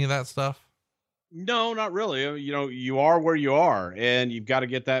 minutes, any of that stuff? No, not really. You know, you are where you are, and you've got to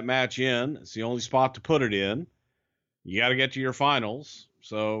get that match in. It's the only spot to put it in. You got to get to your finals.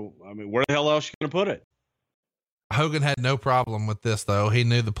 So, I mean, where the hell else are you going to put it? Hogan had no problem with this, though. He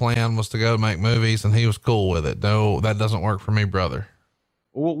knew the plan was to go make movies, and he was cool with it. No, that doesn't work for me, brother.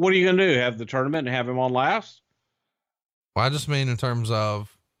 Well, what are you going to do? Have the tournament and have him on last? Well, I just mean in terms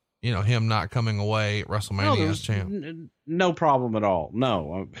of, you know, him not coming away at WrestleMania as champ. No problem at all.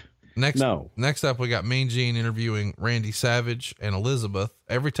 No. Next up, we got Mean Gene interviewing Randy Savage and Elizabeth.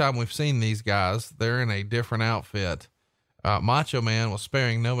 Every time we've seen these guys, they're in a different outfit. Macho Man was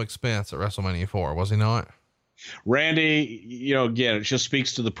sparing no expense at WrestleMania 4, was he not? Randy, you know, again, it just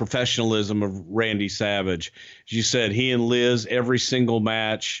speaks to the professionalism of Randy Savage. As you said, he and Liz, every single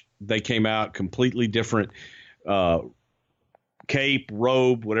match, they came out completely different, cape,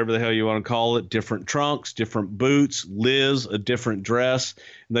 robe, whatever the hell you want to call it, different trunks, different boots, Liz, a different dress,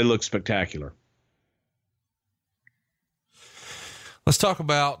 and they look spectacular. Let's talk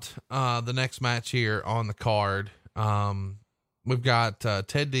about the next match here on the card. We've got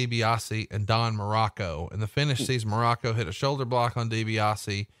Ted DiBiase and Don Morocco, and the finish sees Morocco hit a shoulder block on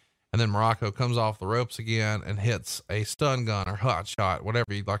DiBiase, And then Morocco comes off the ropes again and hits a stun gun or hot shot,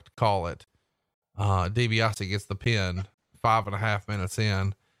 whatever you'd like to call it. DiBiase gets the pin 5.5 minutes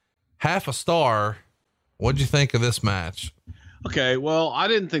in. Half a star. What'd you think of this match? Okay, well, I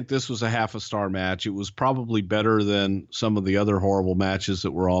didn't think this was a half a star match. It was probably better than some of the other horrible matches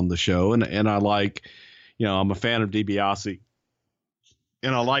that were on the show. And I like, I'm a fan of DiBiase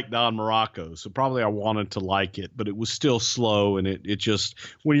and I like Don Morocco. So probably I wanted to like it, but it was still slow. And it just,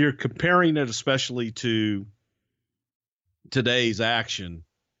 when you're comparing it, especially to today's action,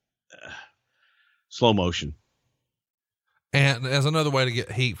 slow motion. And as another way to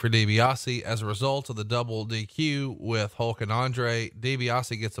get heat for DiBiase, as a result of the double DQ with Hulk and Andre,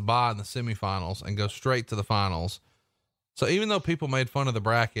 DiBiase gets a bye in the semifinals and goes straight to the finals. So even though people made fun of the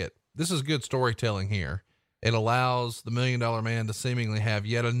bracket, this is good storytelling here. It allows the $1 Million Man to seemingly have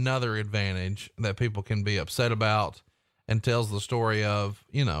yet another advantage that people can be upset about, and tells the story of,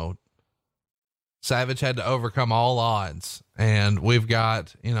 Savage had to overcome all odds, and we've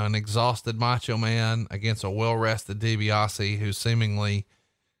got, an exhausted Macho Man against a well-rested DiBiase who seemingly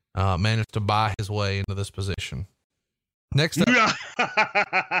managed to buy his way into this position. Next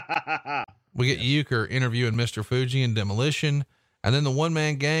up, we get Euchre interviewing Mr. Fuji and Demolition, and then the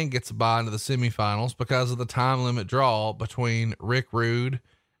one-man gang gets a bye into the semifinals because of the time limit draw between Rick Rude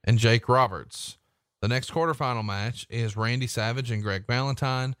and Jake Roberts. The next quarterfinal match is Randy Savage and Greg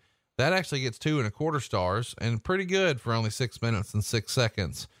Valentine. That actually gets 2.25 stars and pretty good for only 6 minutes and 6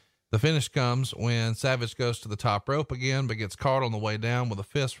 seconds. The finish comes when Savage goes to the top rope again, but gets caught on the way down with a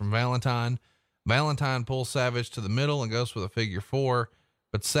fist from Valentine. Valentine pulls Savage to the middle and goes for the figure 4,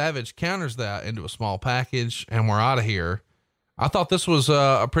 but Savage counters that into a small package and we're out of here. I thought this was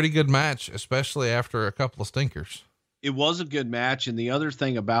a pretty good match, especially after a couple of stinkers. It was a good match. And the other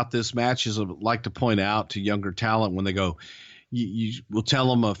thing about this match is I'd like to point out to younger talent when they go, you will tell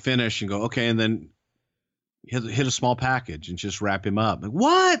them a finish and go, okay. And then hit a small package and just wrap him up. Like,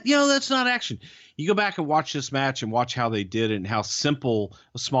 what? That's not action. You go back and watch this match and watch how they did it and how simple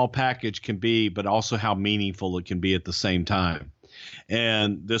a small package can be, but also how meaningful it can be at the same time.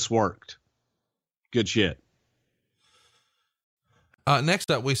 And this worked. Good shit.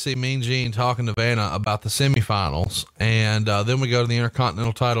 Next up, we see Mean Gene talking to Vanna about the semifinals. And then we go to the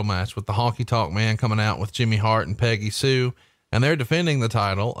Intercontinental title match with the Honky Tonk Man coming out with Jimmy Hart and Peggy Sue. And they're defending the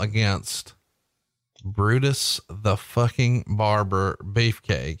title against Brutus the fucking Barber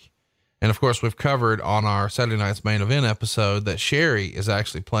Beefcake. And of course, we've covered on our Saturday Night's Main Event episode that Sherry is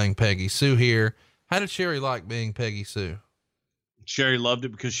actually playing Peggy Sue here. How did Sherry like being Peggy Sue? Sherry loved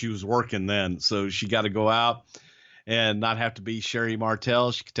it because she was working then. So she got to go out and not have to be Sherry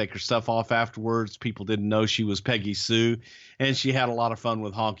Martel. She could take her stuff off afterwards. People didn't know she was Peggy Sue, and she had a lot of fun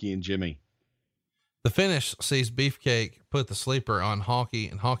with Honky and Jimmy. The finish sees Beefcake put the sleeper on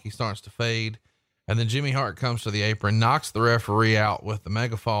Honky, and Honky starts to fade. And then Jimmy Hart comes to the apron, knocks the referee out with the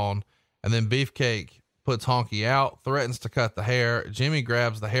megaphone. And then Beefcake puts Honky out, threatens to cut the hair. Jimmy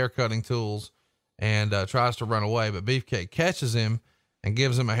grabs the hair cutting tools and tries to run away, but Beefcake catches him and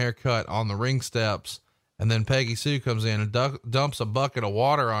gives him a haircut on the ring steps. And then Peggy Sue comes in and dumps a bucket of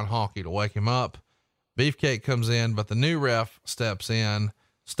water on Honky to wake him up. Beefcake comes in, but the new ref steps in,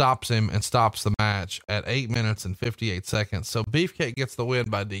 stops him, and stops the match at 8 minutes and 58 seconds. So Beefcake gets the win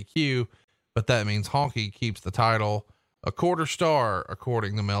by DQ, but that means Honky keeps the title. A 1/4 star,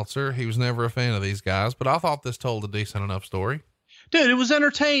 according to Meltzer. He was never a fan of these guys, but I thought this told a decent enough story. Dude, it was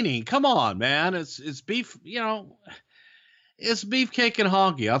entertaining. Come on, man. It's beef, it's Beefcake and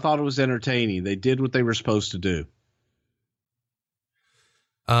Honky. I thought it was entertaining. They did what they were supposed to do.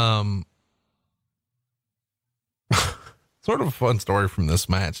 Sort of a fun story from this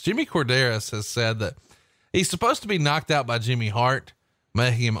match. Jimmy Corderas has said that he's supposed to be knocked out by Jimmy Hart,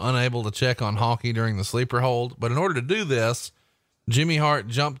 making him unable to check on Honky during the sleeper hold. But in order to do this, Jimmy Hart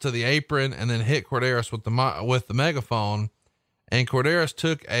jumped to the apron and then hit Corderas with the megaphone. And Corderas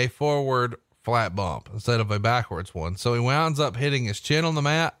took a forward flat bump instead of a backwards one. So he winds up hitting his chin on the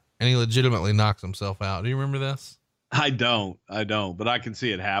mat and he legitimately knocks himself out. Do you remember this? I don't, but I can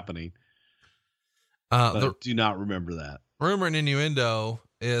see it happening. I do not remember that. Rumor and innuendo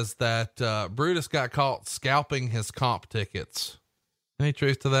is that Brutus got caught scalping his comp tickets. Any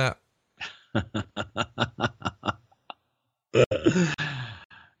truth to that?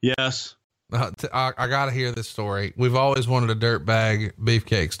 Yes. I got to hear this story. We've always wanted a dirtbag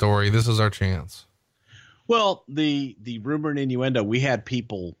Beefcake story. This is our chance. Well, the rumor and innuendo, we had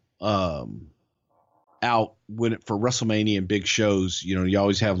people out for WrestleMania and big shows. You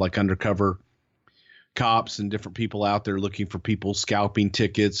always have like undercover cops and different people out there looking for people scalping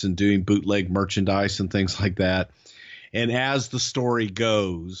tickets and doing bootleg merchandise and things like that. And as the story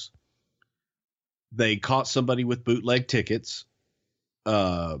goes, they caught somebody with bootleg tickets,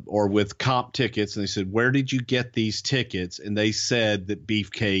 or with comp tickets. And they said, where did you get these tickets? And they said that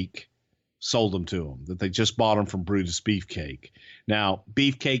Beefcake sold them to them, that they just bought them from Brutus Beefcake. Now,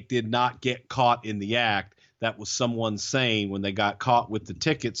 Beefcake did not get caught in the act. That was someone saying when they got caught with the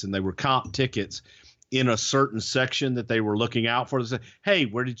tickets, and they were comp tickets in a certain section that they were looking out for. They said, hey,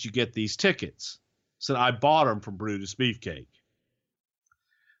 where did you get these tickets? Said, I bought them from Brutus Beefcake.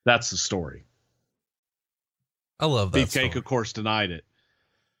 That's the story. I love that. Beefcake, story. of course, denied it.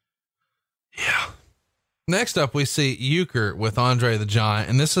 Yeah. Next up, we see Euchre with Andre the Giant,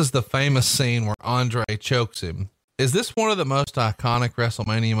 and this is the famous scene where Andre chokes him. Is this one of the most iconic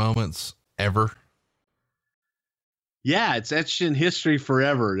WrestleMania moments ever? Yeah, it's etched in history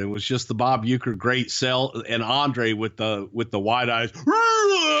forever. It was just the Bob Euchre great sell, and Andre with the wide eyes.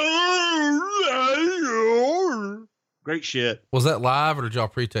 Great shit. Was that live, or did y'all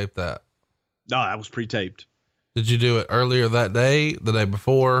pre-tape that? No, that was pre-taped. Did you do it earlier that day, the day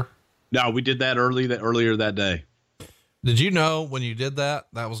before? No, we did that earlier that day. Did you know when you did that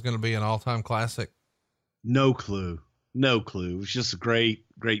was going to be an all-time classic? No clue. It was just a great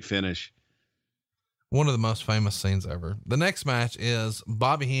finish. One of the most famous scenes ever. The next match is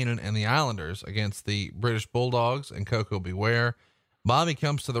Bobby Heenan and the Islanders against the British Bulldogs and Coco Beware. Bobby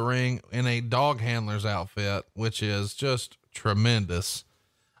comes to the ring in a dog handler's outfit, which is just tremendous.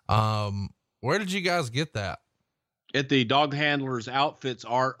 Where did you guys get that? At the Dog Handlers Outfits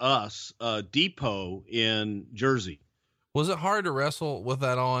Are Us depot in Jersey. Was it hard to wrestle with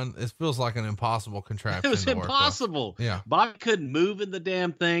that on? It feels like an impossible contraption. It was impossible. Yeah. Bobby couldn't move in the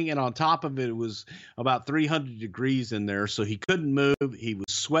damn thing. And on top of it, it was about 300 degrees in there. So he couldn't move. He was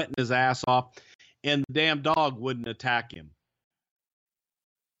sweating his ass off, and the damn dog wouldn't attack him.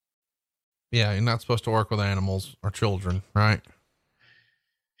 Yeah. You're not supposed to work with animals or children, right?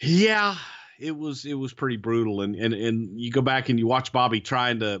 Yeah. It was pretty brutal. And you go back and you watch Bobby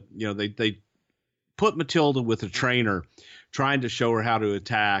trying to, they put Matilda with a trainer trying to show her how to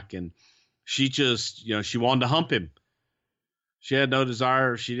attack. And she just, she wanted to hump him. She had no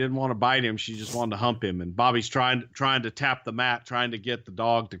desire. She didn't want to bite him. She just wanted to hump him. And Bobby's trying to tap the mat, trying to get the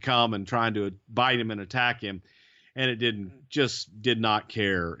dog to come and trying to bite him and attack him. And it did not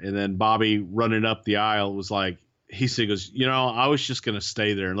care. And then Bobby running up the aisle was like, he goes, I was just going to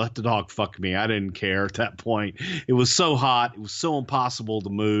stay there and let the dog fuck me. I didn't care at that point. It was so hot. It was so impossible to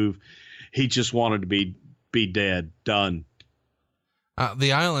move. He just wanted to be dead, done.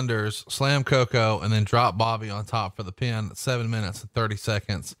 The Islanders slam Coco and then drop Bobby on top for the pin at 7 minutes and 30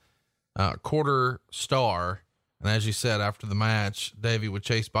 seconds. Quarter star. And as you said, after the match, Davey would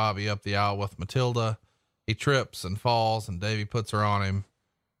chase Bobby up the aisle with Matilda. He trips and falls, and Davey puts her on him.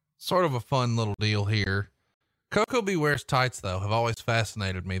 Sort of a fun little deal here. Coco Beware's tights, though, have always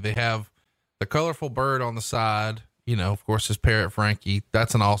fascinated me. They have the colorful bird on the side, of course, his parrot Frankie.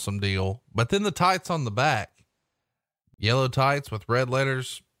 That's an awesome deal. But then the tights on the back, yellow tights with red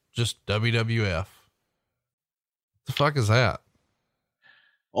letters, just WWF. What the fuck is that?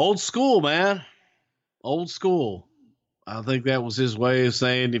 Old school, man. Old school. I think that was his way of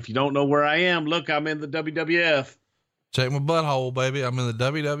saying, if you don't know where I am, look, I'm in the WWF. Check my butthole, baby. I'm in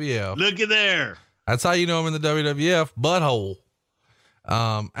the WWF. Look at there. That's how you know I'm in the WWF, butthole.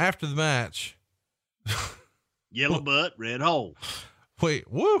 After the match, yellow butt, red hole.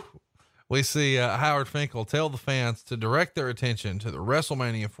 We see Howard Finkel tell the fans to direct their attention to the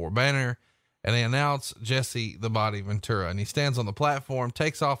WrestleMania 4 banner, and they announce Jesse the Body Ventura, and he stands on the platform,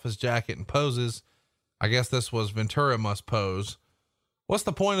 takes off his jacket and poses. I guess this was Ventura Must Pose. What's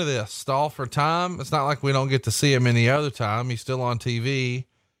the point of this? Stall for time? It's not like we don't get to see him any other time. He's still on TV.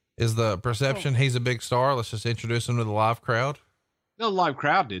 Is the perception he's a big star? Let's just introduce him to the live crowd. No, the live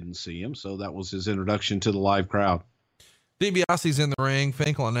crowd didn't see him, so that was his introduction to the live crowd. DiBiase's in the ring.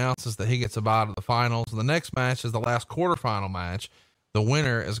 Finkel announces that he gets a bye to the finals. And the next match is the last quarterfinal match. The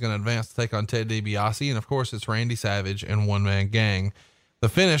winner is going to advance to take on Ted DiBiase. And of course, it's Randy Savage and One Man Gang. The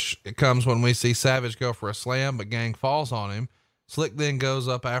finish comes when we see Savage go for a slam, but Gang falls on him. Slick then goes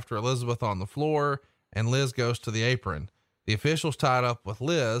up after Elizabeth on the floor, and Liz goes to the apron. The official's tied up with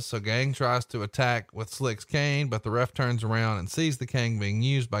Liz, so Gang tries to attack with Slick's cane, but the ref turns around and sees the cane being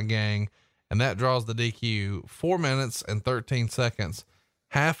used by Gang, and that draws the DQ. 4 minutes and 13 seconds,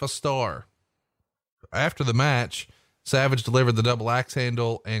 half a star. After the match, Savage delivered the double axe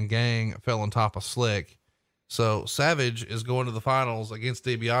handle, and Gang fell on top of Slick. So Savage is going to the finals against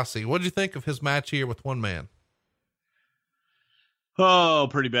DiBiase. What did you think of his match here with One Man? Oh,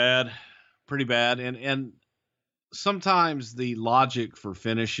 pretty bad. And sometimes the logic for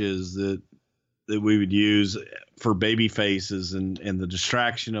finishes that we would use for baby faces and the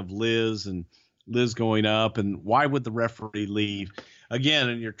distraction of Liz and Liz going up, and why would the referee leave again?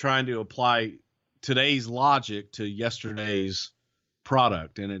 And you're trying to apply today's logic to yesterday's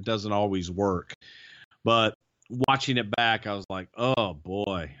product, and it doesn't always work. But watching it back, I was like, oh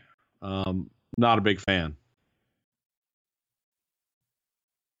boy, not a big fan.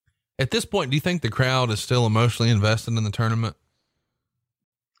 At this point, do you think the crowd is still emotionally invested in the tournament?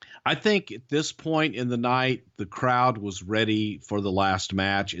 I think at this point in the night, the crowd was ready for the last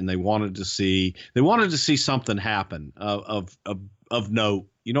match, and they wanted to see something happen of note.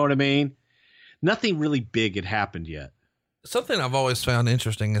 You know what I mean? Nothing really big had happened yet. Something I've always found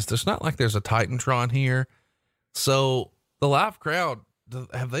interesting is there's not like there's a Titantron here. So the live crowd,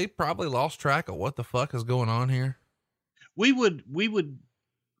 have they probably lost track of what the fuck is going on here? We would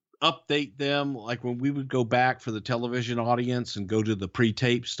update them, like when we would go back for the television audience and go to the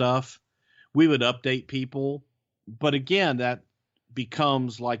pre-tape stuff, we would update people. But again, that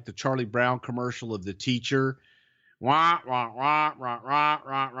becomes like the Charlie Brown commercial of the teacher, wah, wah, wah, rah, rah,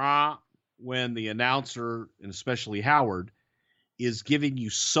 rah, rah, when the announcer, and especially Howard, is giving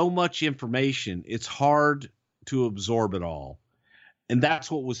you so much information, it's hard to absorb it all. And that's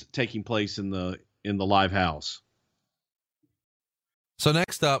what was taking place in the live house. So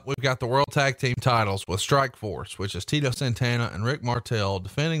next up, we've got the World Tag Team titles with Strikeforce, which is Tito Santana and Rick Martel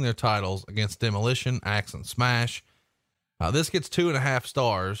defending their titles against Demolition, Axe, and Smash. This gets 2.5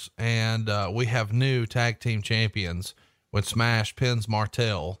 stars, and we have new tag team champions when Smash pins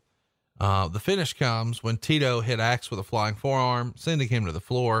Martel. The finish comes when Tito hit Axe with a flying forearm, sending him to the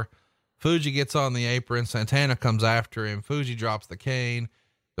floor. Fuji gets on the apron. Santana comes after him. Fuji drops the cane.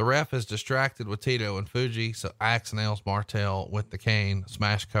 The ref is distracted with Tito and Fuji, so Axe nails Martel with the cane.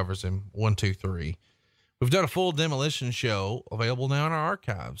 Smash covers him 1, 2, 3. We've done a full Demolition show available now in our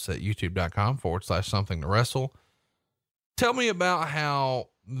archives at youtube.com/something to wrestle. Tell me about how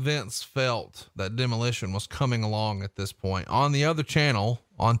Vince felt that Demolition was coming along at this point. On the other channel,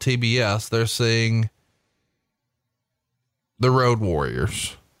 on TBS, they're seeing the Road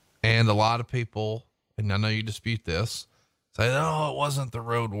Warriors, and a lot of people, and I know you dispute this, say, no, it wasn't the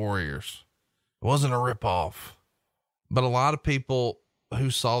Road Warriors. It wasn't a ripoff. But a lot of people who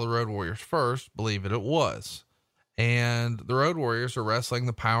saw the Road Warriors first believe it was. And the Road Warriors are wrestling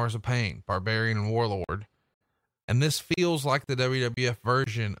the Powers of Pain, Barbarian and Warlord. And this feels like the WWF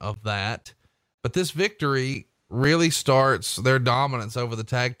version of that. But this victory really starts their dominance over the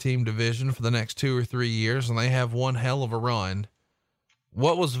tag team division for the next 2 or 3 years. And they have one hell of a run.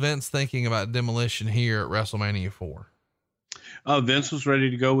 What was Vince thinking about Demolition here at WrestleMania 4? Vince was ready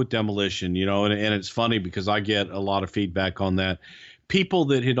to go with Demolition, and it's funny because I get a lot of feedback on that. People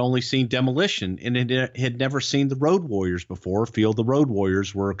that had only seen Demolition and had never seen the Road Warriors before feel the Road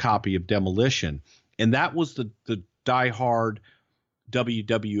Warriors were a copy of Demolition. And that was the diehard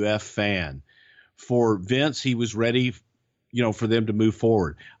WWF fan. For Vince, he was ready, for them to move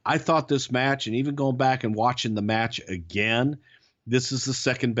forward. I thought this match, and even going back and watching the match again, this is the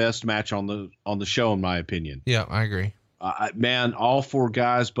second best match on the show, in my opinion. Yeah, I agree. Man, all 4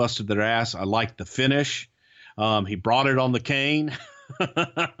 guys busted their ass. I liked the finish. He brought it on the cane,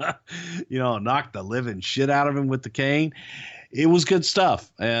 knocked the living shit out of him with the cane. It was good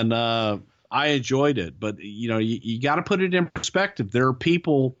stuff. And, I enjoyed it, but you got to put it in perspective. There are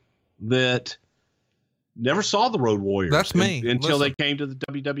people that never saw the Road Warriors. That's me. Until they came to the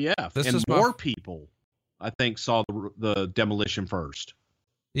WWF. And more people, I think, saw the Demolition first.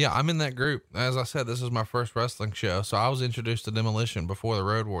 Yeah, I'm in that group. As I said, this is my first wrestling show. So I was introduced to Demolition before the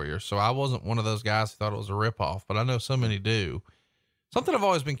Road Warriors. So I wasn't one of those guys who thought it was a ripoff, but I know so many do. Something I've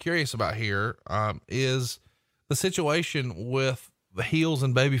always been curious about here, is the situation with the heels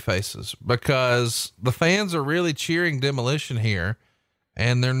and baby faces, because the fans are really cheering Demolition here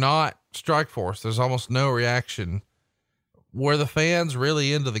and they're not Strikeforce. There's almost no reaction. Were the fans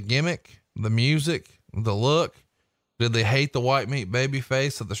really into the gimmick, the music, the look? Did they hate the white meat baby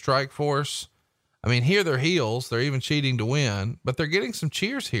face of the Strikeforce? I mean, here they're heels. They're even cheating to win, but they're getting some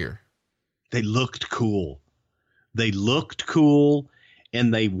cheers here. They looked cool.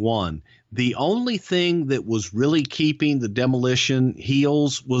 And they won. The only thing that was really keeping the Demolition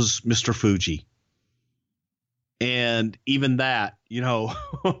heels was Mr. Fuji. And even that,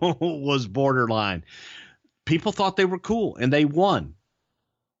 was borderline. People thought they were cool, and they won.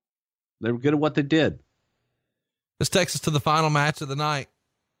 They were good at what they did. This takes us to the final match of the night.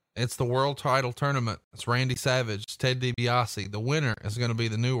 It's the world title tournament. It's Randy Savage, Ted DiBiase. The winner is going to be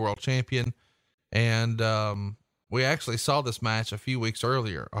the new world champion. And, we actually saw this match a few weeks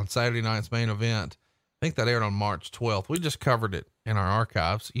earlier on Saturday night's main event. I think that aired on March 12th. We just covered it in our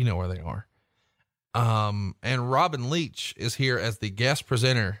archives. You know where they are. And Robin Leach is here as the guest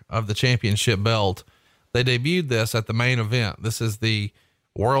presenter of the championship belt. They debuted this at the main event. This is the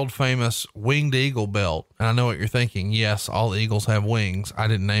world famous Winged Eagle belt. And I know what you're thinking. Yes, all eagles have wings. I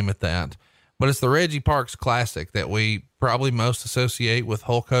didn't name it that, but it's the Reggie Parks Classic that we probably most associate with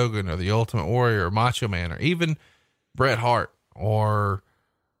Hulk Hogan or the Ultimate Warrior or Macho Man or even Bret Hart or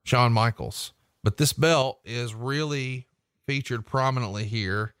Shawn Michaels. But this belt is really featured prominently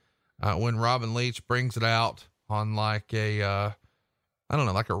here when Robin Leach brings it out on like a, I don't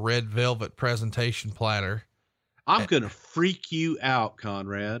know, like a red velvet presentation platter. I'm going to freak you out,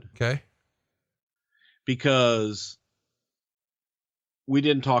 Conrad. Okay. Because we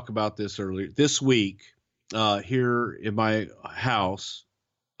didn't talk about this earlier. This week, here in my house,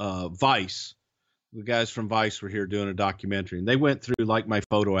 Vice, the guys from Vice were here doing a documentary, and they went through like my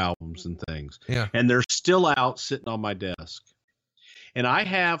photo albums and things. Yeah. And they're still out sitting on my desk. And I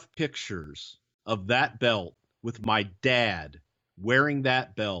have pictures of that belt with my dad wearing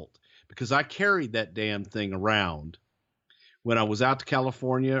that belt because I carried that damn thing around when I was out to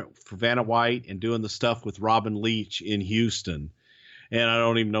California for Vanna White and doing the stuff with Robin Leach in Houston. And I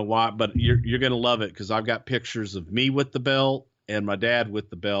don't even know why, but you're going to love it because I've got pictures of me with the belt and my dad with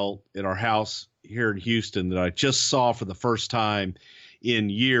the belt in our house here in Houston that I just saw for the first time in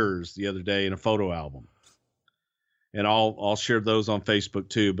years the other day in a photo album. And I'll share those on Facebook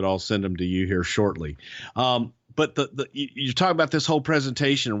too, but I'll send them to you here shortly. But you're talking about this whole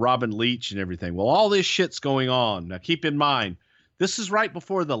presentation and Robin Leach and everything. Well, all this shit's going on. Now keep in mind, this is right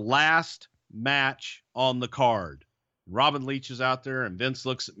before the last match on the card. Robin Leach is out there and Vince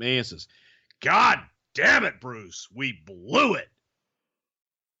looks at me and says, "God damn it, Bruce, we blew it."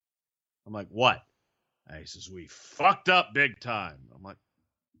 I'm like, "What?" And he says, "We fucked up big time." I'm like,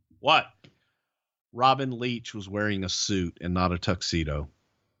 "What?" Robin Leach was wearing a suit and not a tuxedo.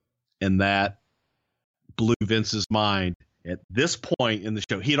 And that blew Vince's mind at this point in the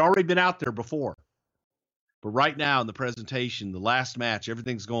show. He had already been out there before. But right now in the presentation, the last match,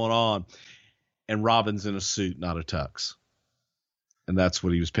 everything's going on. And Robin's in a suit, not a tux. And that's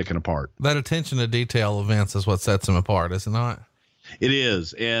what he was picking apart. That attention to detail of Vince is what sets him apart, is it not? It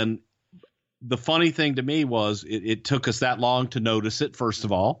is. And the funny thing to me was it took us that long to notice it, first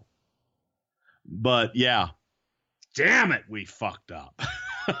of all. But yeah, damn it, we fucked up.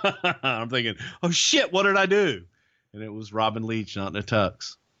 I'm thinking, oh shit, what did I do? And it was Robin Leach, not in a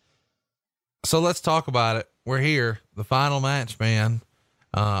tux. So let's talk about it. We're here, the final match, man.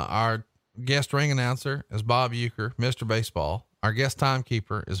 Our guest ring announcer is Bob Uecker, Mr. Baseball. Our guest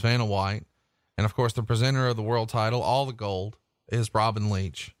timekeeper is Vanna White. And of course, the presenter of the world title, all the gold, is Robin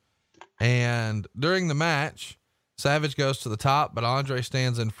Leach. And during the match, Savage goes to the top, but Andre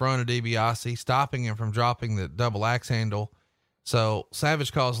stands in front of DiBiase, stopping him from dropping the double axe handle. So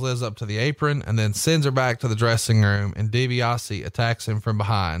Savage calls Liz up to the apron and then sends her back to the dressing room, and DiBiase attacks him from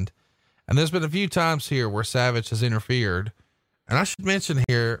behind. And there's been a few times here where Savage has interfered. And I should mention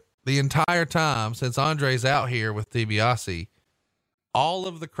here, the entire time since Andre's out here with DiBiase, all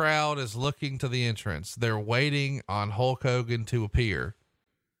of the crowd is looking to the entrance. They're waiting on Hulk Hogan to appear.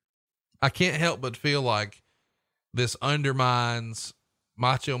 I can't help but feel like this undermines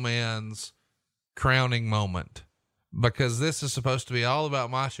Macho Man's crowning moment, because this is supposed to be all about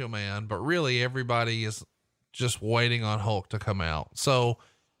Macho Man, but really everybody is just waiting on Hulk to come out. So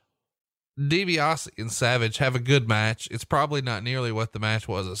DiBiase and Savage have a good match. It's probably not nearly what the match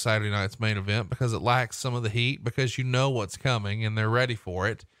was at Saturday night's main event because it lacks some of the heat, because you know what's coming and they're ready for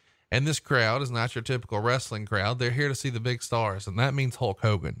it. And this crowd is not your typical wrestling crowd. They're here to see the big stars, and that means Hulk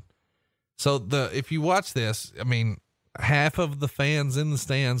Hogan. So if you watch this, I mean, half of the fans in the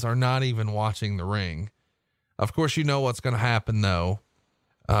stands are not even watching the ring. Of course, you know what's going to happen though.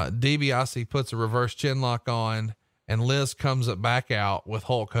 DiBiase puts a reverse chin lock on, and Liz comes back out with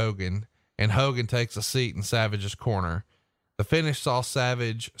Hulk Hogan, and Hogan takes a seat in Savage's corner. The finish saw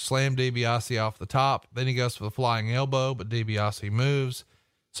Savage slam DiBiase off the top. Then he goes for the flying elbow, but DiBiase moves.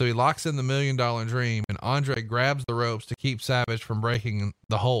 So he locks in the $1 Million Dream, and Andre grabs the ropes to keep Savage from breaking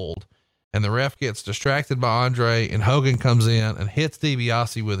the hold. And the ref gets distracted by Andre, and Hogan comes in and hits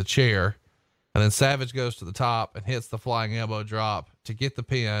DiBiase with a chair. And then Savage goes to the top and hits the flying elbow drop to get the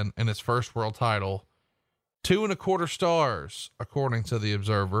pin and his first world title. 2.25 stars, according to the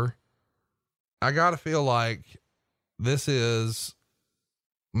Observer. I gotta feel like this is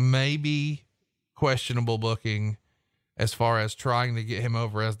maybe questionable booking as far as trying to get him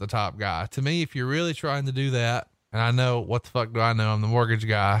over as the top guy. To me, if you're really trying to do that, and I know, what the fuck do I know? I'm the mortgage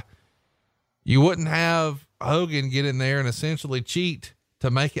guy. You wouldn't have Hogan get in there and essentially cheat to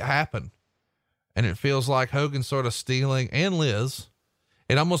make it happen. And it feels like Hogan sort of stealing, and Liz,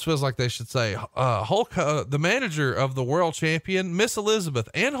 It almost feels like they should say, Hulk, the manager of the world champion, Miss Elizabeth,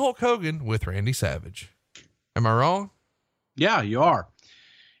 and Hulk Hogan with Randy Savage. Am I wrong? Yeah, you are.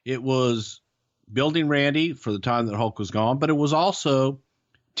 It was building Randy for the time that Hulk was gone, but it was also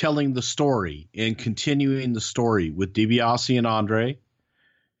telling the story and continuing the story with DiBiase and Andre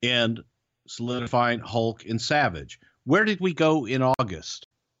and solidifying Hulk and Savage. Where did we go in August?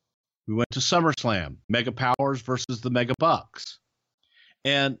 We went to SummerSlam, Mega Powers versus the Mega Bucks.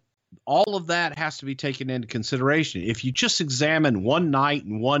 And all of that has to be taken into consideration. If you just examine one night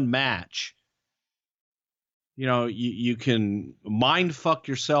and one match, you know, you can mind fuck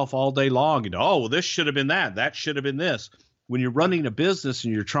yourself all day long and, oh, well, this should have been that. That should have been this. When you're running a business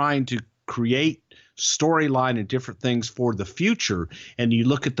and you're trying to create storyline and different things for the future, and you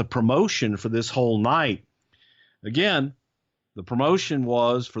look at the promotion for this whole night, again, the promotion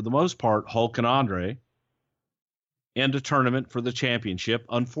was, for the most part, Hulk and Andre and a tournament for the championship.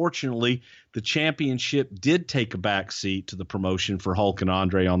 Unfortunately, the championship did take a back seat to the promotion for Hulk and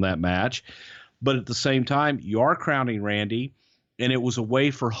Andre on that match. But at the same time, you are crowning Randy, and it was a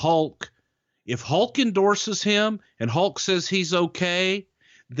way for Hulk. If Hulk endorses him and Hulk says he's okay,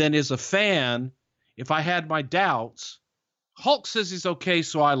 then as a fan, if I had my doubts, Hulk says he's okay,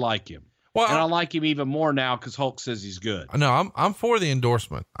 so I like him. Well, and I like him even more now because Hulk says he's good. No, I'm for the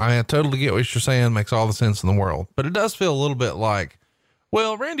endorsement. I totally get what you're saying. Makes all the sense in the world, but it does feel a little bit like,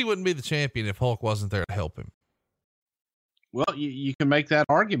 well, Randy wouldn't be the champion if Hulk wasn't there to help him. Well, you can make that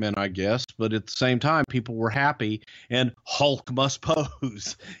argument, I guess, but at the same time, people were happy and Hulk must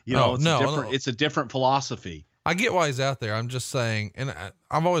pose, it's a different philosophy. I get why he's out there. I'm just saying, and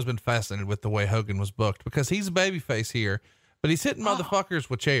I've always been fascinated with the way Hogan was booked because he's a babyface here, but he's hitting motherfuckers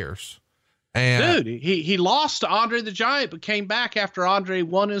with chairs. And dude, he lost to Andre the Giant, but came back after Andre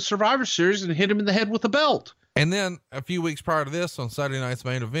won his Survivor Series and hit him in the head with a belt. And then a few weeks prior to this, on Saturday night's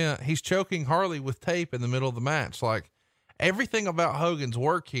main event, he's choking Harley with tape in the middle of the match. Like, everything about Hogan's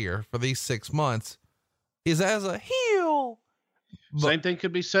work here for these 6 months is as a heel. Same thing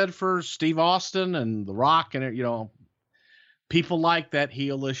could be said for Steve Austin and The Rock, and people like that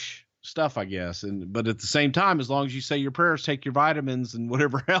heelish stuff, I guess. But at the same time, as long as you say your prayers, take your vitamins and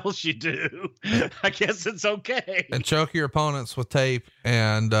whatever else you do, I guess it's okay. And choke your opponents with tape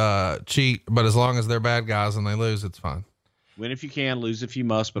and cheat, but as long as they're bad guys and they lose, it's fine. Win if you can, lose if you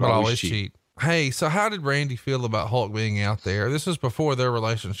must, but always cheat. Hey, so how did Randy feel about Hulk being out there? This was before their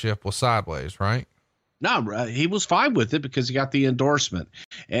relationship was sideways, right? No, he was fine with it because he got the endorsement.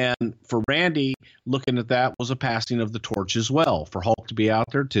 And for Randy, looking at that was a passing of the torch as well. For Hulk to be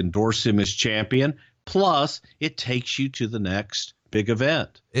out there to endorse him as champion, plus it takes you to the next big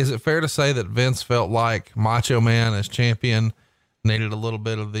event. Is it fair to say that Vince felt like Macho Man as champion needed a little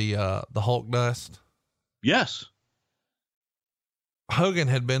bit of the Hulk dust? Yes. Hogan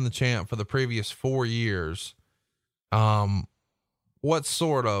had been the champ for the previous 4 years. What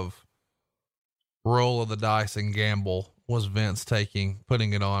sort of roll of the dice and gamble was Vince taking,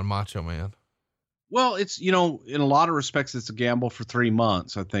 putting it on Macho Man? Well, it's, in a lot of respects, it's a gamble for 3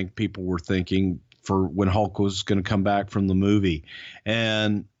 months. I think people were thinking for when Hulk was going to come back from the movie,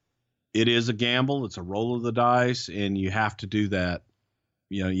 and it is a gamble. It's a roll of the dice, and you have to do that.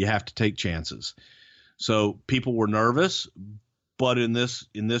 You have to take chances. So people were nervous. But in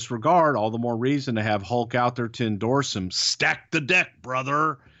this regard, all the more reason to have Hulk out there to endorse him. Stack the deck,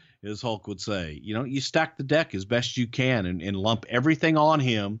 brother, as Hulk would say. You stack the deck as best you can and lump everything on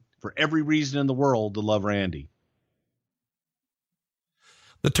him for every reason in the world to love Randy.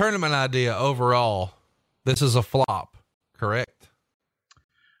 The tournament idea overall, this is a flop, correct?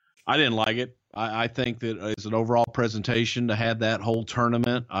 I didn't like it. I think that as an overall presentation to have that whole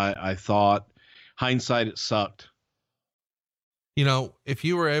tournament, I thought hindsight, it sucked. If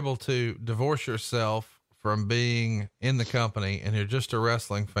you were able to divorce yourself from being in the company and you're just a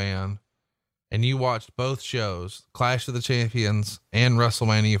wrestling fan and you watched both shows, Clash of the Champions and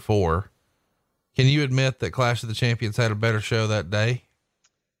WrestleMania 4, can you admit that Clash of the Champions had a better show that day?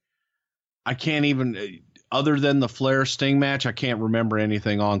 I can't even, other than the Flair Sting match, I can't remember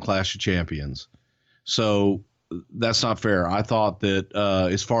anything on Clash of Champions. So that's not fair. I thought that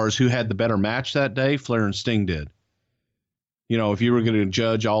as far as who had the better match that day, Flair and Sting did. If you were going to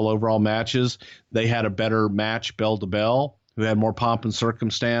judge all overall matches, they had a better match bell to bell, who had more pomp and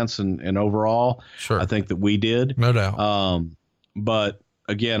circumstance and overall. Sure. I think that we did. No doubt. But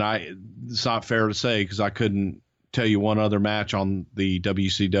again, it's not fair to say because I couldn't tell you one other match on the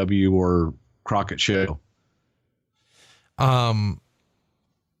WCW or Crockett show.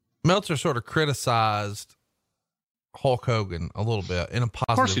 Meltzer sort of criticized Hulk Hogan a little bit in a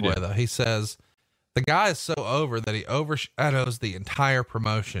positive way, though. He says The guy is so over that he overshadows the entire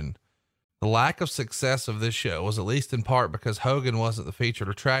promotion. The lack of success of this show was at least in part because Hogan wasn't the featured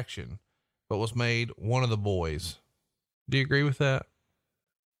attraction, but was made one of the boys. Do you agree with that?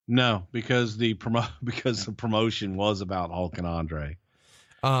 No, because the promotion was about Hulk and Andre.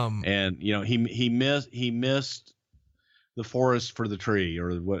 And you know, he missed the forest for the tree,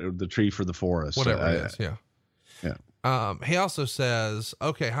 or the tree for the forest. Whatever it is. Yeah. Yeah. He also says,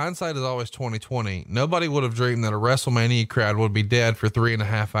 okay, hindsight is always 2020. Nobody would have dreamed that a WrestleMania crowd would be dead for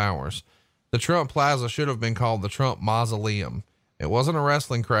 3.5 hours. The Trump Plaza should have been called the Trump Mausoleum. It wasn't a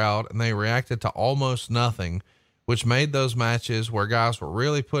wrestling crowd, and they reacted to almost nothing, which made those matches where guys were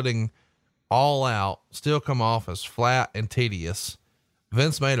really putting all out still come off as flat and tedious.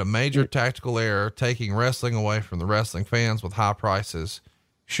 Vince made a major tactical error, taking wrestling away from the wrestling fans with high prices.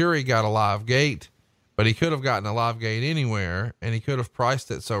 Sure, he got a live gate, but he could have gotten a live gate anywhere, and he could have priced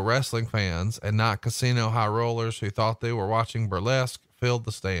it so wrestling fans and not casino high rollers who thought they were watching burlesque filled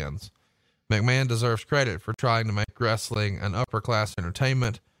the stands. McMahon deserves credit for trying to make wrestling an upper class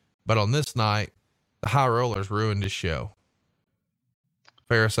entertainment, but on this night, the high rollers ruined his show.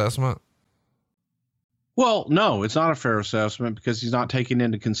 Fair assessment? Well, no, it's not a fair assessment because he's not taking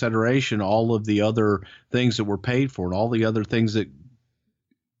into consideration all of the other things that were paid for and all the other things that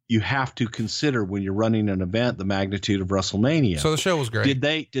you have to consider when you're running an event the magnitude of WrestleMania. So the show was great.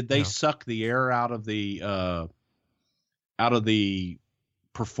 Did they suck the air out of the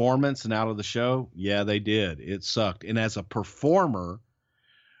performance and out of the show? Yeah, they did. It sucked. And as a performer,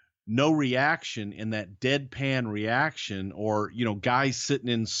 no reaction in that deadpan reaction, or, you know, guys sitting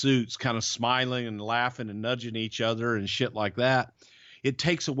in suits kind of smiling and laughing and nudging each other and shit like that, it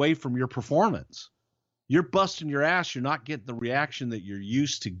takes away from your performance. You're busting your ass. You're not getting the reaction that you're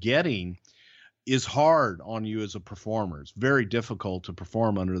used to getting. Is hard on you as a performer. It's very difficult to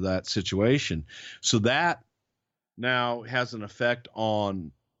perform under that situation. So that now has an effect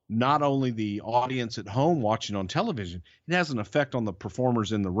on not only the audience at home watching on television, it has an effect on the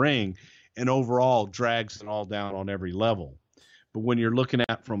performers in the ring, and overall drags it all down on every level. But when you're looking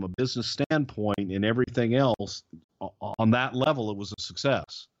at from a business standpoint and everything else on that level, it was a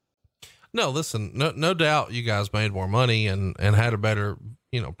success. No, listen, no doubt you guys made more money and had a better,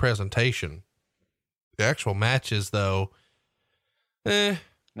 you know, presentation. The actual matches though, yeah,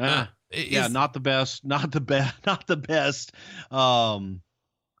 not the best.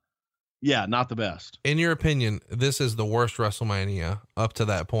 Yeah, not the best. In your opinion, this is the worst WrestleMania up to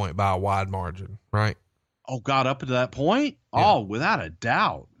that point by a wide margin, right? Oh God, up to that point? Yeah. Oh, without a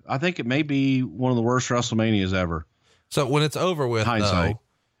doubt. I think it may be one of the worst WrestleManias ever. So when it's over with, hindsight, though,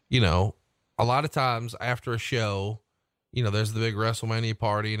 you know, a lot of times after a show, you know, there's the big WrestleMania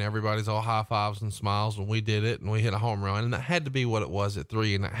party and everybody's all high fives and smiles when we did it and we hit a home run, and that had to be what it was at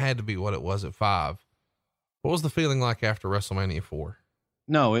 3, and that had to be what it was at 5. What was the feeling like after WrestleMania 4?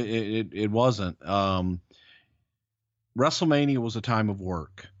 No, it wasn't. WrestleMania was a time of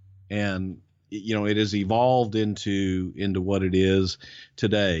work, and you know, it has evolved into what it is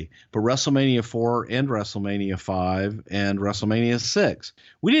today. But WrestleMania 4 and WrestleMania 5 and WrestleMania 6,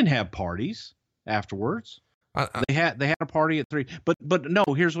 we didn't have parties afterwards. They had a party at 3, but no,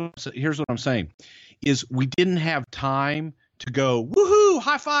 here's what I'm saying is we didn't have time to go, woohoo,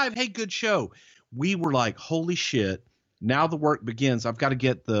 high five. Hey, good show. We were like, holy shit. Now the work begins. I've got to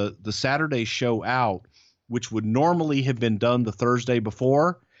get the Saturday show out, which would normally have been done the Thursday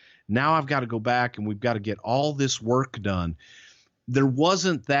before. Now I've got to go back and we've got to get all this work done. There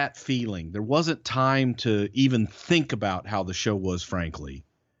wasn't that feeling. There wasn't time to even think about how the show was, frankly.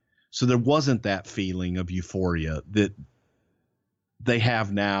 So there wasn't that feeling of euphoria that they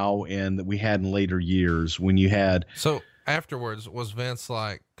have now and that we had in later years when you had. So afterwards, was Vince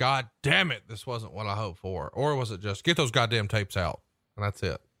like, God damn it, this wasn't what I hoped for? Or was it just get those goddamn tapes out and that's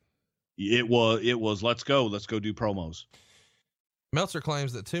it? It was let's go do promos. Meltzer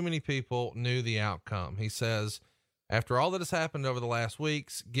claims that too many people knew the outcome. He says, after all that has happened over the last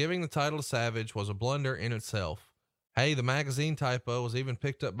weeks, giving the title to Savage was a blunder in itself. Hey, the magazine typo was even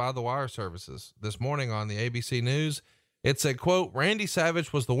picked up by the wire services. This morning on the ABC News, it said, quote, Randy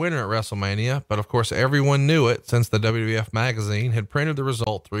Savage was the winner at WrestleMania, but of course everyone knew it since the WWF magazine had printed the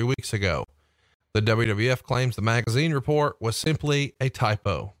result 3 weeks ago. The WWF claims the magazine report was simply a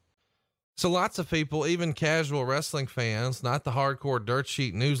typo. So lots of people, even casual wrestling fans, not the hardcore dirt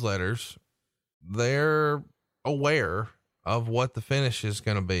sheet newsletters, they're aware of what the finish is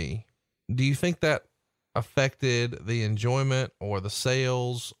going to be. Do you think that affected the enjoyment or the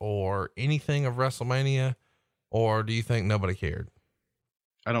sales or anything of WrestleMania? Or do you think nobody cared?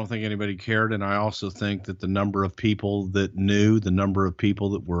 I don't think anybody cared. And I also think that the number of people that knew, the number of people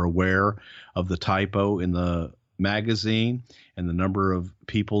that were aware of the typo in the magazine, and the number of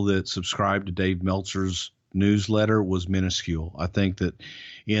people that subscribed to Dave Meltzer's newsletter was minuscule. I think that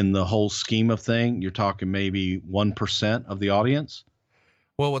in the whole scheme of thing, you're talking maybe 1% of the audience.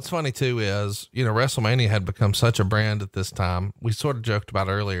 Well, what's funny too is, WrestleMania had become such a brand at this time. We sort of joked about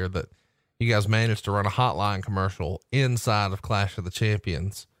earlier that you guys managed to run a hotline commercial inside of Clash of the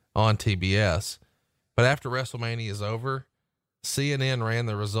Champions on TBS. But after WrestleMania is over, CNN ran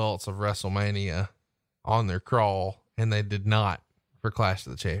the results of WrestleMania on their crawl, and they did not for Clash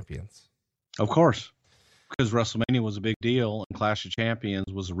of the Champions. Of course, because WrestleMania was a big deal and Clash of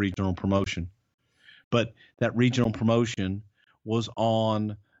Champions was a regional promotion. But that regional promotion was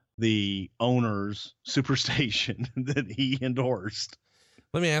on the owner's superstation that he endorsed.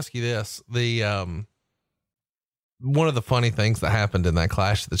 Let me ask you this. One of the funny things that happened in that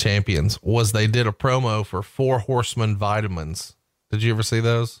Clash of the Champions was they did a promo for 4 Horsemen vitamins. Did you ever see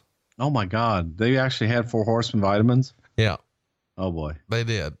those? Oh my God. They actually had 4 Horsemen vitamins. Yeah. Oh boy. They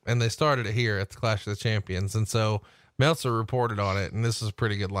did. And they started it here at the Clash of the Champions. And so Meltzer reported on it, and this is a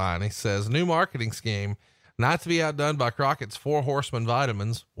pretty good line. He says, new marketing scheme, not to be outdone by Crockett's 4 Horsemen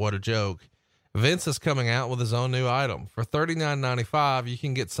vitamins. What a joke. Vince is coming out with his own new item. For $39.95, you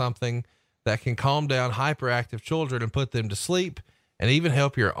can get something that can calm down hyperactive children and put them to sleep, and even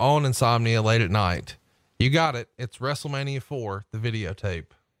help your own insomnia late at night. You got it. It's WrestleMania 4, the videotape.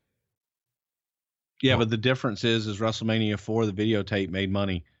 Yeah, but the difference is WrestleMania 4, the videotape made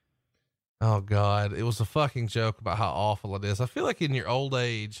money. Oh God. It was a fucking joke about how awful it is. I feel like in your old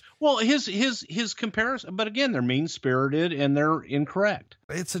age. Well, his comparison, but again, they're mean spirited and they're incorrect.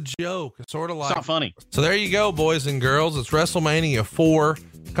 It's a joke. It's sort of like, it's not funny. So there you go, boys and girls. It's WrestleMania 4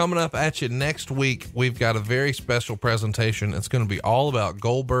 coming up at you next week. We've got a very special presentation. It's going to be all about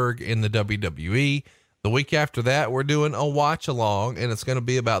Goldberg in the WWE. The week after that, we're doing a watch along, and it's going to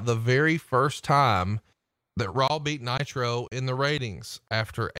be about the very first time that Raw beat Nitro in the ratings.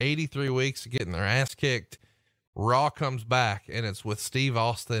 After 83 weeks of getting their ass kicked, Raw comes back, and it's with Steve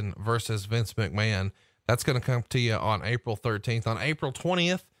Austin versus Vince McMahon. That's going to come to you on April 13th. On April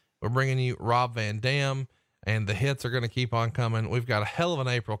 20th, we're bringing you Rob Van Dam, and the hits are going to keep on coming. We've got a hell of an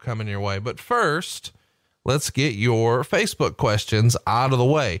April coming your way. But first, let's get your Facebook questions out of the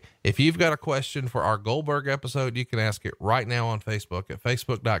way. If you've got a question for our Goldberg episode, you can ask it right now on Facebook at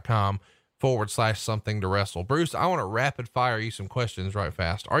facebook.com/something to wrestle. Bruce, I want to rapid fire you some questions right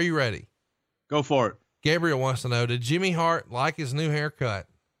fast. Are you ready? Go for it. Gabriel wants to know, did Jimmy Hart like his new haircut?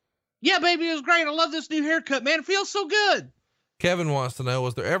 Yeah, baby, it was great. I love this new haircut, man. It feels so good. Kevin wants to know,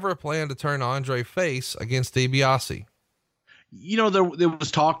 was there ever a plan to turn Andre face against DiBiase? There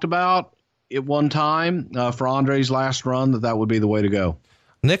was talked about at one time for Andre's last run that would be the way to go.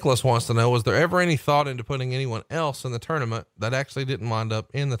 Nicholas wants to know, was there ever any thought into putting anyone else in the tournament that actually didn't wind up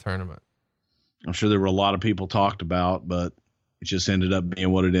in the tournament? I'm sure there were a lot of people talked about, but it just ended up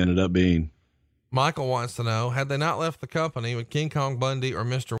being what it ended up being. Michael wants to know, had they not left the company, would King Kong Bundy or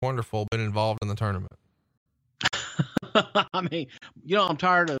Mr. Wonderful been involved in the tournament? I mean, I'm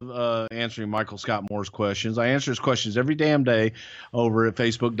tired of answering Michael Scott Moore's questions. I answer his questions every damn day over at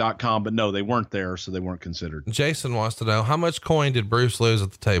facebook.com, but no, they weren't there, so they weren't considered. Jason wants to know, how much coin did Bruce lose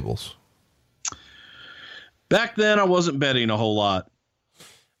at the tables? Back then, I wasn't betting a whole lot.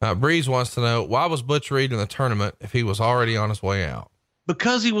 Breeze wants to know, why was Butch Reed in the tournament if he was already on his way out?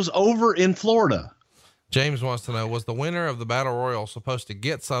 Because he was over in Florida. James wants to know, was the winner of the Battle Royal supposed to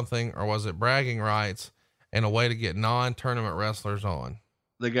get something, or was it bragging rights and a way to get non-tournament wrestlers on?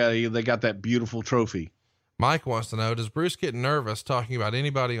 They got that beautiful trophy. Mike wants to know, does Bruce get nervous talking about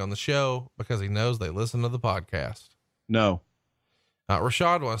anybody on the show because he knows they listen to the podcast? No.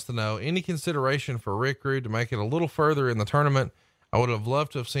 Rashad wants to know, any consideration for Rick Rude to make it a little further in the tournament? I would have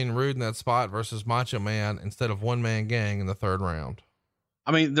loved to have seen Rude in that spot versus Macho Man instead of One Man Gang in the third round.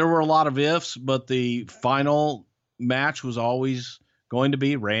 I mean, there were a lot of ifs, but the final match was always going to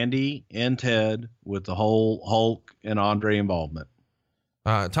be Randy and Ted with the whole Hulk and Andre involvement.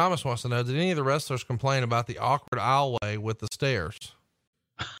 Thomas wants to know, did any of the wrestlers complain about the awkward aisleway with the stairs?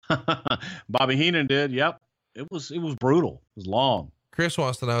 Bobby Heenan did. Yep. It was brutal. It was long. Chris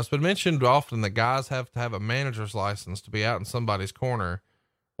wants to know, it's been mentioned often that guys have to have a manager's license to be out in somebody's corner.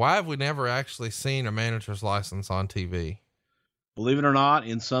 Why have we never actually seen a manager's license on TV? Believe it or not,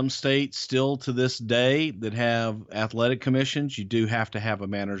 in some states still to this day that have athletic commissions, you do have to have a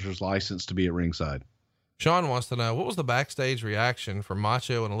manager's license to be at ringside. Sean wants to know, what was the backstage reaction from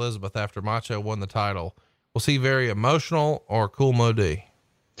Macho and Elizabeth after Macho won the title? Was he very emotional or cool Mo D?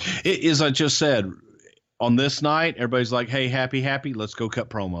 As I just said, on this night, everybody's like, hey, happy, let's go cut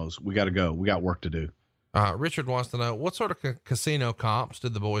promos. We got to go. We got work to do. Richard wants to know, what sort of casino comps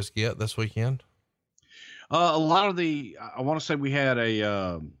did the boys get this weekend? A lot of I want to say we had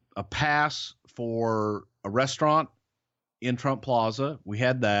a pass for a restaurant in Trump Plaza. We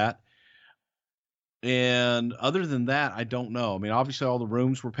had that. And other than that, I don't know. I mean, obviously all the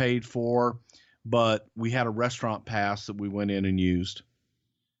rooms were paid for, but we had a restaurant pass that we went in and used.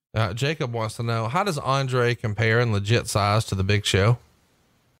 Jacob wants to know, how does Andre compare in legit size to the Big Show?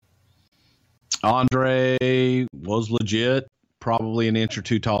 Andre was legit, probably an inch or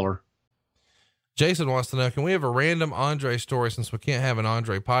two taller. Jason wants to know, can we have a random Andre story since we can't have an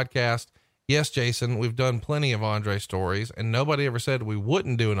Andre podcast? Yes, Jason, we've done plenty of Andre stories and nobody ever said we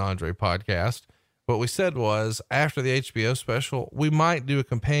wouldn't do an Andre podcast. What we said was, after the HBO special, we might do a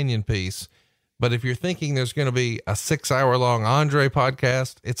companion piece, but if you're thinking there's going to be a 6-hour-long Andre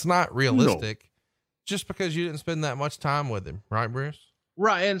podcast, it's not realistic just because you didn't spend that much time with him. Right, Bruce?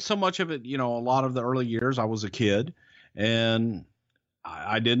 Right. And so much of it, a lot of the early years I was a kid and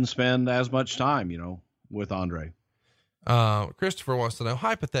I didn't spend as much time, with Andre. Christopher wants to know,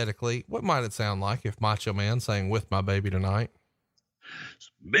 hypothetically, what might it sound like if Macho Man sang With My Baby Tonight?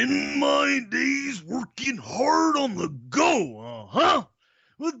 Spend my days working hard on the go,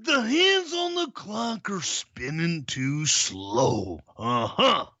 with the hands on the clock or spinning too slow,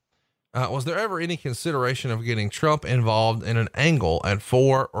 Was there ever any consideration of getting Trump involved in an angle at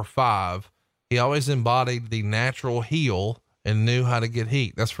 4 or 5? He always embodied the natural heel and knew how to get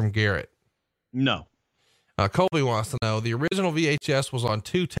heat. That's from Garrett. No. Colby wants to know, the original VHS was on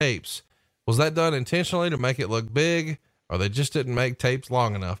 2 tapes. Was that done intentionally to make it look big, or they just didn't make tapes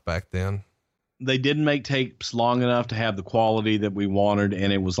long enough back then? They didn't make tapes long enough to have the quality that we wanted.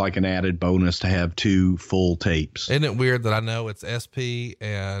 And it was like an added bonus to have 2 full tapes. Isn't it weird that I know it's SP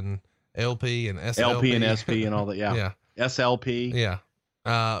and LP and SLP? LP and SP and all that. Yeah. Yeah. SLP. Yeah.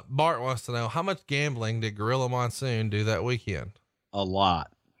 Bart wants to know, how much gambling did Gorilla Monsoon do that weekend? A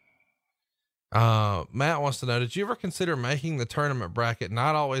lot. Matt wants to know, did you ever consider making the tournament bracket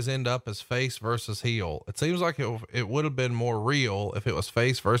not always end up as face versus heel? It seems like it would have been more real if it was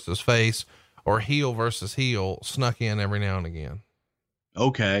face versus face or heel versus heel snuck in every now and again.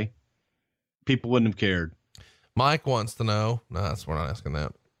 Okay. People wouldn't have cared. Mike wants to know, no, we're not asking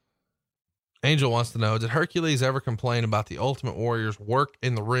that. Angel wants to know, did Hercules ever complain about the Ultimate Warrior's work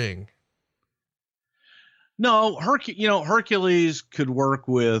in the ring? No, Hercules could work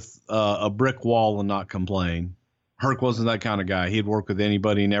with a brick wall and not complain. Herc wasn't that kind of guy. He'd work with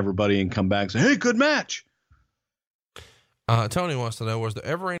anybody and everybody and come back and say, hey, good match. Tony wants to know, was there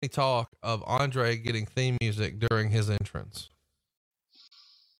ever any talk of Andre getting theme music during his entrance?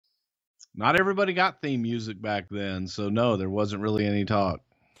 Not everybody got theme music back then. So no, there wasn't really any talk.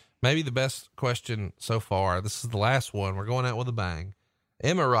 Maybe the best question so far. This is the last one. We're going out with a bang.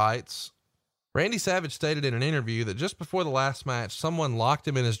 Emma writes, Randy Savage stated in an interview that just before the last match, someone locked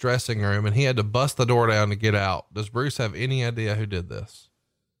him in his dressing room and he had to bust the door down to get out. Does Bruce have any idea who did this?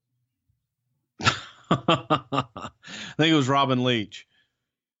 I think it was Robin Leach.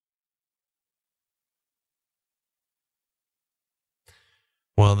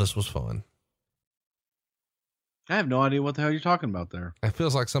 Well, this was fun. I have no idea what the hell you're talking about there. It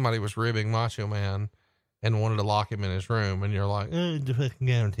feels like somebody was ribbing Macho Man and wanted to lock him in his room. And you're like, just fucking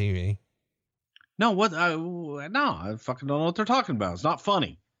get on TV. No, I fucking don't know what they're talking about. It's not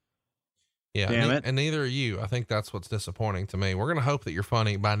funny. Yeah. Damn it. And neither are you. I think that's what's disappointing to me. We're going to hope that you're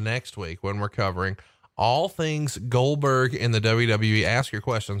funny by next week when we're covering all things Goldberg in the WWE. Ask your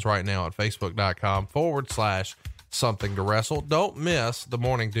questions right now at facebook.com/something to wrestle. Don't miss the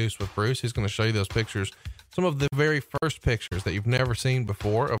Morning Deuce with Bruce. He's going to show you those pictures. Some of the very first pictures that you've never seen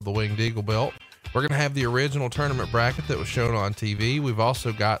before of the Winged Eagle belt. We're going to have the original tournament bracket that was shown on TV. We've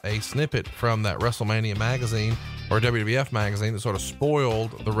also got a snippet from that WrestleMania magazine or WWF magazine that sort of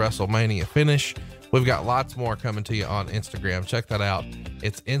spoiled the WrestleMania finish. We've got lots more coming to you on Instagram. Check that out.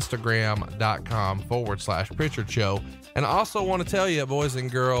 It's Instagram.com/Pritchard Show. And I also want to tell you, boys and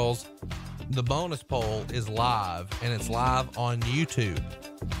girls, the bonus poll is live and it's live on YouTube.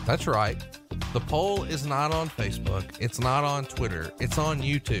 That's right. The poll is not on Facebook. It's not on Twitter. It's on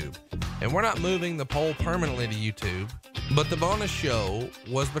YouTube. And we're not moving the poll permanently to YouTube, but the bonus show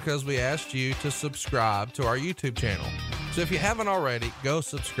was because we asked you to subscribe to our YouTube channel. So if you haven't already, go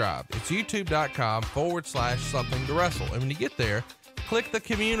subscribe. It's youtube.com/something to wrestle. And when you get there, click the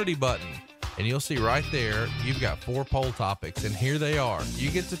community button and you'll see right there, you've got 4 poll topics and here they are.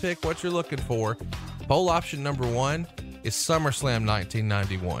 You get to pick what you're looking for. Poll option number 1 is SummerSlam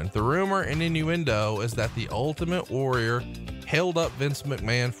 1991. The rumor and innuendo is that the Ultimate Warrior held up Vince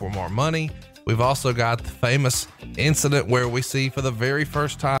McMahon for more money. We've also got the famous incident where we see for the very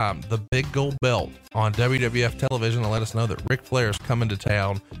first time the big gold belt on WWF television to let us know that Ric Flair's coming to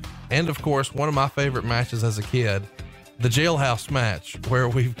town. And of course, one of my favorite matches as a kid, the jailhouse match, where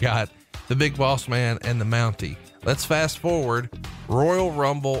we've got the Big Boss Man and the Mountie. Let's fast forward. Royal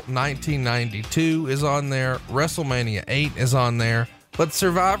Rumble 1992 is on there. WrestleMania 8 is on there. But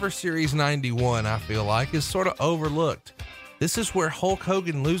Survivor Series 91, I feel like, is sort of overlooked. This is where Hulk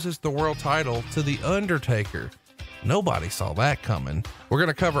Hogan loses the world title to The Undertaker. Nobody saw that coming. We're going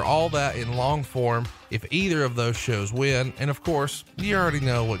to cover all that in long form if either of those shows win. And of course, you already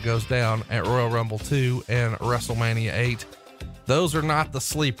know what goes down at Royal Rumble 2 and WrestleMania 8. Those are not the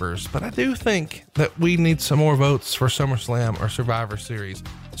sleepers, but I do think that we need some more votes for SummerSlam or Survivor Series.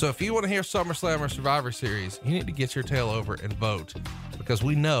 So if you want to hear SummerSlam or Survivor Series, you need to get your tail over and vote, because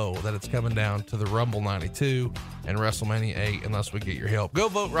we know that it's coming down to the Rumble 92 and WrestleMania 8 unless we get your help. Go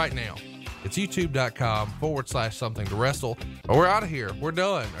vote right now. It's youtube.com/something to wrestle. Or we're out of here. We're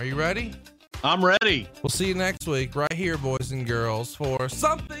done. Are you ready? I'm ready. We'll see you next week right here, boys and girls, for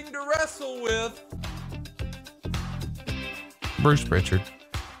Something to Wrestle With. Bruce Pritchard.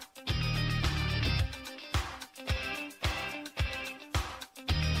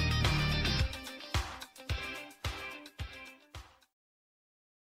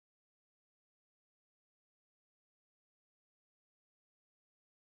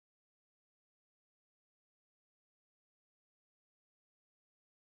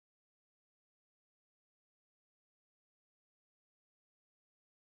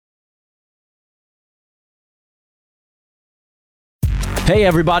 Hey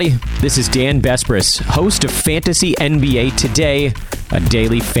everybody, this is Dan Bespris, host of Fantasy NBA Today, a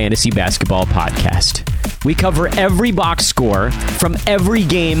daily fantasy basketball podcast. We cover every box score from every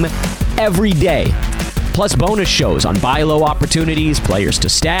game, every day. Plus bonus shows on buy low opportunities, players to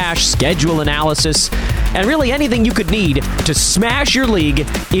stash, schedule analysis, and really anything you could need to smash your league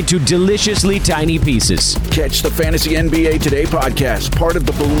into deliciously tiny pieces. Catch the Fantasy NBA Today podcast, part of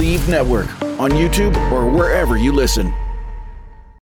the Believe Network, on YouTube or wherever you listen.